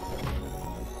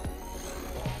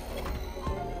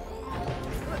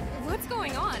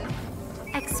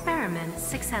 experiment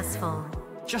successful.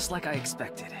 Just like I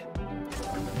expected.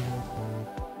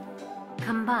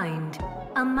 Combined,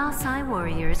 a Maasai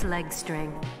warrior's leg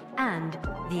strength and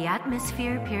the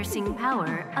atmosphere-piercing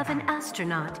power of an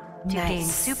astronaut to gain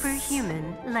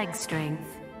superhuman leg strength.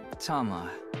 Tama,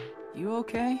 you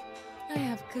okay? I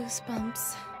have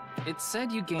goosebumps. It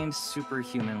said you gained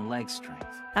superhuman leg strength.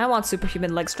 I want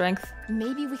superhuman leg strength.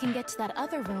 Maybe we can get to that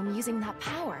other room using that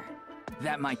power.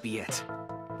 That might be it.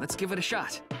 Let's give it a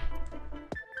shot.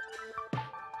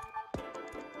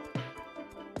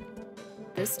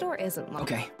 This door isn't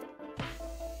locked. Okay.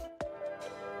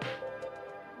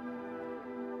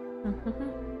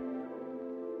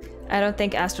 I don't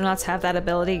think astronauts have that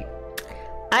ability.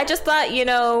 I just thought, you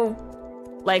know,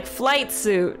 like flight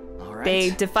suit.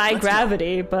 They defy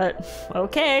gravity, but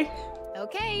okay.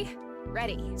 Okay,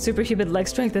 ready. Superhuman leg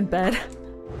strength in bed.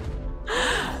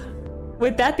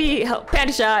 Would that be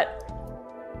panty shot?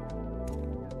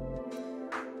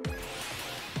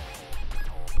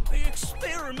 The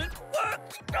experiment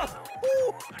worked!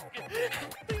 Oh,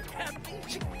 the Captain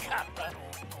Chikara.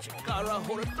 Chikara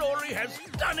Horadori has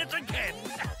done it again!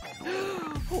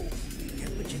 Oh, the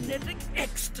epigenetic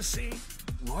ecstasy!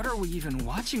 What are we even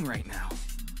watching right now?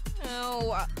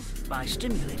 Oh, by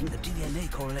stimulating the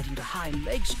DNA correlating to high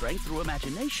leg strength through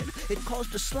imagination, it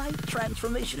caused a slight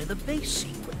transformation in the base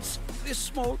sequence. This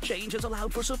small change has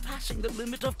allowed for surpassing the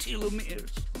limit of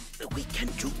telomeres. We can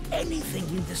do anything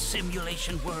in this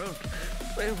simulation world.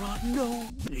 There are no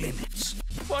limits.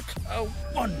 What a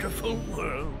wonderful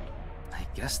world. I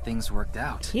guess things worked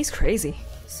out. He's crazy.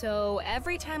 So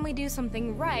every time we do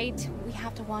something right, we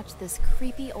have to watch this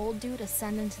creepy old dude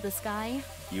ascend into the sky?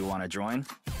 You want to join?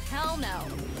 Hell no.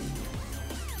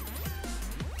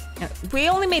 We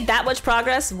only made that much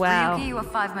progress? Wow. Ryuki, you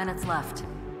have 5 minutes left.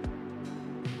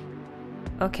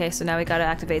 Okay, so now we gotta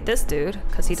activate this dude,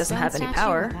 because he doesn't have any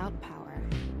power. Without power.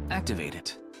 Activate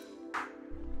it.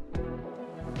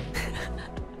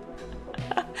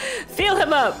 Feel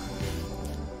him up!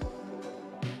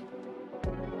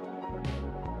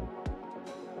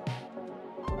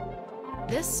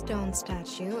 This stone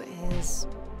statue is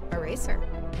a racer.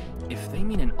 If they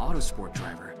mean an autosport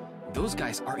driver, those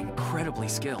guys are incredibly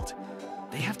skilled.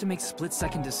 They have to make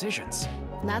split-second decisions.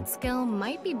 That skill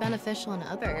might be beneficial in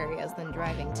other areas than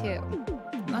driving too.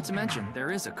 Not to mention,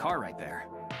 there is a car right there.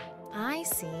 I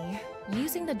see.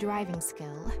 Using the driving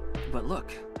skill. But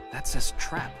look, that says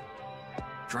trap.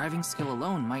 Driving skill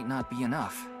alone might not be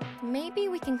enough. Maybe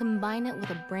we can combine it with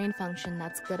a brain function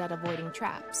that's good at avoiding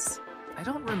traps. I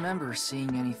don't remember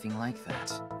seeing anything like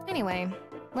that. Anyway,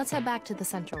 let's head back to the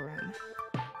central room.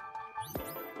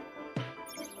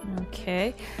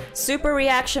 Okay. Super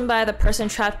reaction by the person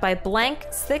trapped by blank,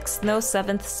 sixth, no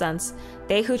seventh sense.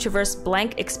 They who traverse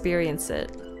blank experience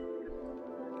it.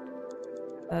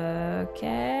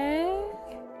 Okay.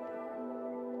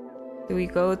 Do we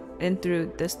go in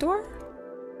through this door?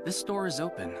 This door is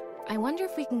open. I wonder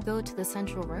if we can go to the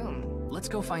central room. Let's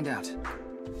go find out.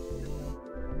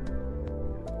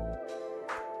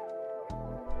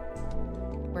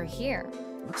 We're here.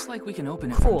 Looks like we can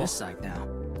open it from this side now.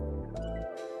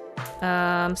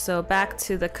 So back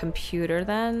to the computer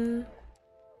then.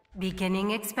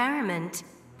 Beginning experiment.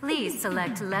 Please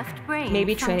select left brain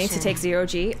Maybe training to take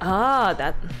 0G. Ah,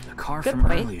 that. The car good from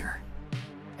point. earlier.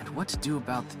 And what to do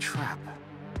about the trap?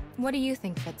 What do you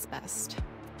think fits best?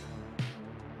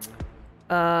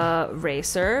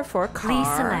 Racer for car. Please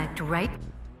select right.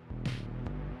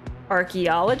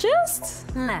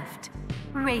 Archaeologist? Left.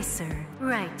 Racer.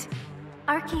 Right.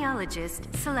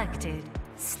 Archaeologist selected.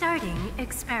 Starting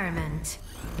experiment.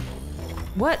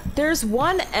 What? There's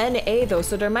one NA though,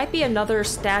 so there might be another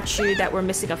statue that we're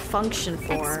missing a function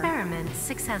for. Experiment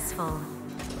successful.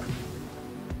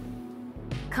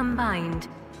 Combined,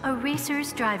 a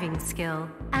racer's driving skill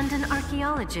and an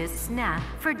archaeologist's knack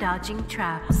for dodging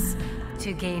traps.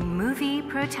 To gain movie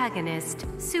protagonist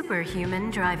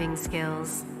superhuman driving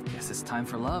skills. Guess it's time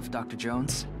for love, Dr.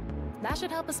 Jones. That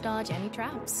should help us dodge any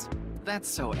traps. That's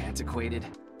so antiquated.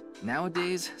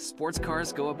 Nowadays, sports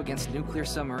cars go up against nuclear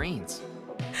submarines.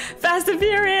 Fast and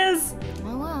Furious!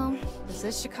 Oh well, this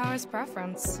is Chikara's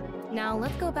preference. Now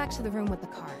let's go back to the room with the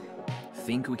car.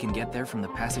 Think we can get there from the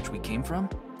passage we came from?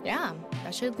 Yeah,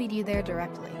 that should lead you there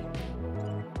directly.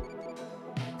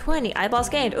 20 eyeballs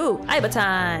gained. Ooh, Aiba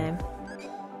time!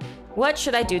 What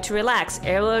should I do to relax?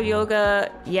 Aerial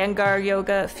yoga, Yengar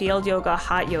yoga, field yoga,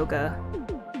 hot yoga.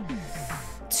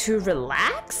 To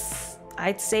relax?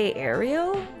 I'd say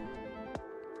aerial?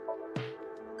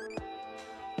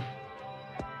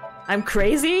 I'm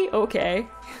crazy? Okay.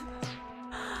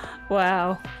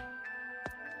 Wow.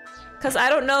 Because I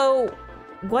don't know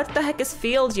what the heck is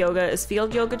field yoga? Is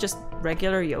field yoga just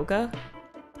regular yoga?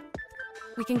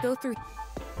 We can go through.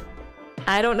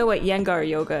 I don't know what Yengar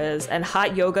yoga is, and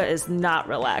hot yoga is not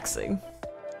relaxing.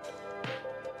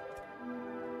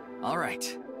 All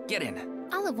right, get in.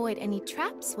 I'll avoid any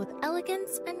traps with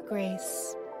elegance and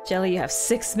grace. Jelly, you have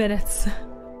 6 minutes.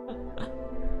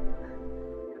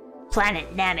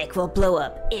 Planet Namek will blow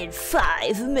up in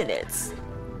 5 minutes.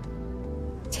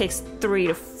 Takes 3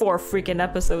 to 4 freaking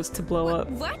episodes to blow up.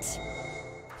 What?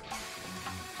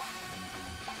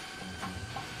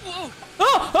 Whoa.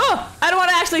 Oh! I don't want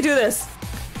to actually do this.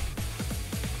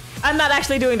 I'm not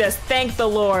actually doing this. Thank the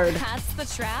Lord. That's the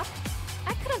trap?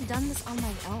 I could have done this on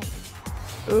my own.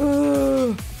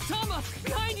 Ooh. Tama,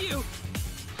 behind you!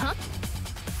 Huh?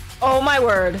 Oh my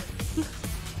word.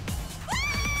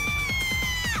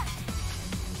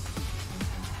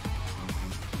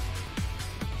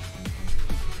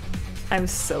 I'm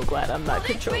so glad I'm not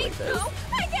controlling this. No,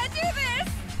 I can't do this!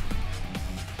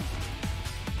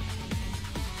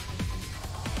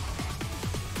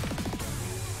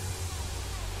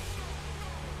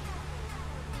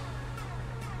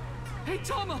 Hey,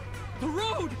 Tama! The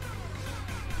road!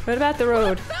 What about the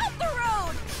road? About the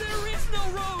road! There is no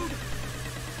road!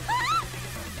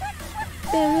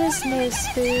 There is no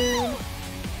spoon.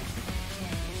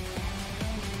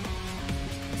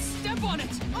 Step on it!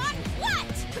 On what?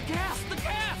 The gas! The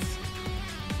gas!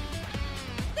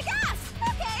 The gas!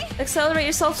 Okay! Accelerate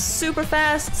yourself super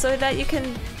fast so that you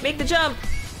can make the jump.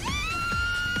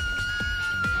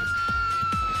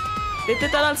 They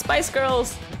did that on Spice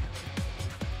Girls.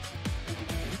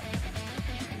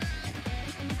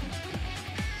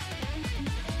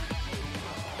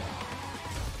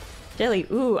 Jelly,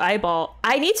 ooh, eyeball.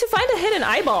 I need to find a hidden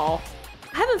eyeball.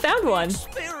 I haven't found one.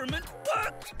 Experiment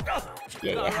worked.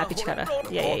 Yeah, happy Chikara.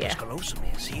 Yeah. Colosseum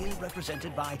is here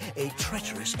represented by a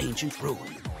treacherous ancient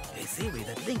ruin. A theory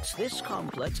that links this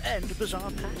complex and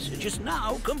bizarre passage is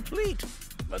now complete.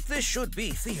 But this should be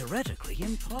theoretically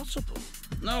impossible.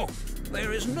 No,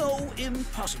 there is no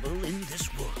impossible in this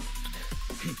world.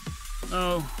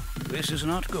 No, this is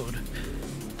not good.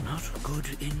 Not good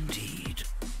indeed.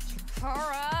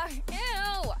 Kara,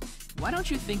 ew! Why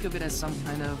don't you think of it as some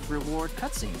kind of reward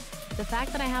cutscene? The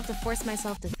fact that I have to force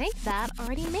myself to think that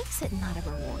already makes it not a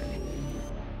reward.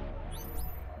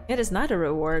 It is not a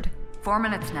reward. 4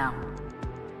 minutes now.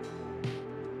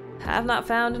 Have not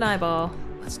found an eyeball.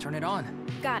 Let's turn it on.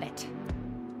 Got it.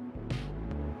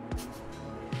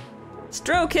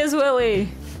 Stroke his willy.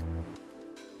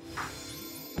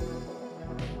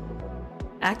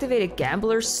 Activate a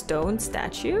gambler's stone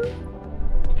statue?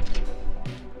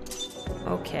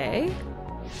 Okay.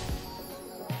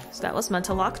 So that was meant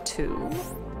to lock 2.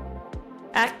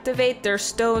 Activate their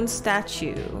stone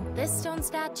statue. This stone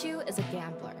statue is a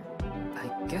gambler. I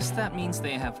guess that means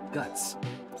they have guts.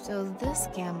 So this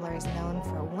gambler is known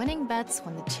for winning bets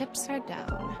when the chips are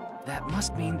down. That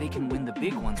must mean they can win the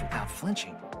big ones without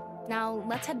flinching. Now,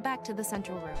 let's head back to the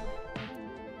central room.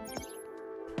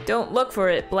 Don't look for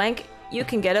it. Blank. You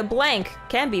can get a blank.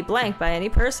 Can be blanked by any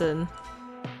person.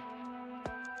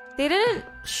 They didn't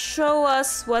show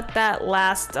us what that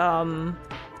last,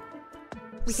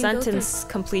 sentence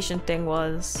completion thing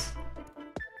was.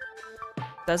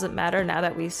 Doesn't matter now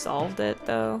that we solved it,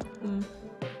 though.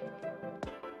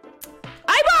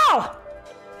 Eyeball!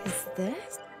 Is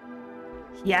this?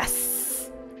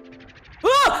 Yes!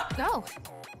 Ah! No!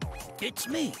 It's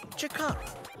me, Chikara.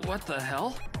 What the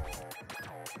hell?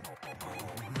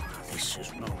 This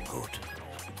is no good.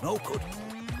 No good.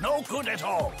 No good at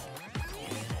all.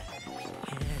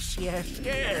 Yes.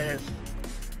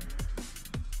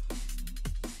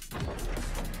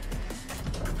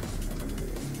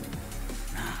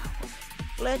 Now,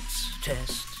 let's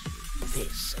test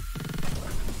this.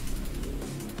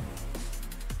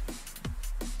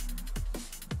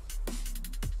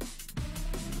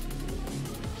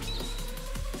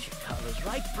 Chikara's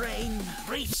right brain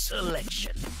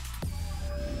reselection.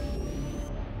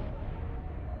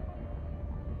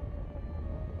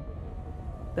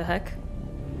 The heck?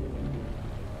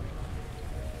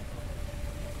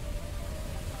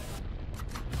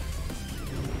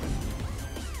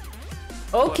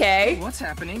 Okay. What's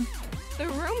happening? The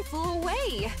room flew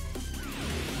away.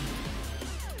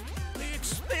 The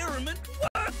experiment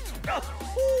worked.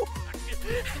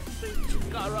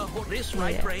 Chikara, this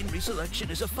right brain reselection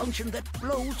is a function that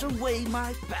blows away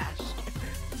my past.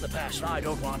 The past I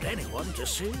don't want anyone to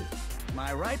see.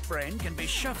 My right brain can be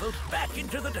shuffled back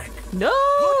into the deck. No!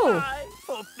 Goodbye,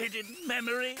 forbidden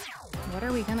memory. What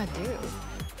are we gonna do?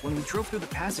 When we drove through the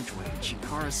passageway,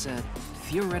 Chikara said,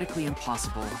 theoretically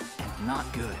impossible and not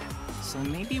good. So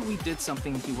maybe we did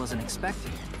something he wasn't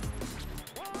expecting.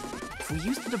 If we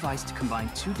use the device to combine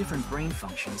two different brain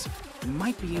functions, we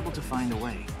might be able to find a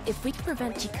way. If we could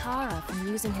prevent Chikara from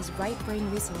using his right brain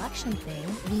reselection thing,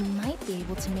 we might be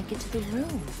able to make it to the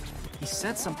room. He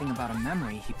said something about a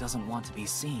memory he doesn't want to be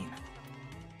seen.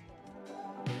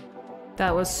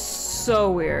 That was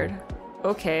so weird.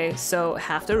 Okay, so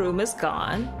half the room is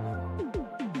gone.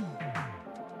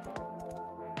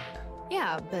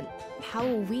 Yeah, but how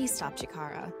will we stop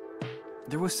Chikara?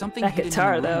 There was something That hidden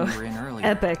guitar, in the room though. we were in earlier.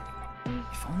 Epic.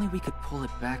 If only we could pull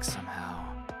it back somehow.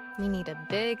 We need a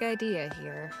big idea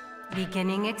here.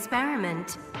 Beginning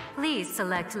experiment. Please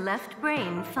select left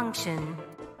brain function.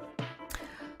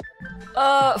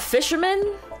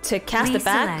 Fisherman to cast it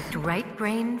back. Select right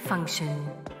brain function.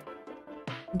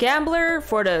 Gambler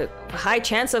for the high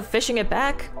chance of fishing it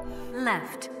back.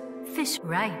 Left. Fish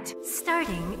right.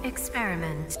 Starting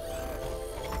experiment.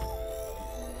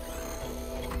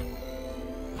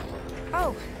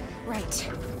 Oh, right.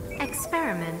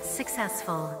 Experiment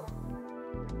successful.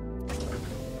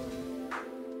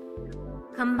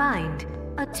 Combined,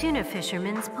 a tuna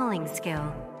fisherman's pulling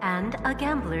skill and a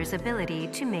gambler's ability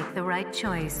to make the right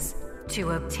choice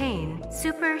to obtain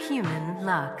superhuman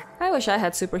luck. I wish I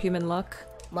had superhuman luck.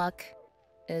 Luck.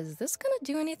 Is this gonna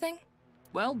do anything?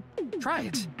 Well, try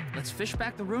it. Let's fish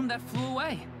back the room that flew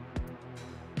away.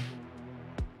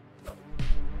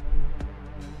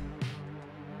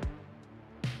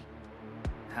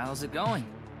 How's it going?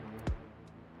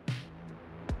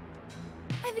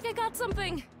 I think I got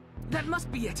something. That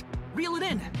must be it. Reel it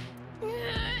in.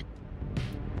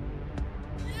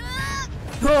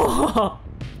 Oh.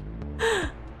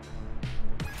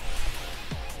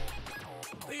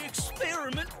 The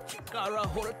experiment, Chikara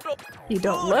Horato. You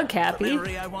don't look happy. The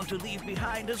memory I want to leave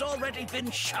behind has already been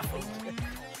shuffled.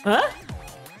 Huh?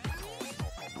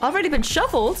 Already been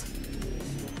shuffled?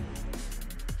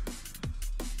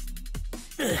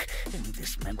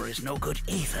 This memory's no good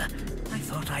either. I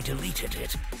thought I deleted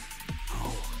it.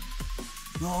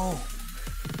 No.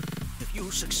 If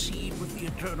you succeed with the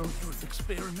Eternal Youth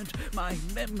experiment, my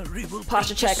memory will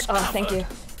Posture be check. discovered. Oh, thank you.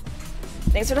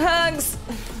 Thanks for the hugs.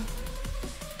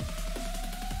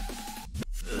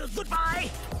 Goodbye.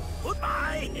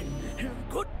 Goodbye.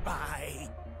 Goodbye.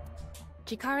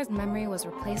 Chikara's memory was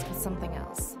replaced with something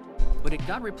else. But it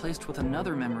got replaced with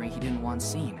another memory he didn't want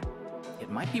seen. It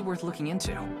might be worth looking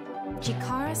into.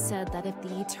 Chikara said that if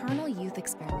the Eternal Youth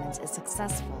experiment is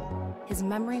successful, his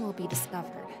memory will be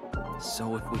discovered.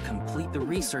 So if we complete the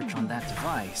research on that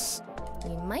device...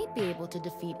 We might be able to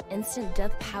defeat Instant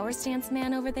Death Power Stance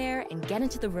Man over there and get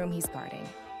into the room he's guarding.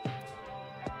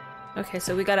 Okay,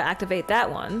 so we gotta activate that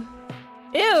one.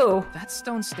 Ew! That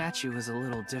stone statue is a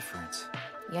little different.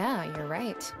 Yeah, you're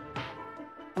right.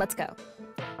 Let's go.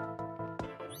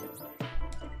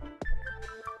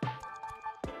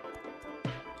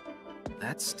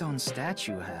 That stone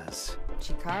statue has...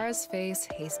 Chikara's face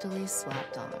hastily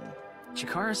slapped on.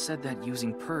 Chikara said that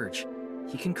using Purge,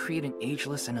 he can create an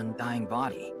ageless and undying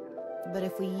body. But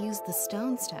if we use the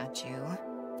stone statue...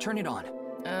 Turn it on.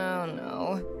 Oh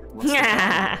no. What's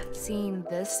that? Seeing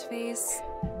this face...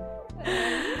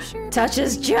 Sure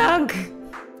Touches junk!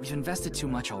 We've invested too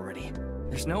much already.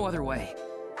 There's no other way.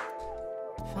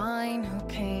 Fine,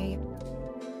 okay.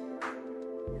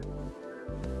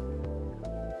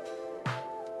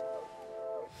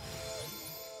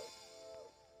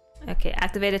 Okay,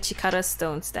 activated Chikara's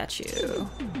stone statue.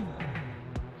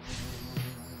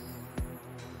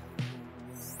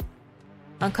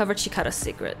 Uncover Chikara's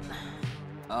secret.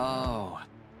 Oh,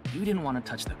 you didn't want to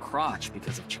touch the crotch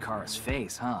because of Chikara's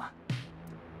face, huh?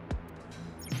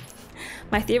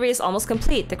 My theory is almost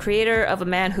complete. The creator of a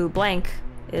man who blank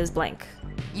is blank.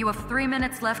 You have 3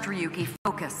 minutes left, Ryuki.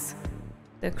 Focus.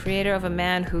 The creator of a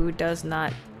man who does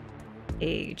not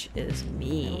age is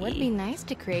me. It would be nice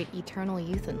to create eternal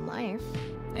youth in life.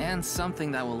 And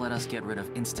something that will let us get rid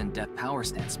of Instant Death Power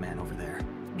Stance Man over there.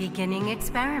 Beginning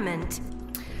experiment.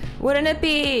 Wouldn't it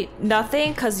be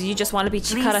nothing because you just want to be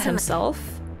Chikara Please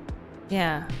himself?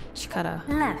 Yeah, Chikara.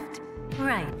 Left,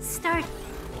 right, start.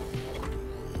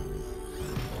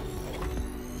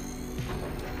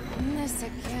 This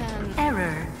again.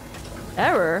 Error.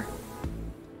 Error?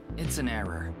 It's an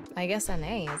error. I guess an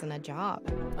A isn't a job.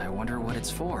 I wonder what it's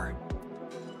for.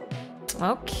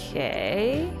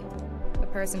 Okay. The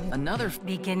person who... Another...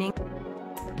 Beginning...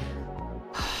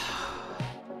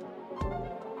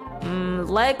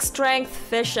 Leg strength,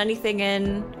 fish anything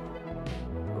in.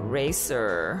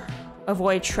 Racer.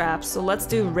 Avoid traps. So let's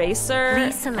do Racer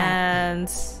Reselect. and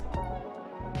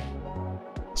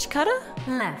Chikara?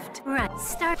 Left, right,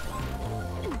 start.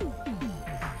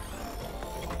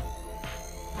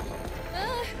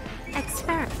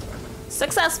 Experiment.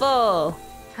 Successful!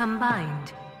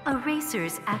 Combined.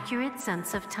 Eraser's accurate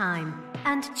sense of time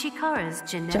and Chikara's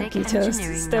genetic Junky toast.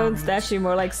 engineering Stone's knowledge. actually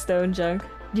more like stone junk.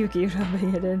 Yuki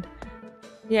rubbing it in.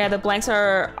 Yeah, the blanks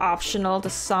are optional. The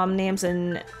Somniums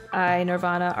and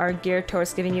nirvanA are geared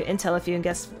towards giving you intel if you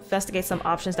investigate some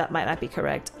options that might not be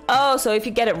correct. Oh, so if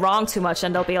you get it wrong too much,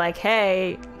 then they'll be like,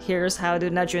 hey, here's how to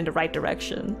nudge you in the right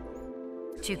direction.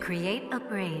 To create a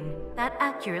brain that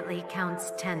accurately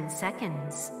counts 10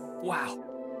 seconds. Wow.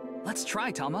 Let's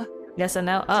try, Tama. Yes and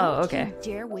no? Oh, okay. Don't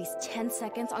you dare waste 10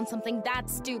 seconds on something that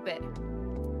stupid.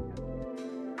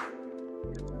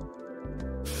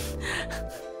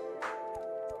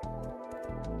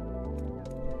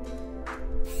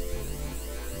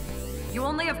 You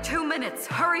only have 2 minutes.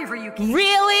 Hurry, Ryuki.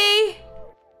 Really?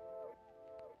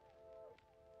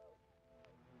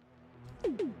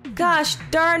 Gosh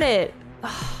darn it.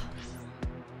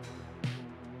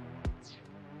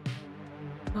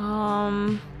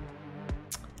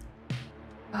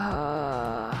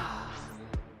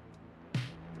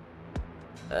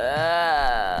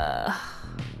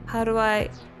 How do I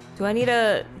need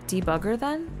a debugger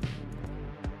then?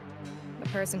 The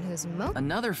person who's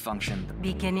Another function.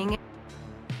 Beginning.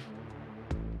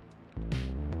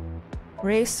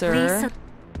 Racer.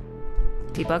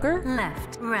 Debugger?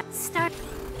 Left, right, start.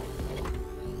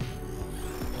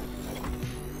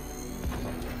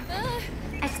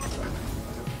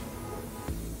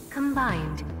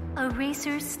 Combined, a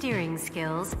racer's steering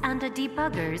skills and a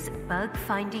debugger's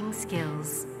bug-finding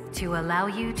skills to allow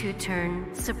you to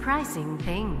turn surprising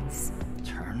things.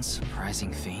 Turn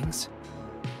surprising things?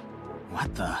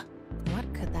 What the?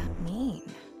 What could that mean?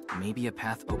 Maybe a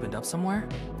path opened up somewhere?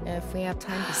 If we have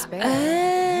time to spare, it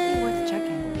might be worth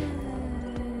checking.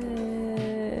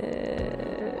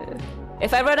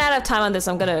 If I run out of time on this,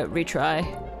 I'm gonna retry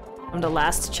from the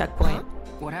last checkpoint.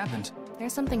 What happened?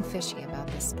 There's something fishy about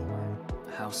this door.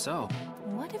 How so?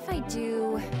 What if I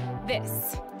do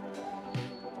this?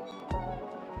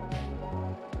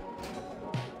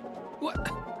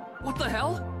 What the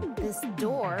hell? This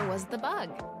door was the bug.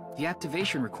 The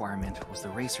activation requirement was the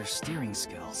racer's steering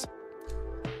skills.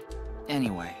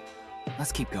 Anyway,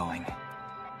 let's keep going.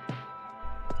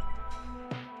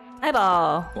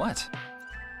 Eyeball. What?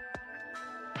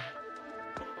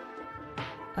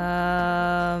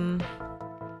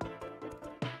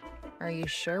 Are you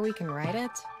sure we can write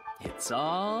it? It's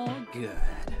all good.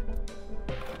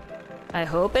 I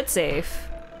hope it's safe.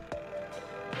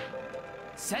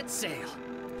 Set sail.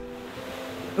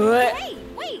 What? Hey,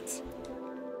 wait!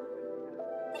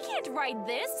 We can't ride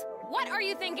this! What are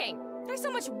you thinking? There's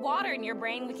so much water in your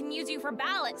brain, we can use you for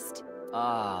ballast.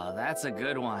 Ah, that's a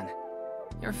good one.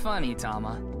 You're funny,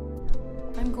 Tama.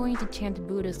 I'm going to chant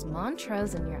Buddhist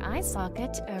mantras in your eye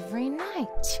socket every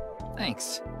night.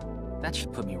 Thanks. That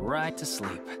should put me right to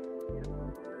sleep.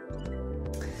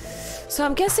 So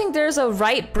I'm guessing there's a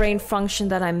right brain function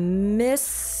that I'm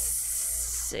missing.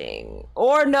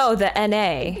 Or no, the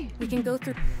NA. We can go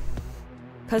through...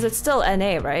 Because it's still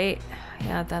NA, right?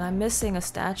 Yeah, then I'm missing a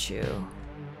statue.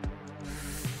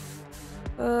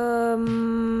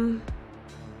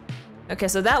 Okay,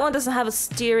 so that one doesn't have a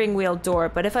steering wheel door,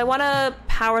 but if I want to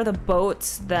power the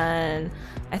boat, then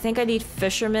I think I need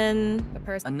fisherman.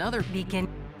 Another beacon.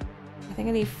 I think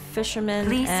I need fisherman.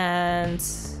 Please. And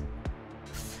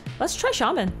let's try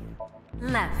shaman.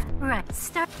 Left, right,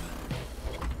 start.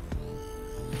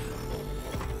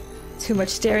 Too much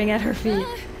staring at her feet.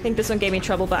 I think this one gave me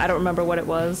trouble, but I don't remember what it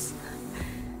was.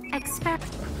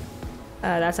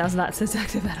 That sounds not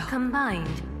seductive at all.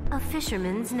 Combined, a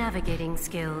fisherman's navigating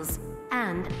skills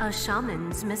and a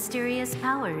shaman's mysterious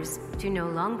powers to no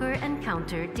longer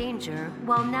encounter danger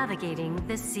while navigating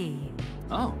the sea.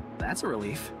 Oh, that's a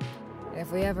relief.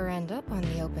 If we ever end up on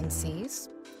the open seas.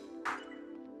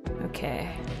 Okay.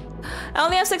 I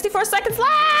only have 64 seconds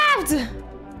left!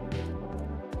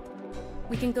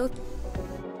 We can go...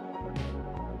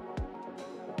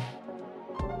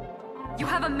 You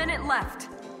have a minute left.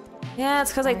 Yeah,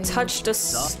 it's because I touched a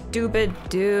stupid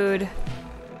dude.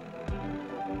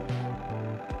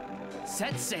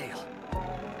 Set sail.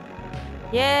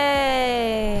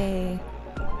 Yay!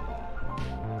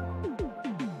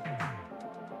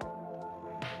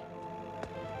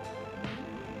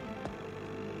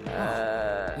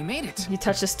 We made it. You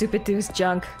touched a stupid dude's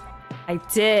junk. I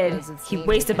did. He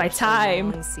wasted my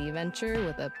time. Long sea venture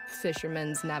with a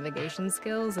fisherman's navigation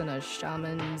skills and a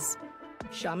shaman's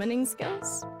shamaning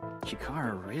skills.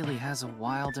 Chikara really has a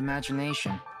wild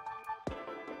imagination.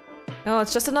 No,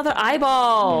 it's just another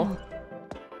eyeball.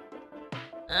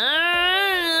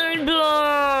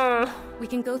 We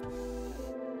can go.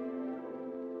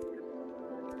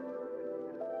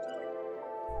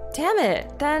 Damn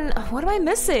it! Then what am I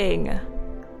missing?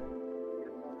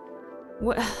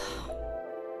 What?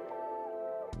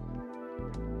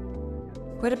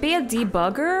 Would it be a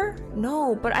debugger?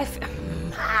 No, but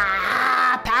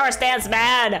power stance,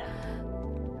 man!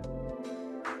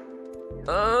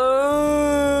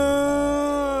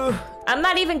 I'm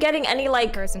not even getting any,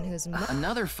 like... person who's...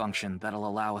 Another function that'll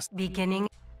allow us... Beginning...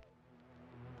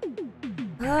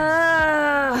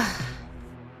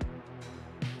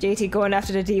 JT going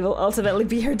after the D will ultimately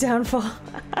be her downfall.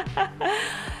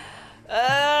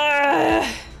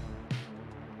 I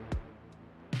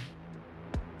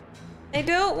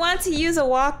don't want to use a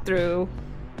walkthrough.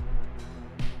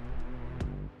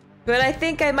 But I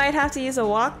think I might have to use a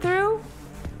walkthrough?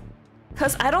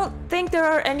 Because I don't think there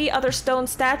are any other stone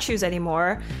statues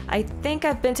anymore. I think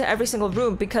I've been to every single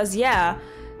room because, yeah,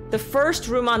 the first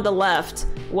room on the left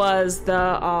was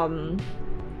the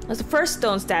first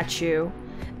stone statue.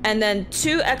 And then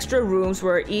 2 extra rooms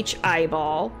were each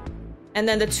eyeball. And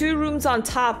then the 2 rooms on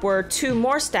top were 2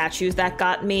 more statues that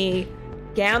got me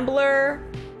Gambler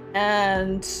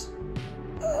and...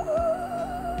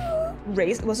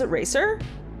 was it Racer?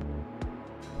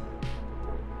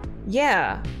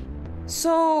 Yeah.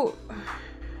 So...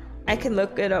 I can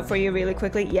look it up for you really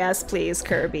quickly. Yes, please,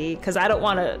 Kirby. Because I don't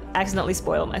want to accidentally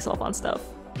spoil myself on stuff.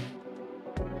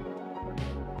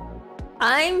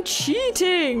 I'm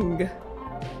cheating!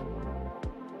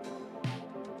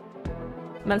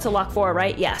 Mental Lock 4,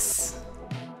 right? Yes.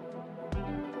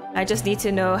 I just need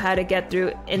to know how to get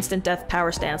through instant death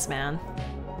power stance, man.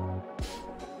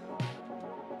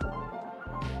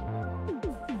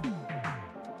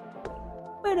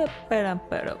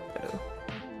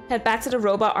 Head back to the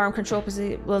robot arm control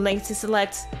position. We'll need to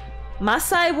select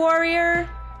Masai Warrior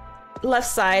left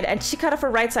side and Chikara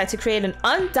for right side to create an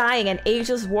undying and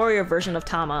ageless warrior version of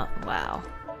Tama. Wow.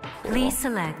 Cool. Please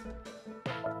select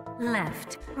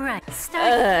left, right,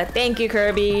 start. Thank you,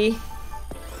 Kirby.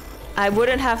 I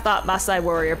wouldn't have thought Masai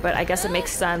Warrior, but I guess it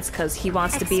makes sense because he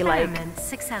wants to be like...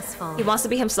 successful. He wants to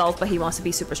be himself, but he wants to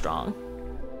be super strong.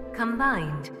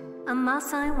 Combined, a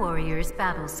Masai warrior's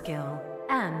battle skill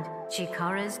and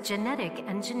Chikara's genetic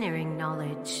engineering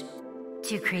knowledge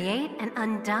to create an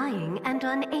undying and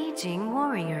unaging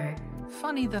warrior.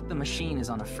 Funny that the machine is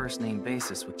on a first-name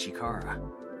basis with Chikara.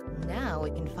 Now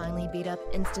we can finally beat up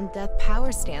instant death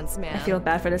power stance, man. I feel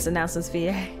bad for this announcements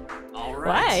VA. All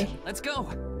right. Why? Let's go.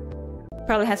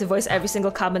 Probably had to voice every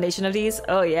single combination of these.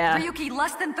 Oh yeah. Ryuki,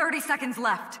 less than 30 seconds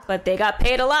left. But they got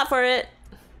paid a lot for it.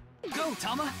 Go,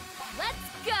 Tama. Let's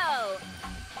go.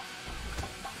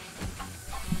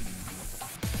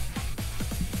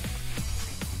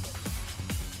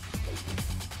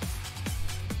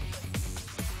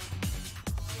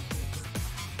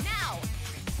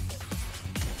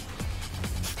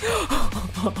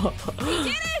 We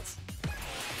did it!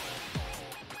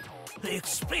 The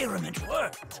experiment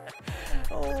worked.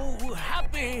 Oh,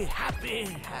 happy, happy,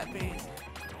 happy.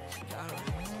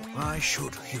 Why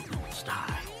should humans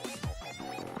die?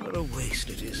 What a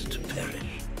waste it is to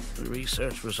perish. The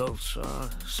research results are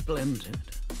splendid.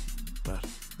 But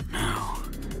now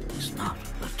is not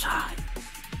the time.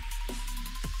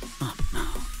 Not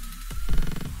now.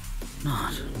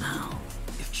 Not now.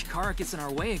 If Chikara gets in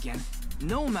our way again,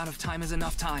 no amount of time is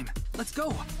enough time. Let's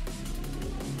go.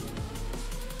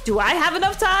 Do I have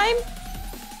enough time?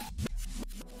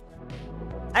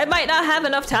 I might not have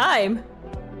enough time.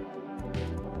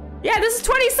 Yeah, this is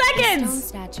 20 seconds! The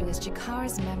stone statue is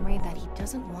Chikara's memory that he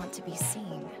doesn't want to be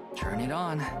seen. Turn it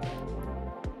on.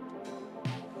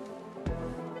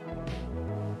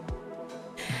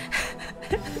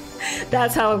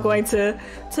 That's how I'm going to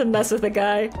mess with the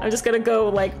guy. I'm just gonna go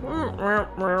like...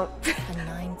 The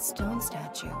 9 stone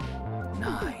statue.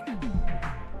 9.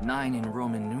 9 in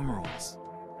Roman numerals.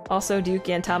 Also Ryuki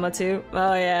and Tama too.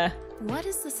 Oh yeah. What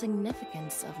is the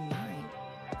significance of 9?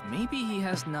 Maybe he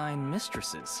has 9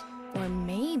 mistresses. Or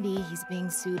maybe he's being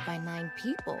sued by 9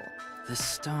 people. This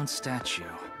stone statue.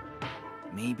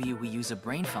 Maybe we use a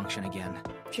brain function again.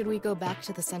 Should we go back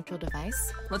to the central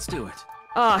device? Let's do it.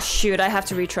 Oh shoot, I have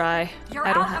to retry. You're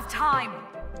out of time.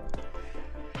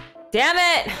 Damn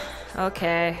it!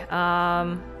 Okay,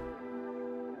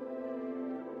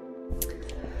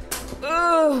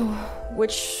 Ooh,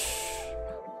 which...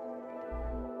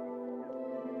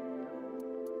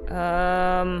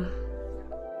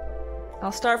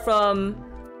 I'll start from...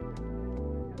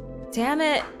 Damn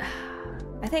it!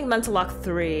 I think Mental Lock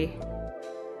 3.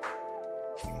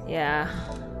 Yeah.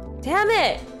 Damn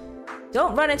it!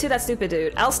 Don't run into that stupid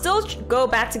dude. I'll still go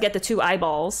back to get the 2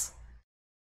 eyeballs.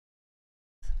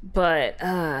 But,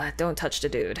 don't touch the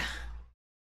dude.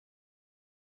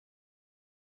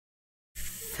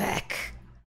 Feck.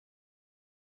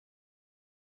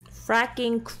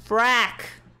 Fracking crack.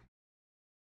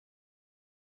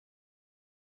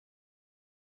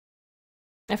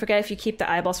 I forget if you keep the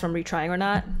eyeballs from retrying or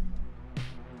not.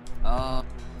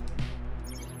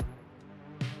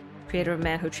 Creator of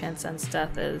man who transcends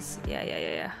death is...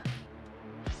 Yeah.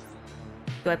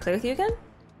 Do I play with you again?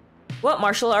 What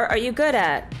martial art are you good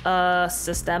at?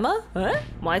 Sistema? Huh?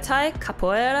 Muay Thai?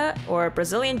 Capoeira? Or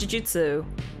Brazilian Jiu-Jitsu?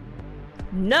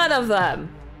 None of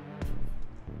them!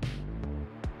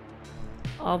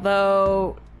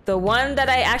 Although, the one that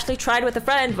I actually tried with a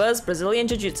friend was Brazilian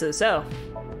Jiu-Jitsu, so...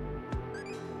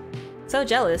 So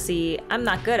jealous, E. I'm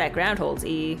not good at ground holds,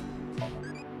 E.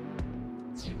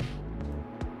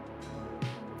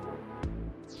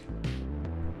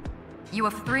 You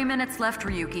have 3 minutes left,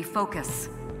 Ryuki. Focus.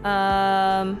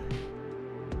 Yeah,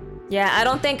 I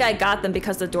don't think I got them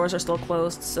because the doors are still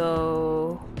closed,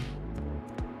 so...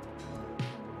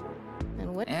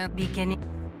 And what? Beginning.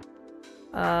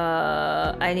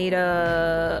 I need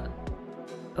a...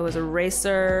 It was a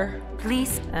racer.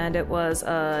 Please. And it was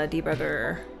a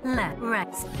debugger. Left,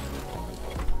 right.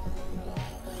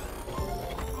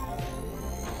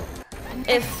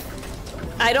 If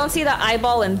I don't see the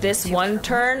eyeball in this one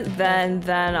turn, then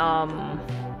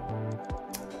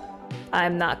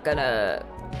I'm not gonna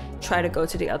try to go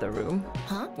to the other room.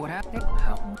 Huh? What happened?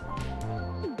 How?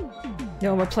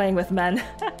 No, we're playing with men.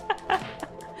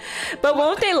 But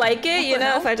won't they like it, you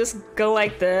know, if I just go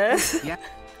like this? Yeah.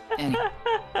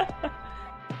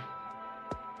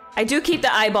 I do keep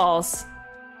the eyeballs.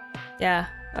 Yeah,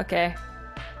 okay.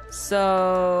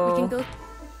 So... We can go...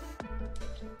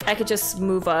 I could just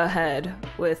move ahead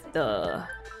with the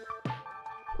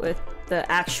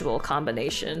actual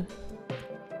combination.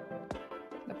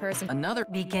 The person... Another...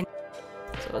 Begin.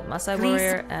 So with Masai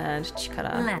Warrior and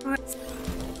Chikara.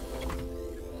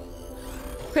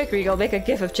 Quick, Regal, make a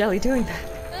gif of Jelly doing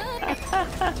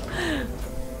that.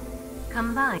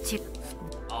 Combine.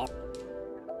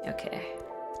 Okay.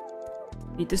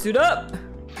 Beat this dude up!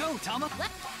 Go, Tama!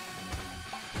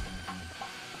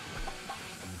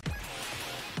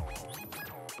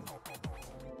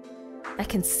 I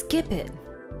can skip it.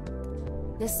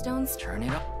 This stone's... Turn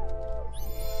it up.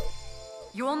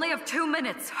 You only have 2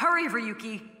 minutes. Hurry,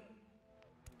 Ryuki.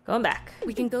 Going back.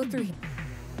 We can go through...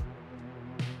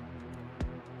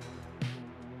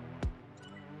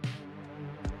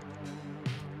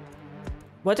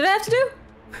 What did I have to do?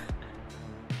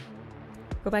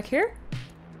 Go back here?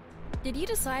 Did you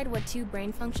decide what 2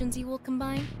 brain functions you will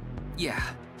combine? Yeah.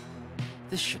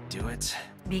 This should do it.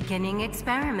 Beginning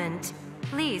experiment.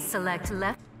 Please select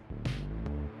left.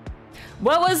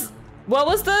 What was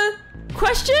the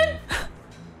question?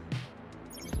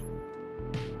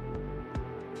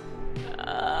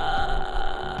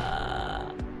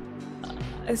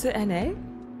 Is it NA?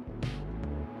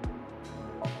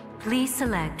 Please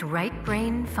select right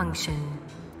brain function.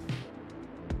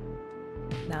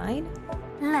 9?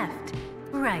 Left,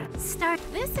 right, start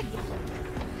this again.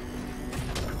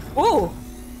 Ooh!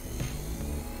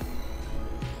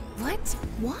 What?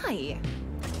 Why?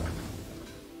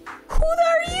 Who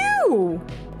are you?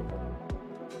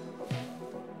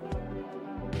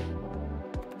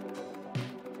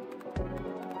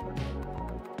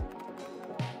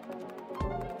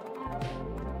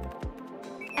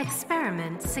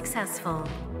 Experiment successful.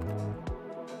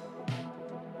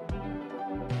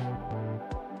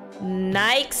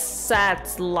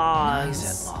 Nixat's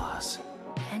laws.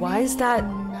 Why is that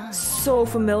so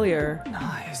familiar?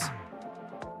 Nice.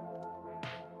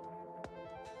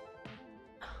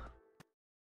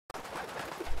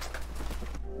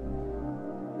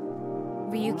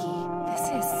 Ryuki, this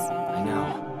is... I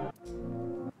know.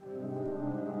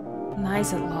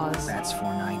 Nice at laws. That's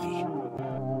 490.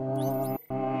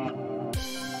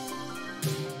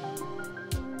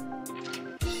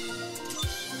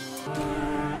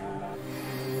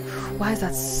 Why is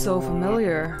that so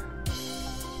familiar?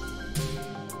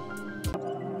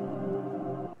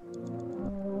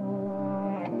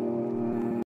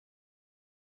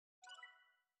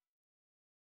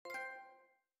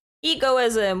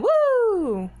 Egoism,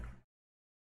 woo!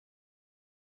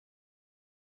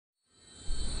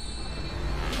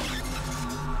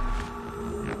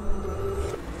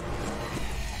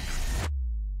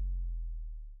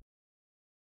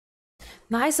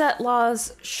 Nice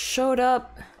Outlaws showed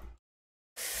up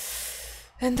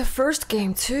in the first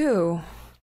game too.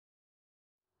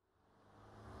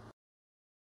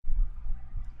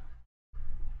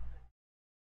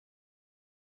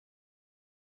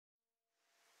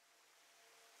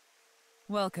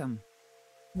 Welcome.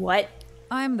 What?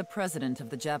 I'm the president of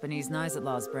the Japanese Nizet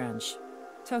Laws branch,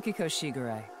 Tokiko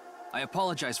Shigure. I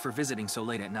apologize for visiting so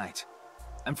late at night.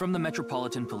 I'm from the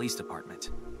Metropolitan Police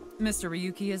Department. Mr.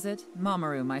 Ryuki, is it?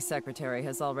 Mamoru, my secretary,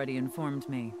 has already informed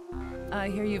me. I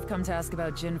hear you've come to ask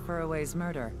about Jin Furue's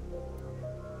murder.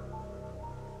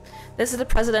 This is the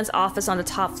president's office on the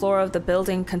top floor of the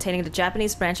building containing the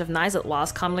Japanese branch of Nizet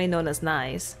Laws, commonly known as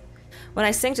NIZE. When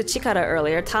I sang to Chikara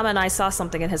earlier, Tama and I saw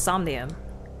something in his Somnium.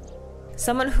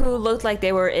 Someone who looked like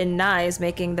they were in NIZE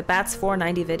making the Bats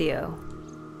 490 video.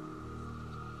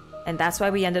 And that's why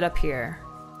we ended up here.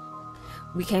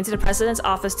 We came to the president's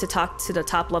office to talk to the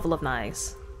top level of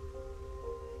NIZE.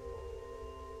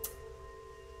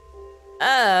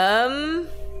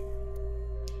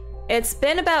 It's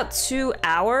been about 2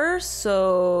 hours,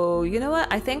 so you know what?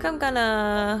 I think I'm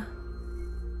gonna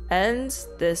end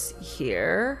this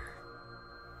here.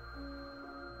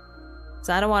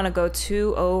 So I don't want to go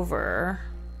too over.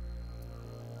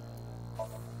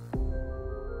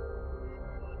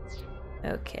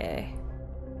 Okay.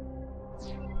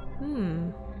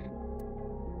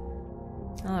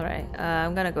 Alright,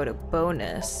 I'm gonna go to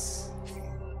bonus.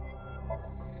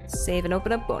 Save and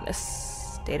open up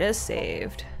bonus. Data is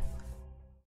saved.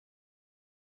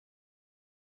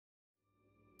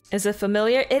 Is it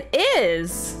familiar? It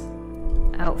is!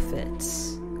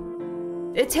 Outfits.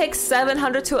 It takes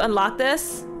 700 to unlock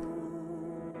this?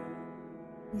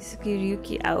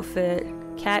 Ryuki outfit.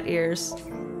 Cat ears.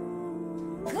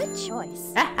 Good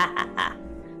choice.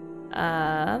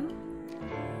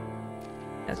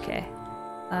 Okay.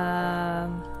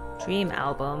 Dream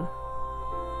album.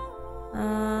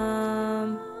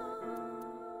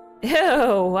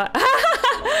 Ew, what?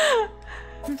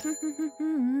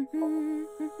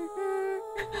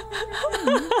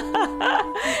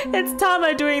 It's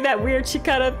Tama doing that weird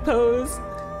Chikara pose.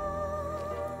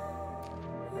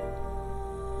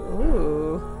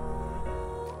 Ooh.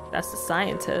 That's the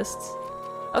scientist.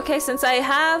 Okay, since I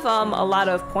have a lot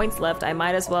of points left, I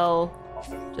might as well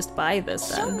just buy this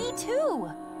then. Show me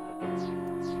too.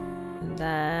 And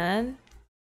then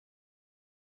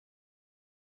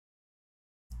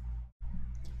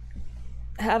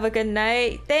have a good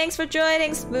night. Thanks for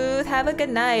joining, Smooth. Have a good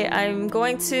night. I'm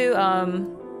going to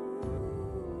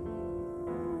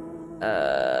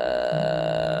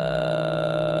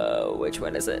which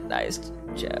one is it? Nice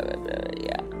job.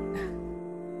 Yeah.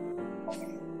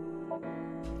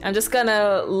 I'm just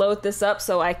gonna load this up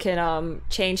so I can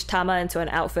change Tama into an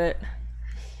outfit.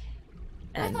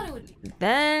 And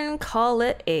then call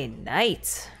it a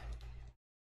night.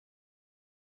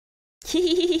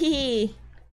 Hehehehe.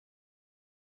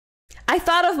 I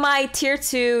thought of my tier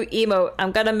 2 emote.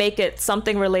 I'm gonna make it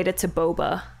something related to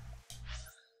boba.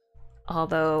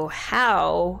 Although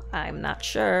how, I'm not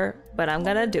sure, but I'm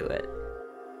gonna do it.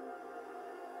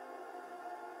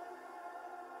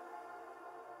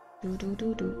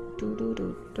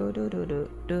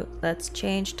 Let's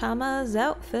change Tama's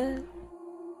outfit.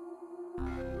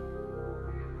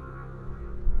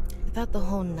 About the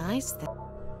whole nice thing.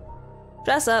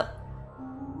 Dress up.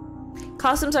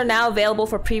 Costumes are now available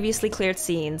for previously cleared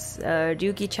scenes.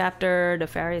 Ryuki chapter, the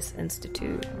Farius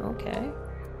Institute. Okay.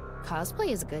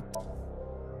 Cosplay is good.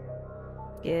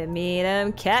 Give me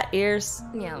them cat ears.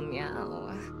 Meow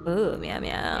meow. Ooh, meow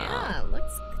meow. Yeah,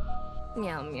 looks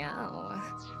meow meow.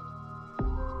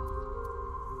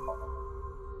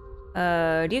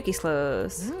 Ryuki's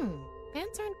clothes.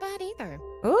 Pants aren't bad either.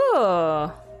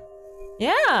 Ooh.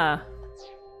 Yeah.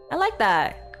 I like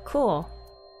that. Cool.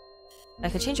 I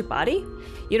can change your body?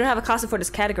 You don't have a costume for this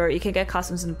category. You can get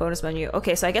costumes in the bonus menu.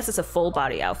 Okay, so I guess it's a full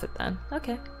body outfit then.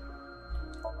 Okay.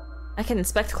 I can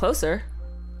inspect closer.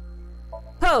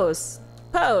 Pose!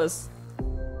 Pose!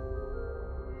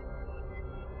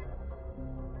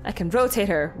 I can rotate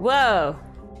her. Whoa!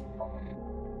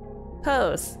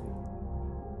 Pose.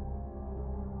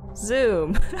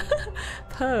 Zoom.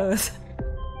 Pose.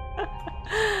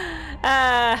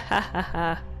 Ah, ha, ha,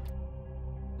 ha.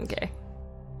 Okay.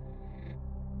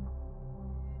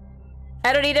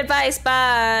 I don't need advice,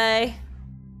 bye!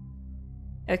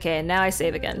 Okay, now I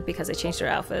save again because I changed her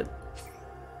outfit.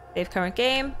 Save current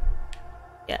game.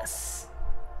 Yes.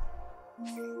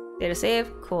 Data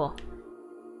save, cool.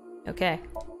 Okay.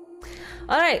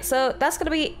 Alright, so that's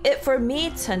gonna be it for me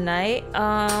tonight.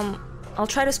 I'll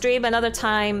try to stream another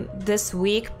time this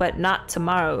week, but not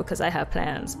tomorrow because I have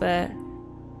plans, but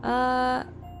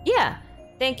yeah.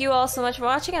 Thank you all so much for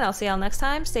watching, and I'll see y'all next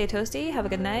time. Stay toasty, have a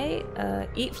good night,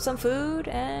 eat some food,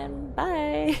 and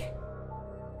bye!